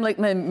a Heimlich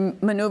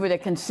maneuver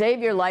that can save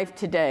your life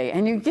today.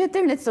 And you get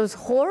there and it's those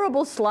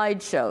horrible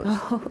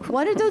slideshows.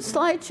 What are those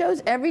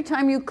slideshows? Every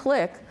time you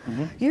click,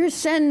 you're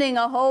sending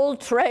a whole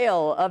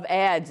trail of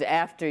ads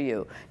after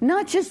you.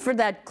 Not just for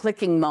that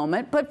clicking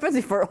moment, but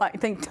for I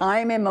think,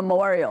 time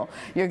immemorial.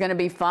 You're going to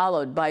be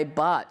followed by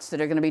bots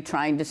that are going to be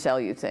trying to sell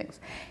you things.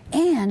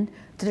 And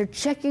that are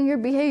checking your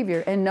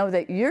behavior and know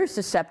that you're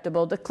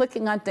susceptible to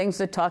clicking on things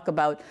that talk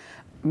about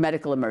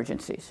medical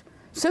emergencies.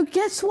 So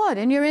guess what?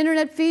 In your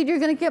internet feed, you're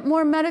going to get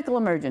more medical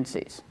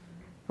emergencies,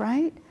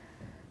 right?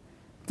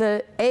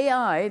 The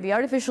AI, the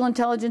artificial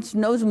intelligence,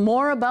 knows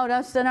more about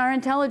us than our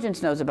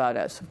intelligence knows about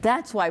us.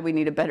 That's why we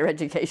need a better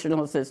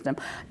educational system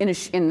in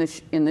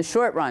the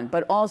short run,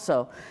 but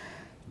also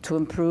to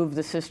improve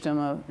the system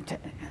of.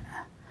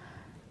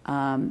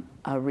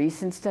 A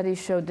recent study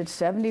showed that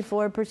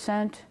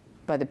 74%,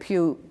 by the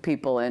Pew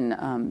people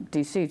in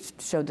D.C.,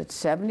 showed that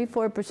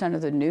 74%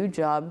 of the new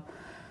job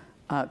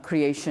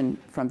creation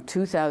from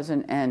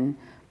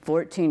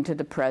 2014 to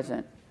the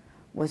present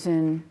was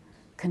in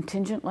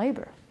contingent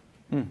labor.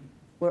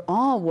 We're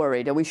all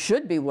worried, and we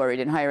should be worried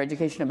in higher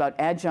education about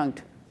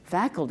adjunct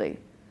faculty,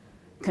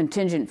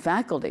 contingent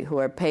faculty who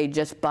are paid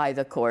just by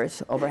the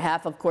course. Over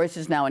half of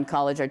courses now in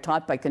college are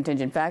taught by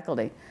contingent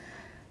faculty.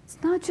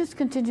 It's not just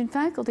contingent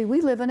faculty.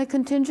 We live in a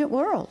contingent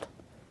world,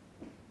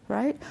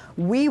 right?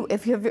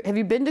 If you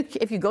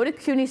go to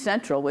CUNY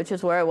Central, which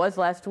is where I was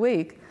last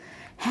week,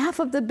 Half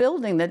of the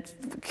building that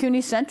CUNY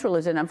Central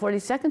is in on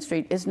 42nd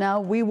Street is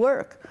now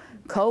WeWork,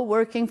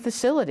 co-working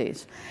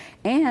facilities.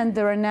 And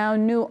there are now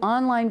new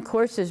online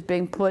courses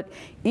being put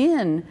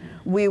in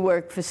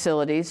WeWork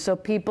facilities so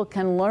people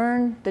can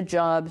learn the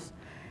jobs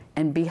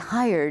and be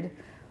hired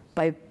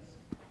by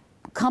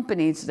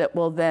companies that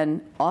will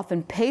then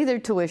often pay their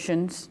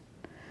tuitions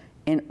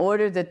in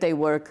order that they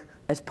work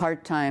as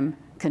part-time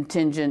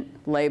contingent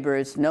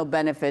laborers, no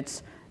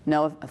benefits,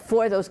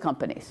 for those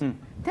companies.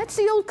 That's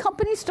the old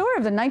company story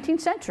of the 19th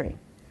century,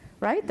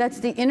 right? That's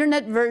the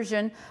internet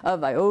version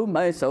of I owe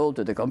my soul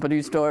to the company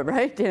store,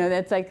 right? You know,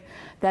 that's like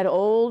that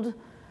old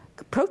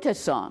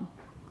protest song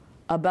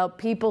about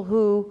people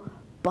who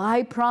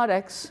buy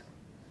products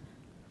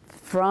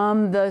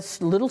from the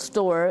little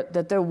store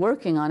that they're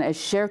working on as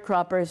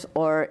sharecroppers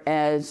or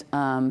as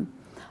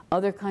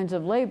other kinds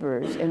of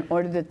laborers, in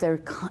order that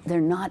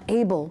they're not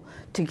able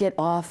to get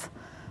off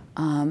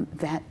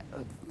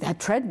that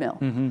treadmill.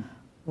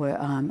 Where,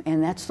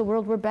 and that's the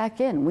world we're back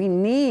in. We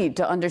need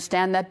to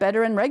understand that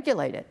better and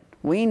regulate it.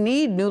 We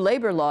need new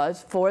labor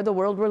laws for the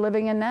world we're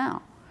living in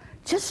now.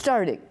 Just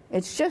starting.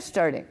 It's just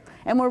starting.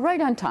 And we're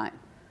right on time.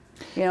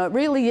 You know, it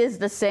really is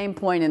the same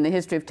point in the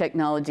history of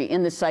technology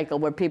in the cycle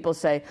where people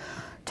say,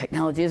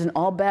 technology isn't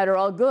all bad or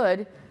all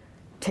good.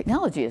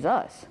 Technology is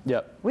us.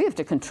 Yep. We have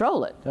to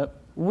control it.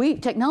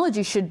 Yep.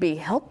 Technology should be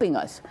helping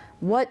us.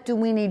 What do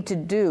we need to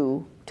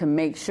do to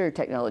make sure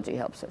technology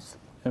helps us?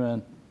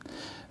 Amen.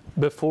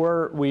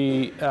 Before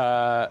we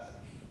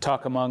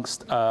talk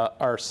amongst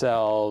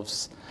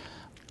ourselves,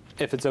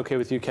 if it's okay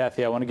with you,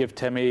 Kathy, I want to give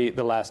Temi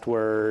the last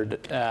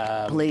word.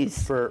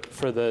 Please. For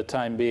the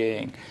time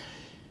being.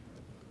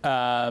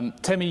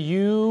 Temi,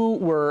 you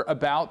were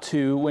about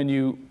to, when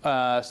you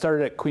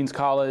started at Queens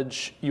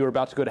College, you were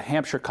about to go to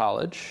Hampshire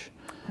College.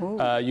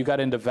 You got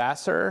into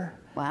Vassar.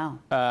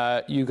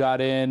 Wow. You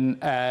got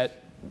in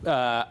at,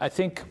 I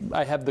think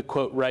I have the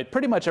quote right,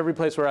 pretty much every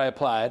place where I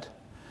applied.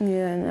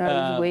 Yeah, and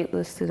I was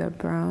waitlisted at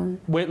Brown.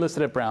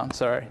 Waitlisted at Brown,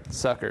 sorry.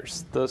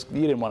 Suckers. Those,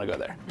 you didn't want to go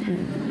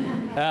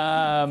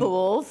there.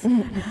 Fools.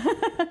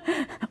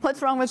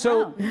 What's wrong with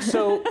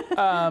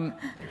Brown?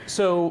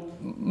 So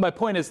my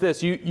point is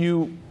this.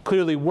 You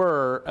clearly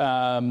were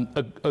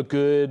a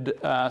good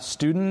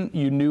student.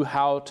 You knew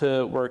how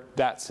to work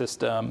that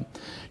system.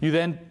 You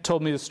then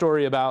told me the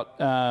story about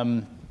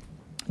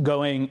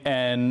going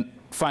and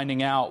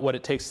finding out what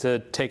it takes to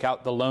take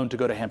out the loan to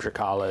go to Hampshire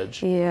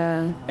College.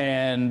 Yeah.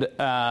 And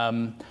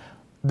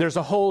there's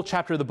a whole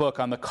chapter of the book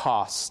on the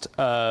cost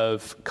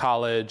of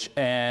college,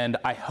 and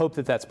I hope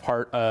that that's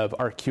part of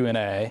our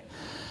Q&A.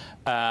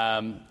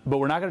 But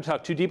we're not going to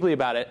talk too deeply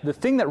about it. The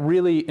thing that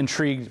really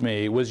intrigued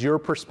me was your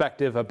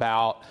perspective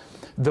about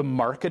the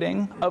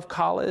marketing of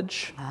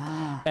college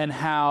and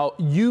how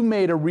you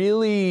made a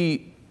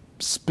really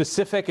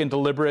specific and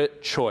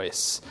deliberate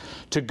choice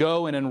to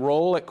go and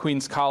enroll at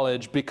Queens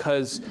College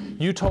because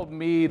you told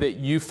me that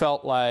you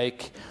felt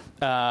like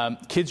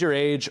kids your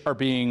age are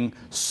being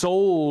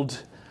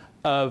sold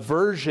a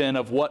version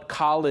of what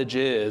college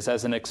is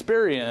as an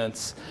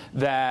experience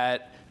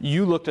that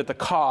you looked at the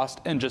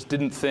cost and just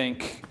didn't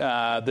think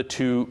the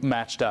two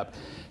matched up.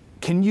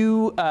 Can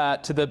you,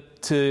 to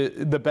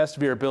the best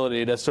of your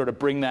ability, to sort of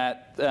bring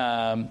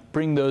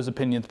those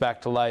opinions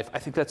back to life? I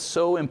think that's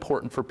so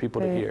important for people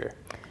to hear.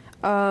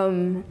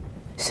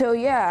 So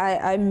yeah,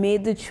 I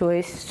made the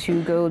choice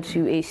to go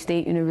to a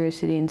state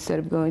university instead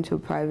of going to a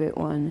private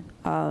one.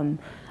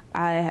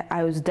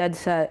 I was dead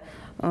set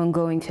on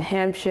going to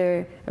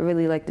Hampshire. I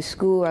really liked the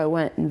school. I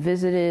went and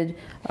visited.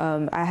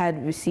 I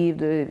had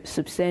received a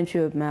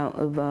substantial amount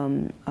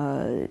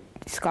of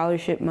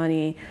scholarship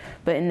money,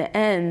 but in the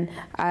end,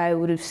 I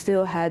would have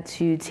still had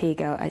to take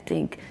out, I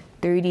think,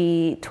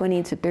 20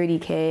 to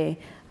 30K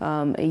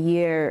a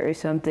year or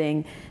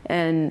something.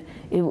 And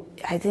there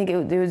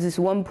was this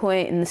one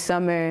point in the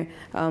summer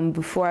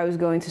before I was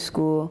going to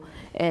school,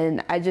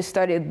 and I just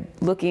started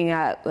looking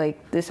at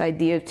like this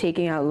idea of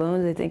taking out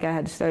loans. I think I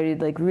had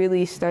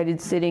really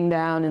started sitting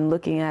down and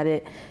looking at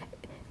it.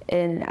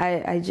 And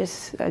I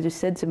just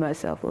said to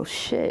myself, well,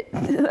 shit,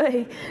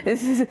 like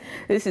this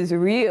is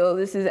real.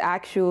 This is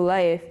actual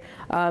life.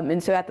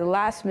 And so at the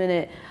last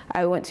minute,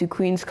 I went to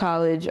Queens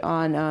College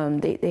on,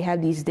 they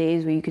have these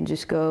days where you can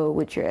just go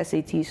with your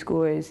SAT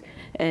scores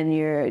and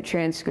your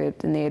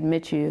transcript and they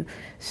admit you.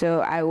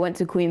 So I went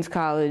to Queens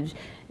College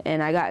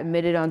and I got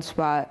admitted on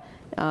spot,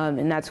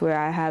 and that's where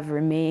I have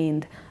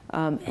remained.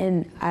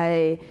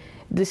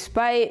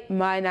 Despite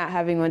my not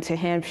having went to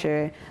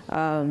Hampshire,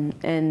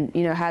 and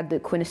had the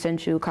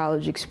quintessential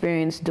college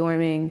experience,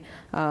 dorming,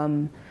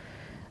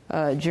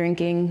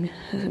 drinking,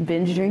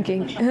 binge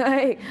drinking.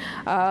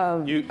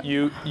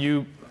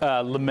 You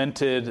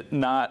lamented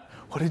not.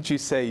 What did you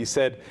say? You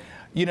said,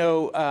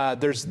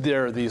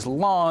 there are these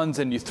lawns,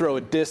 and you throw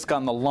a disc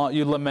on the lawn.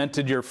 You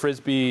lamented your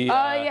frisbee.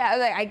 Yeah,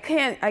 like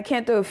I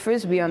can't throw a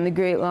frisbee on the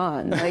Great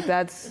Lawn. Like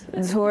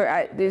it's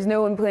horrible. There's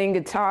no one playing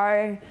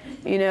guitar,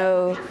 in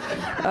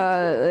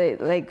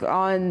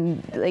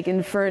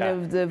front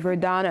of the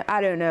Verdana. I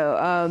don't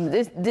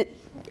know.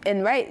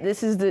 and right,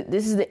 this is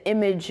the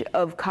image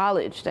of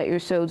college that you're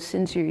sold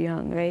since you're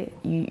young, right?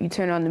 You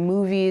turn on the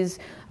movies,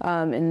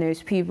 and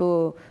there's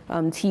people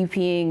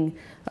TPing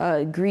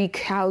Greek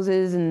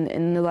houses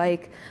and the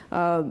like,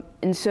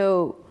 and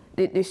so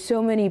there's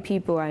so many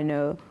people I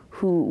know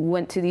who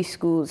went to these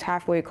schools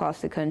halfway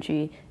across the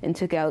country and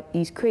took out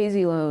these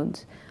crazy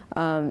loans,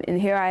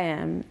 and here I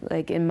am,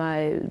 like in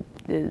my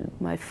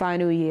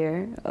final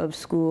year of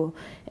school,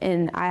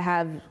 and I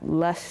have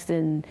less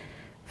than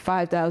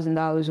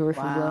 $5,000 worth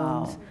of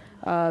loans.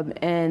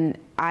 And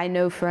I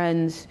know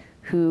friends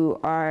who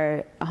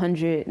are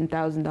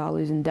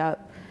 $100,000 in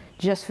debt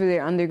just for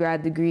their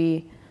undergrad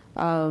degree.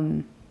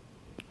 And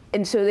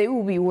so they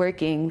will be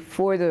working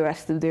for the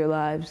rest of their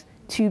lives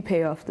to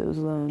pay off those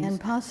loans. And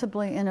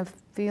possibly in a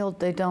field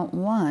they don't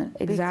want.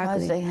 Exactly.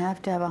 Because they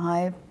have to have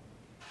a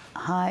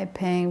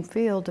high-paying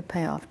field to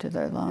pay off to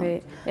their loans.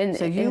 Right. And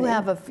so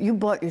you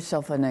bought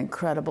yourself an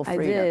incredible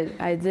freedom.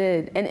 I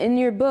did. And in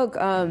your book,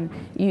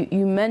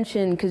 you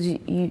mentioned, because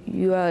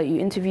you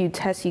interviewed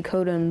Tessie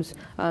Cotems,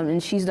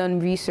 and she's done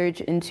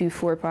research into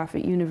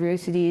for-profit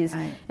universities,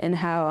 right, and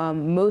how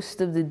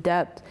most of the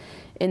debt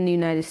in the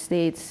United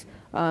States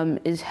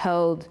is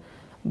held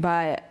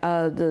by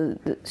the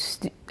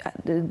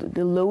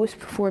lowest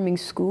performing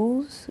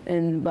schools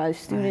and by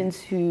students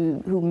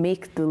who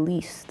make the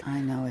least.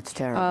 I know, it's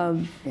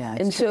terrible.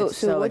 And so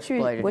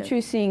what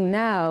you're seeing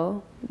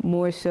now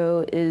more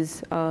so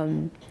is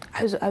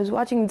I was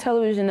watching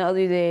television the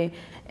other day,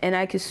 and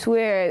I could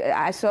swear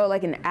I saw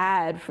like an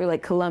ad for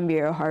like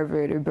Columbia or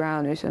Harvard or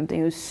Brown or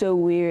something. It was so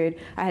weird.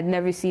 I had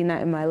never seen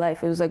that in my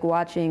life. It was like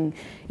watching,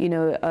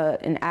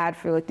 an ad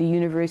for like the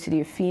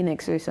University of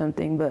Phoenix or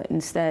something, but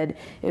instead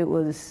it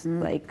was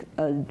like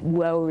a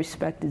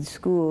well-respected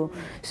school.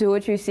 So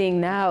what you're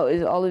seeing now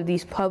is all of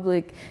these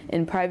public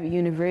and private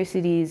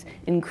universities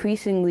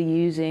increasingly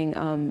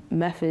using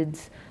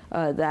methods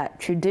that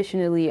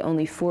traditionally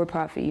only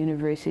for-profit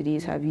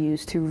universities have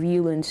used to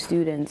reel in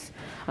students.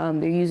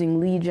 They're using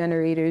lead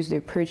generators.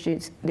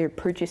 They're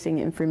purchasing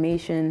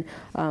information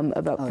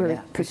about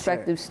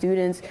prospective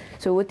students.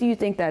 So what do you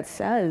think that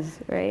says,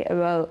 right,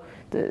 about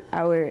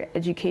our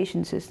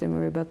education system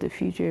or about the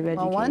future of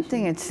education? Well, one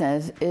thing it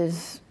says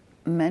is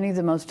many of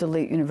the most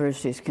elite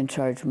universities can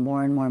charge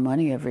more and more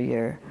money every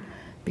year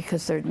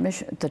because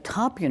the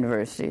top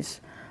universities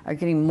are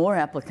getting more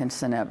applicants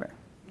than ever.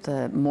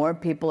 The more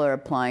people are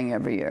applying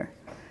every year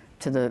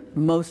to the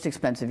most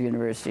expensive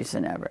universities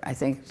than ever. I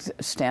think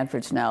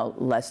Stanford's now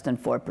less than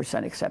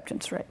 4%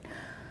 acceptance rate.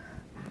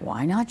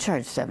 Why not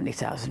charge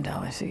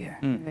 $70,000 a year?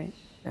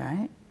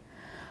 Right?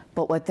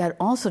 But what that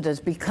also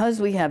does,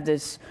 because we have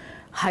this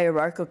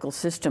hierarchical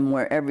system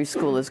where every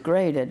school is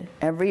graded,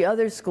 every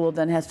other school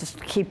then has to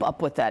keep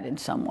up with that in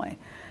some way,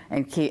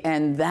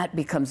 and that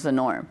becomes the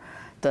norm.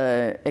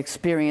 The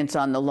experience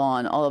on the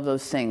lawn, all of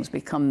those things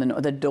become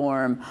the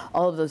dorm,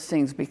 all of those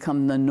things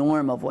become the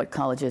norm of what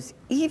college is,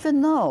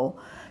 even though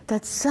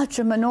that's such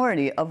a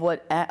minority of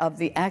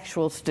the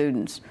actual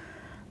students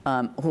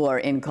who are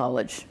in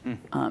college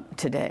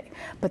today.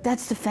 But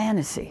that's the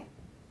fantasy,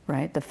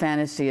 right? The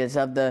fantasy is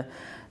of the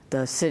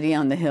city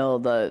on the hill,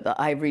 the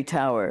ivory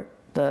tower,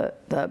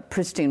 the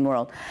pristine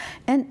world.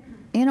 And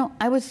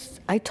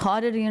I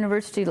taught at a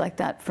university like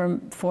that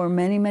for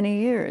many,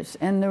 many years,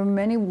 and there were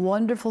many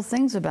wonderful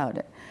things about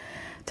it.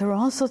 There were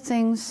also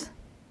things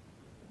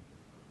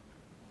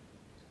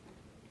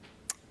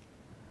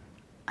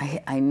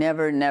I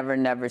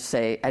never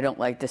say, I don't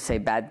like to say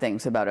bad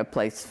things about a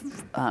place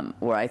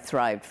where I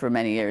thrived for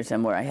many years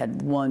and where I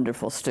had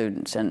wonderful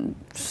students and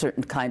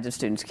certain kinds of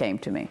students came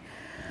to me.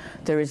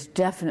 There is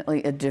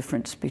definitely a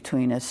difference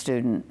between a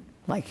student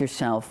like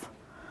yourself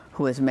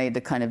who has made the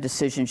kind of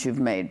decisions you've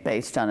made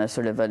based on a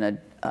sort of an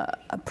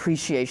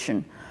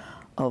appreciation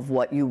of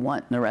what you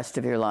want in the rest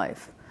of your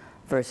life,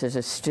 versus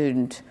a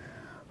student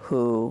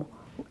who,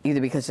 either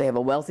because they have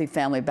a wealthy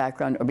family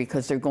background or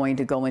because they're going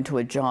to go into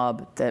a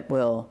job that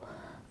will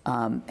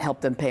help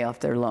them pay off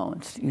their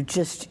loans.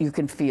 You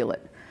can feel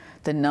it.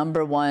 The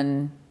number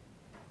one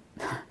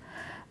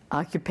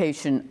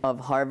occupation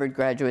of Harvard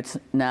graduates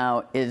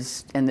now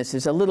is, and this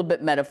is a little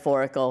bit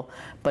metaphorical,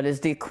 but is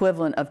the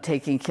equivalent of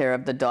taking care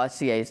of the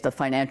dossiers, the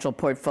financial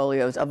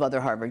portfolios of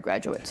other Harvard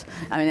graduates.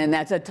 I mean, and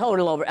that's a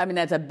total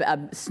that's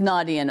a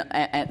snotty, and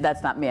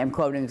that's not me, I'm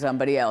quoting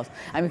somebody else.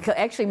 I mean,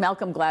 actually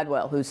Malcolm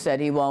Gladwell, who said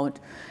he won't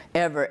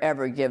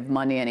ever give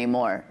money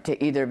anymore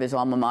to either of his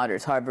alma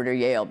maters, Harvard or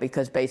Yale,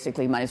 because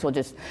basically you might as well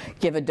just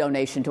give a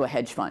donation to a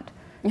hedge fund.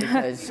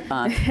 Because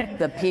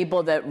the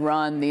people that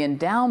run the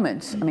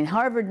endowments, I mean,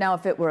 Harvard now,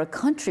 if it were a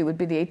country, would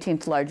be the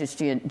 18th largest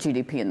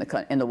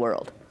GDP in the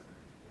world,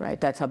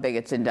 right? That's how big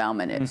its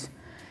endowment is.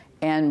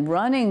 And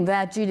running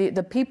that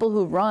the people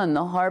who run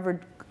the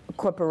Harvard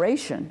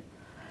Corporation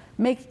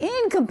make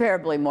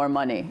incomparably more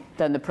money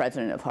than the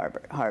president of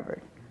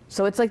Harvard.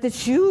 So it's like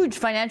this huge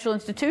financial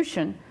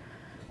institution,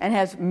 and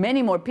has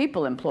many more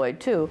people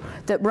employed too,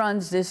 that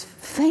runs this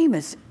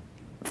famous,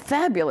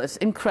 fabulous,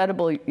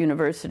 incredible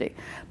university.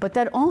 But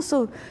that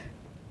also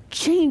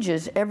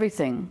changes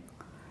everything.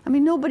 I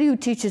mean, nobody who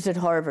teaches at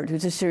Harvard,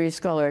 who's a serious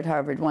scholar at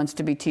Harvard, wants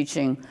to be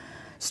teaching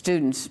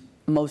students,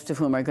 most of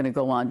whom are going to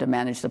go on to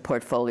manage the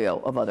portfolio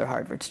of other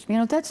Harvards. You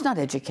know, that's not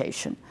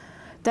education.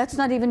 That's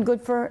not even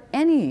good for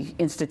any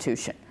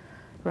institution,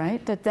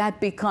 right? That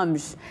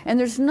becomes, and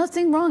there's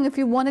nothing wrong if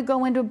you want to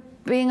go into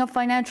being a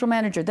financial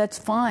manager, that's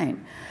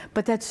fine.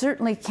 But that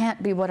certainly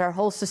can't be what our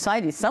whole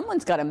society,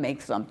 someone's got to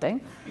make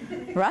something,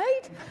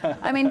 right?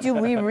 I mean, do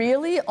we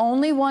really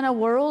only want a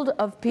world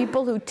of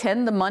people who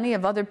tend the money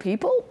of other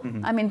people?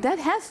 Mm-hmm. I mean, that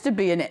has to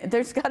be,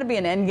 there's got to be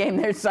an end game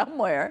there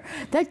somewhere.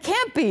 That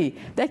can't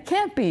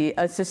be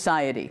a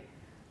society,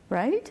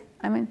 right?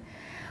 I mean,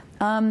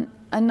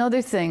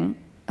 another thing,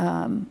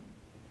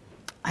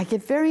 I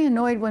get very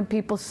annoyed when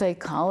people say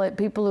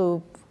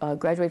people who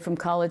graduate from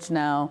college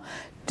now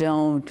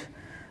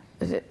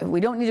we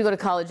don't need to go to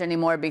college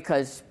anymore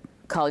because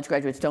college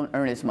graduates don't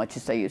earn as much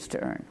as they used to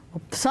earn.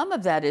 Well, some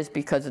of that is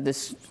because of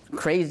this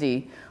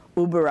crazy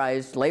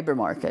Uberized labor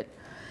market.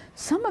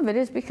 Some of it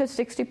is because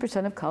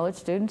 60% of college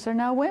students are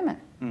now women.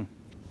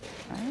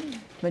 Right?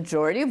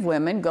 Majority of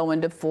women go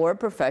into 4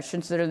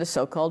 professions that are the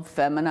so-called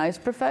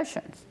feminized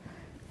professions: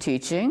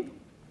 teaching,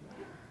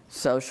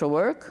 social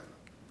work,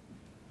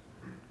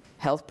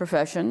 health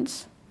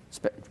professions,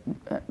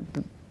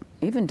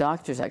 even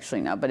doctors actually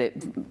now, but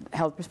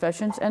health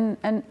professions and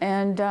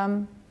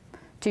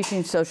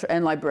teaching, social,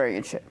 and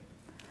librarianship.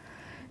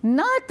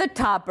 Not the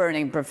top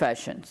earning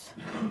professions,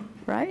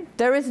 right?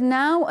 There is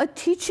now a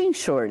teaching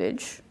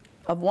shortage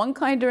of one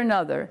kind or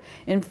another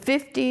in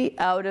 50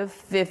 out of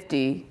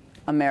 50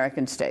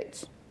 American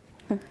states.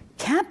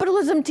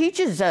 Capitalism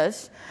teaches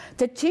us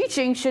that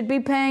teaching should be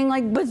paying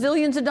like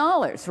bazillions of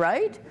dollars,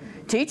 right?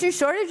 Teacher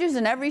shortages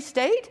in every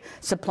state,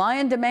 supply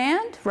and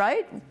demand,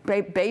 right?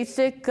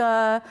 Basic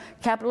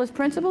capitalist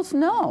principles?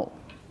 No.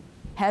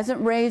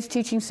 Hasn't raised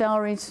teaching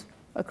salaries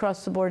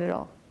across the board at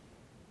all,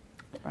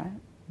 right?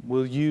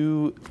 Will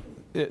you...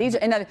 These are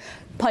another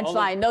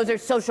punchline. Those are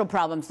social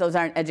problems. Those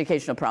aren't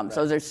educational problems.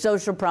 Right. Those are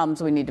social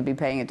problems we need to be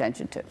paying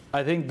attention to.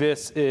 I think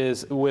this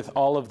is, with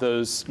all of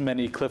those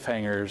many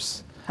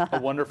cliffhangers, a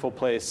wonderful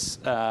place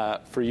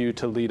for you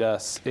to lead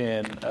us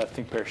in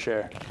Think, Pair,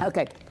 Share.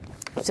 Okay.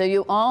 So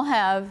you all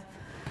have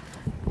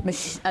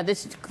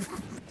this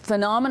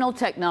phenomenal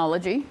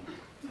technology,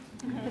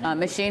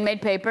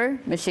 machine-made paper,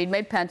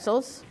 machine-made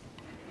pencils.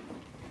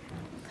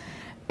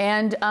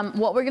 And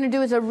what we're going to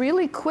do is a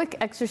really quick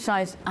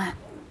exercise.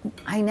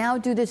 I now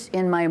do this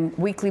in my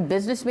weekly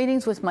business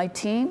meetings with my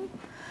team.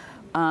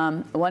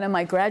 One of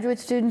my graduate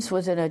students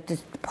was at a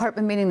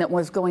department meeting that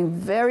was going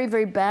very,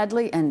 very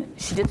badly, and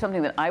she did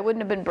something that I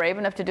wouldn't have been brave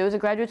enough to do as a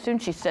graduate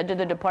student. She said to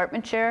the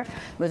department chair,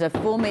 it was a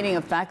full meeting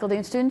of faculty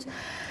and students,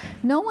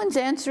 "No one's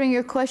answering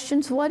your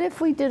questions. What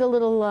if we did a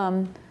little,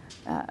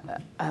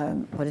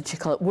 what did she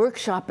call it,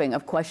 workshopping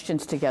of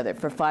questions together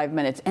for 5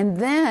 minutes, and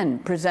then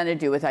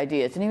presented you with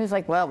ideas?" And he was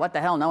like, "Well, what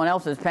the hell? No one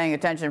else is paying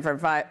attention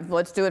for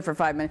let's do it for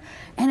 5 minutes."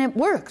 And it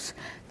works.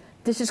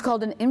 This is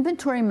called an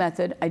inventory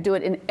method. I do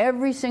it in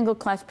every single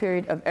class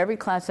period of every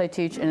class I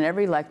teach and in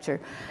every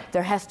lecture.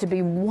 There has to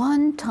be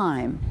one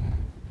time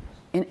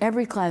in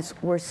every class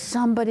where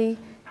somebody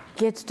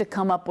gets to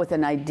come up with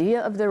an idea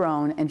of their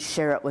own and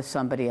share it with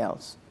somebody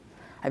else.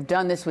 I've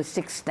done this with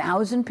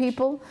 6,000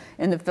 people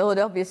in the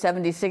Philadelphia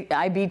 76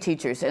 IB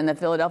teachers in the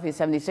Philadelphia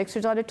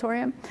 76ers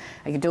auditorium.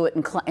 I can do it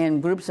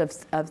in groups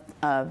of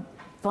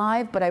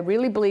 5, but I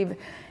really believe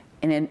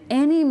in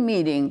any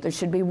meeting, there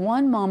should be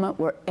one moment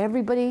where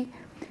everybody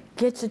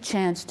gets a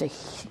chance to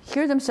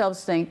hear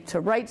themselves think, to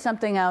write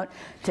something out,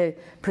 to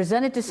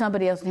present it to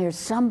somebody else, and hear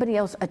somebody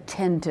else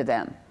attend to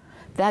them.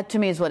 That, to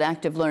me, is what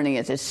active learning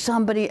is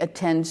somebody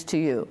attends to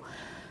you.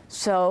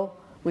 So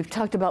we've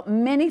talked about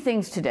many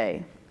things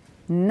today.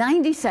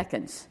 90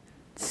 seconds,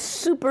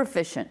 super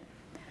efficient.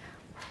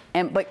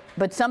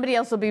 But somebody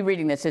else will be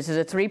reading this. This is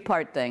a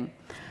 3-part thing.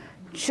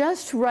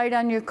 Just write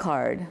on your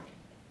card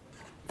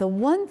the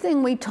one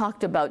thing we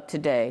talked about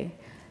today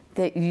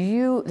that's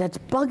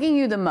bugging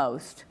you the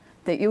most,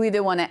 that you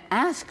either want to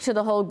ask to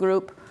the whole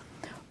group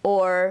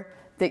or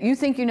that you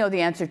think you know the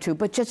answer to,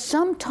 but just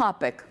some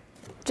topic,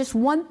 just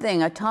one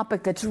thing, a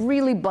topic that's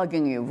really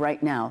bugging you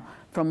right now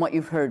from what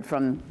you've heard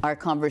from our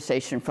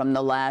conversation from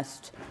the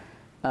last,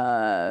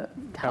 hour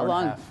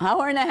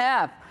and a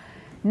half.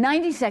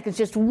 90 seconds,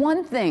 just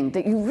one thing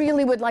that you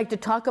really would like to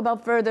talk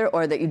about further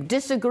or that you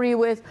disagree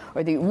with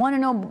or that you want to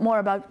know more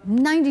about.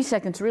 90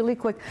 seconds, really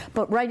quick,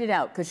 but write it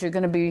out because you're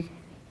going to be,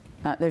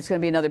 there's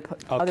going to be other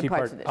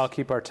parts of this. I'll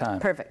keep our time.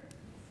 Perfect.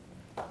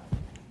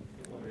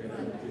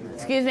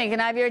 Excuse me,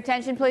 can I have your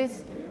attention,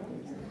 please?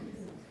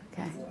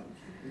 Okay.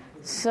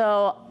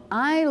 So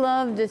I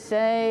love to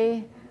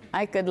say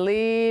I could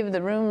leave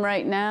the room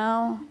right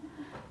now.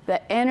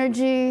 The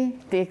energy,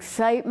 the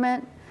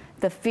excitement,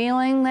 the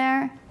feeling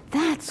there,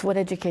 that's what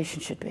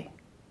education should be,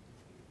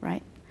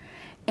 right?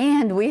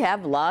 And we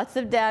have lots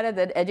of data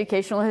that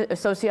educational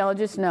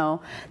sociologists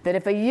know that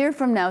if a year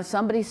from now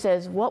somebody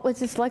says, "What was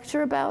this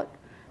lecture about?"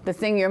 the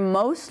thing you're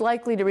most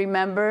likely to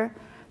remember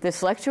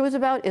this lecture was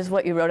about is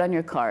what you wrote on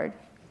your card.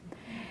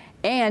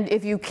 And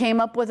if you came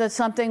up with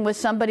something with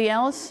somebody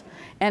else,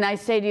 and I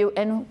say to you,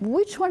 and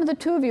which one of the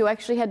two of you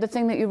actually had the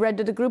thing that you read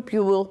to the group,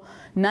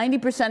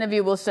 90% of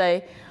you will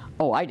say,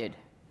 oh, I did,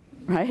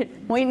 right?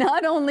 We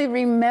not only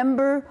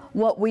remember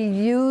what we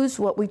use,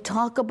 what we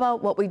talk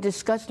about, what we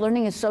discuss.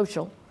 Learning is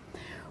social.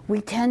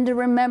 We tend to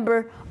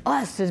remember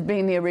us as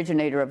being the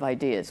originator of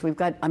ideas. We've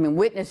got,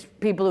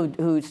 people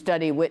who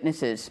study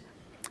witnesses,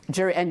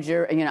 and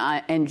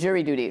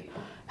jury duty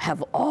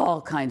have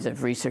all kinds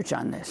of research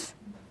on this,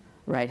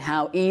 right?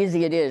 How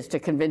easy it is to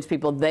convince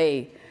people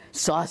they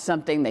saw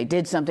something, they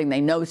did something,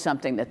 they know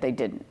something that they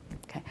didn't.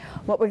 Okay.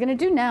 What we're going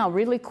to do now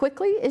really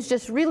quickly is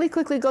just really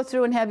quickly go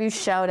through and have you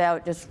shout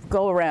out, just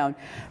go around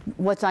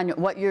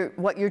what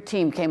your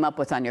team came up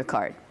with on your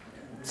card.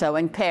 So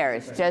in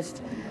pairs,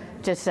 just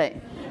say,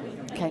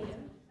 okay.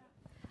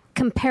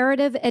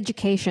 Comparative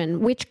education.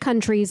 Which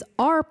countries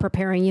are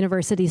preparing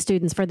university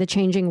students for the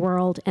changing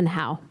world and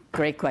how?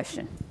 Great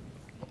question.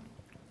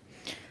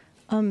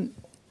 I'll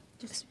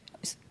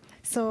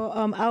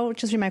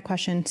just read my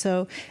question.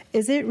 So,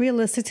 is it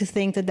realistic to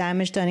think the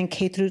damage done in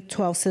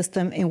K-12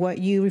 system in what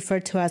you refer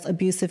to as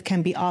abusive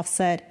can be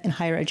offset in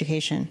higher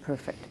education?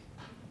 Perfect.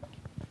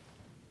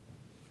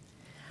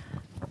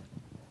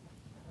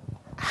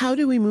 How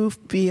do we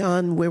move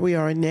beyond where we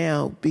are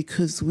now?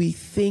 Because we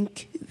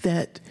think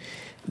that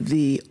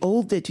the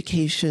old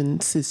education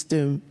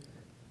system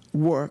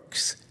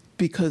works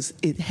because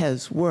it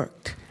has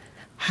worked.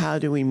 How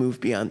do we move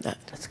beyond that?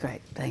 That's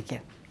great. Thank you.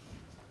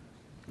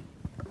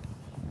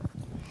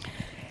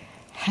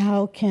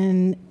 How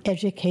can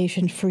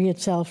education free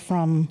itself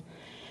from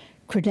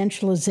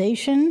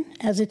credentialization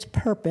as its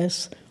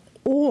purpose,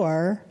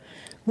 or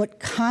what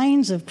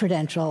kinds of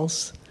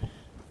credentials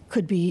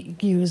could be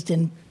used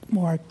in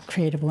more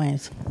creative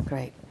ways?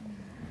 Great.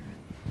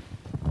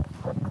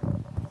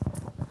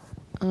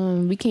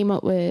 We came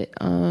up with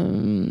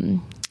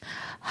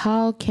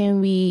how can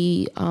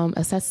we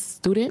assess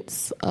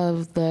students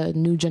of the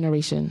new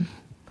generation.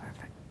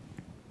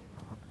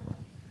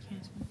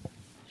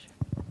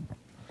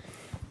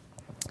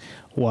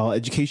 While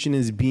education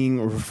is being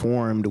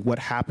reformed, what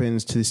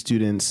happens to the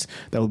students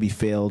that will be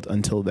failed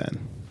until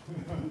then?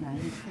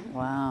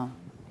 Wow.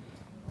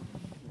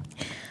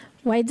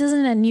 Why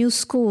doesn't a new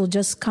school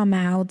just come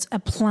out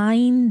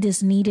applying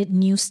this needed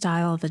new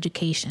style of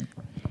education?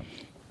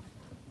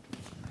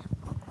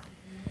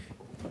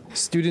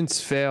 Students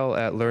fail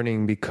at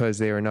learning because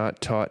they are not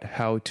taught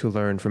how to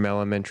learn from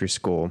elementary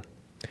school.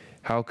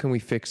 How can we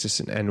fix this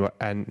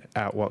and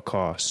at what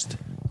cost?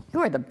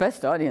 You are the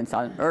best audience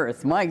on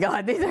earth. My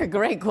God, these are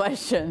great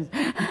questions.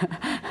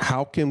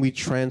 How can we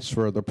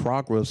transfer the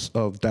progress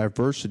of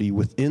diversity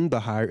within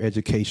the higher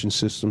education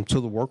system to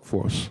the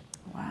workforce?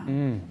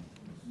 Wow.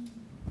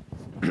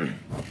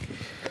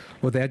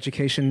 Will the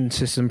education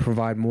system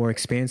provide more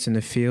experience in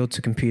the field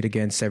to compete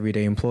against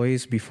everyday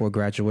employees before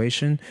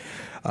graduation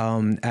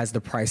as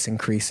the price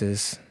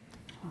increases?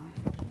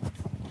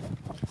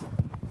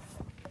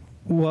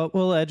 What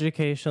will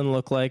education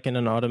look like in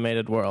an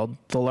automated world?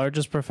 The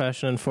largest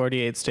profession in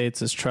 48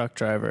 states is truck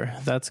driver.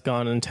 That's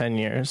gone in 10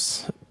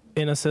 years.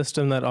 In a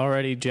system that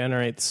already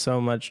generates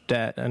so much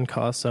debt and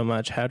costs so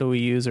much, how do we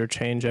use or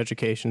change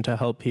education to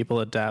help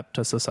people adapt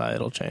to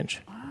societal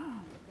change?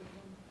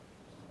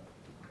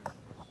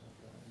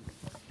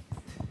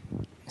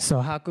 So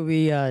how could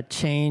we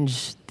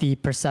change the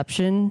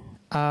perception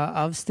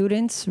of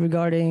students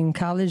regarding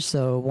college?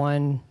 So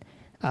one,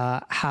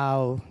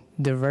 how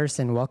diverse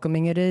and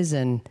welcoming it is,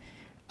 and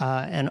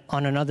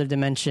on another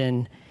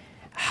dimension,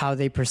 how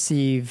they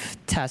perceive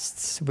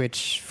tests,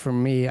 which for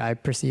me, I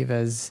perceive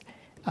as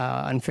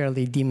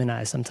unfairly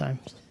demonized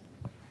sometimes.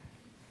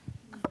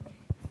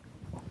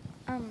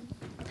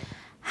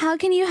 How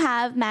can you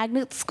have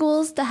magnet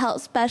schools to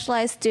help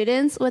specialized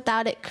students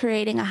without it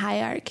creating a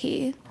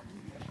hierarchy?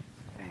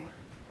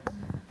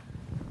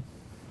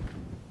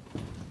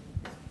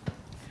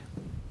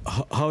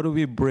 How do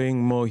we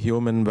bring more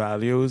human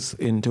values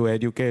into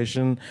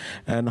education,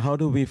 and how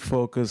do we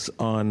focus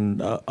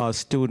on our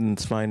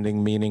students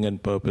finding meaning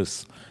and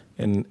purpose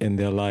in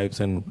their lives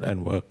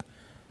and work?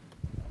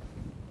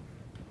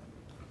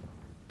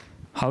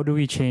 How do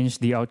we change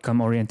the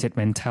outcome-oriented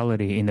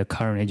mentality in the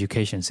current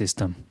education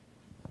system?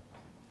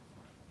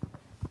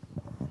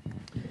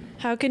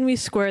 How can we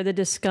square the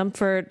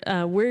discomfort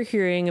we're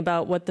hearing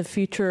about what the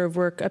future of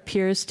work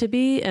appears to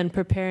be and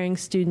preparing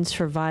students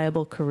for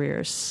viable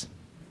careers?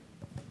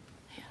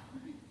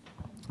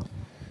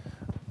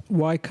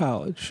 Why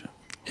college?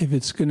 If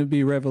it's going to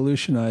be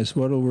revolutionized,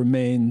 what will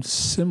remain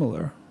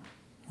similar?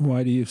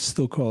 Why do you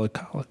still call it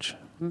college?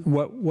 Mm-hmm.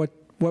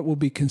 What will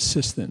be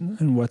consistent,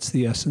 and what's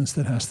the essence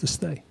that has to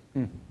stay?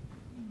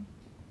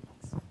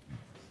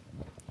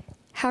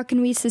 How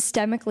can we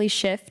systemically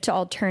shift to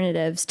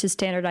alternatives to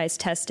standardized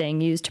testing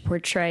used to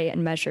portray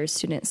and measure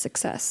student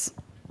success?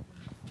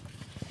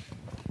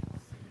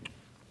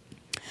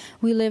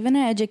 We live in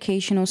an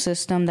educational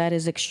system that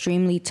is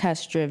extremely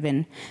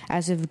test-driven,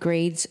 as if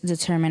grades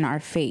determine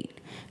our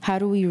fate. How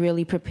do we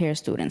really prepare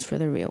students for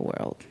the real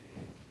world?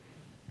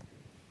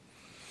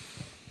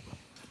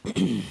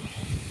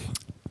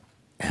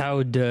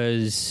 how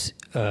does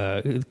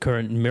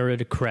current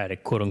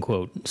meritocratic, quote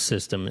unquote,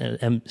 system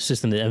that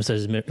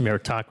emphasizes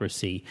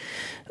meritocracy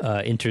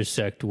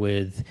intersect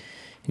with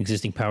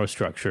existing power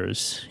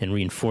structures and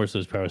reinforce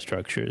those power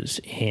structures?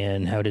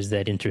 And how does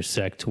that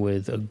intersect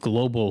with a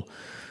global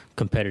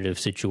competitive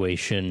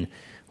situation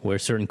where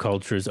certain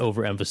cultures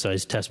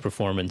overemphasize test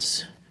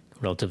performance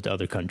relative to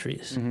other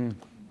countries? Mm-hmm.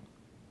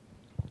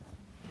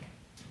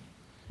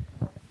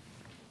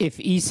 If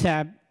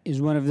ESAB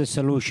is one of the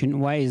solutions,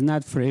 why is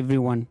not for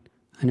everyone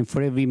and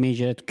for every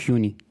major at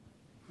CUNY?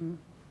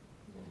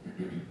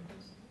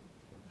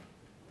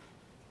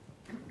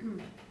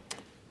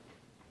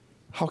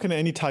 How can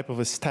any type of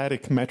a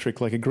static metric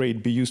like a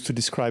grade be used to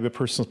describe a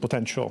person's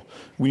potential?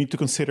 We need to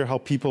consider how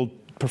people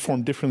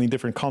perform differently in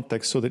different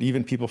contexts so that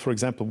even people, for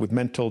example, with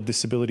mental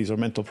disabilities or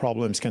mental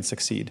problems can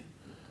succeed.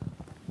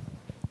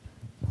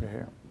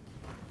 Here.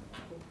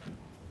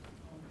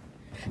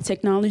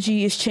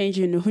 Technology is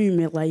changing the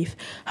human life.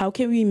 How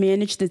can we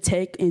manage the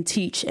tech and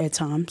teach at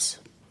times?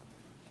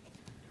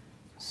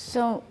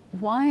 So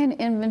why an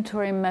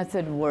inventory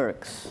method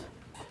works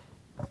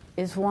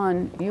is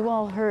one, you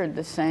all heard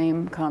the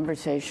same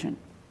conversation,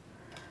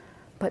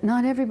 but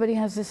not everybody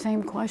has the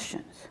same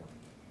questions,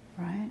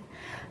 right?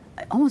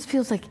 It almost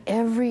feels like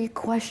every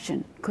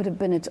question could have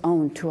been its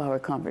own 2-hour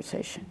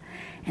conversation.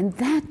 And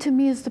that to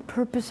me is the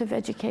purpose of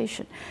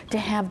education, to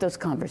have those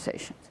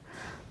conversations.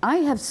 I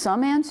have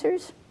some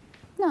answers,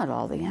 not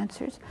all the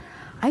answers.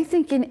 I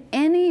think in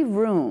any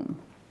room,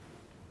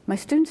 my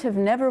students have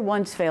never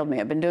once failed me.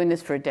 I've been doing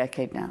this for a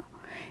decade now.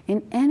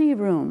 In any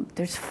room,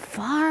 there's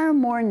far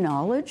more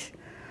knowledge,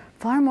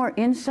 far more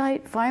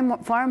insight,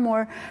 far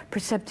more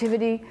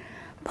perceptivity,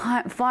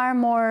 far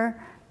more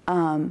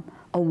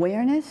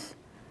awareness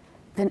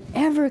than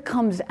ever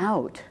comes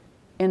out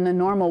in the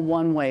normal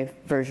one-way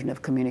version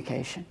of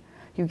communication.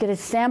 You get a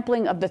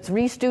sampling of the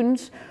 3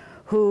 students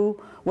who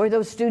were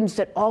those students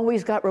that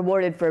always got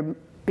rewarded for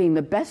being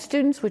the best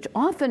students, which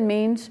often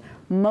means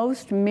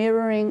most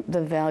mirroring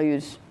the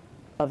values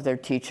of their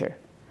teacher.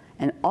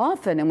 And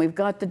often, and we've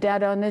got the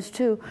data on this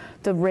too,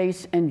 the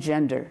race and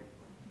gender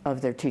of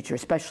their teacher,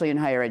 especially in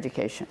higher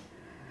education.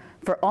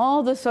 For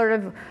all the sort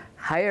of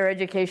higher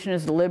education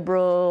is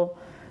liberal,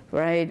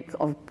 right?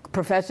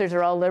 Professors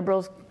are all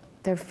liberals.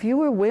 There are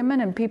fewer women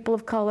and people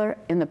of color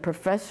in the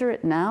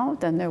professorate now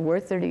than there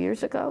were 30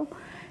 years ago.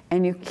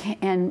 And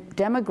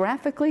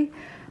demographically,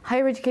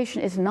 higher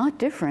education is not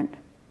different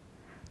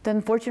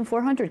than Fortune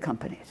 400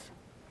 companies,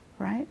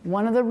 right?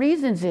 One of the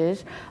reasons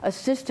is a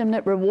system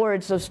that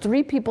rewards those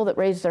 3 people that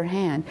raise their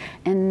hand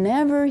and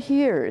never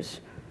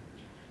hears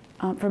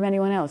from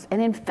anyone else.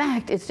 And in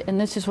fact, and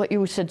this is what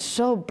you said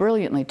so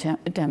brilliantly,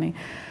 Demi,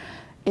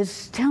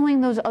 is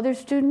telling those other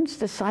students,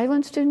 the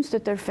silent students,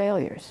 that they're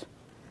failures.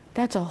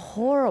 That's a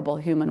horrible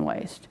human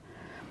waste.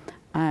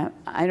 I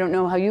don't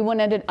know how you want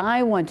to end it.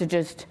 I want to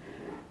just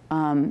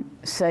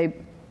say,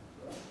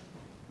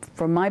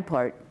 for my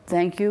part,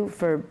 thank you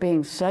for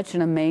being such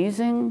an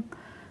amazing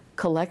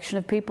collection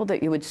of people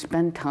that you would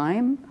spend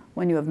time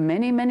when you have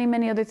many, many,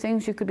 many other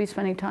things you could be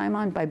spending time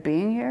on by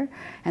being here,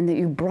 and that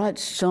you brought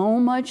so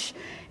much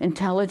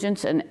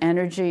intelligence and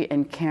energy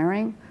and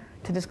caring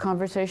to this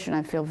conversation.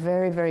 I feel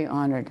very, very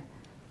honored.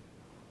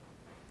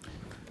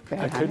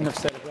 I couldn't have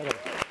said it better.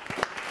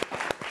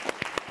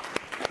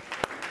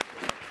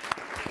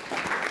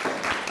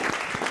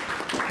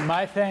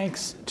 My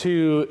thanks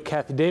to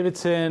Kathy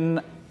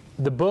Davidson.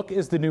 The book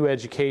is The New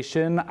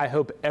Education. I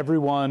hope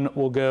everyone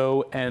will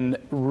go and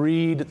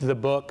read the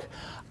book.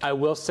 I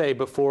will say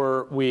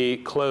before we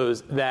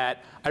close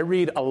that I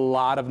read a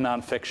lot of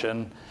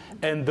nonfiction,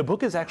 and the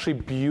book is actually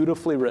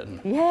beautifully written.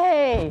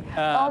 Yay!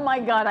 Oh my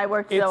God, I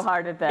worked so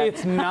hard at that.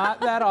 It's not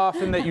that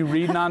often that you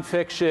read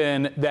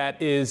nonfiction that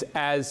is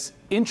as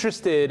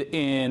interested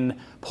in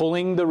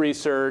pulling the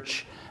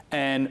research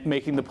and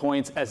making the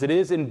points as it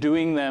is in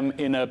doing them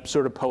in a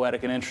sort of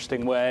poetic and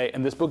interesting way.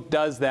 And this book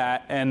does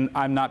that, and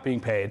I'm not being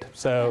paid.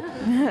 So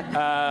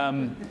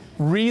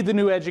read The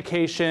New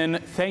Education.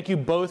 Thank you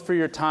both for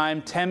your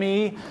time.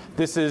 Temi,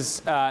 this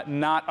is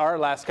not our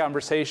last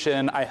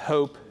conversation. I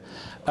hope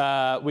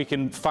we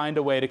can find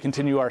a way to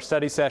continue our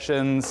study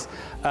sessions.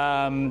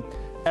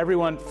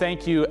 Everyone,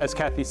 thank you, as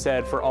Kathy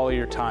said, for all of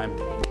your time.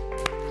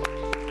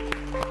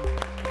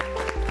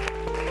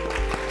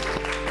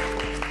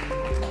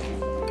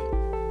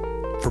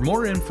 For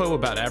more info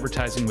about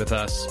advertising with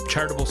us,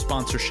 charitable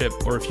sponsorship,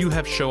 or if you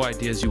have show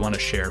ideas you want to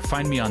share,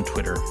 find me on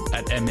Twitter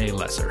at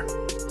 @MALesser.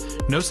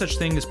 No Such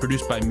Thing is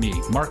produced by me,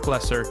 Mark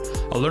Lesser,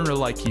 a learner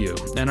like you,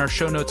 and our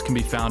show notes can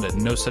be found at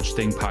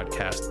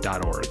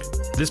nosuchthingpodcast.org.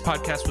 This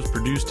podcast was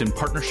produced in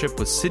partnership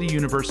with City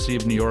University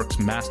of New York's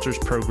Master's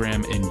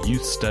Program in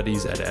Youth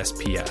Studies at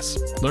SPS.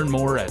 Learn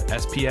more at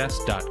sps.cuny.edu.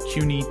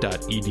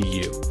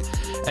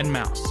 And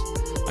Mouse,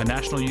 a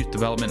national youth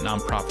development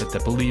nonprofit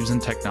that believes in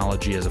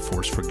technology as a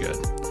force for good.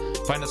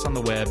 Find us on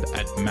the web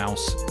at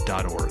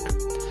mouse.org.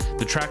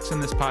 The tracks in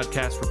this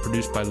podcast were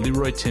produced by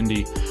Leroy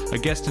Tindy, a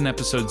guest in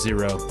episode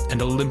 0,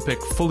 and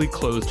Olympic fully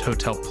clothed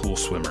hotel pool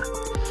swimmer.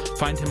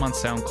 Find him on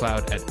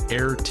SoundCloud at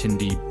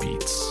AirTindy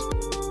Beats.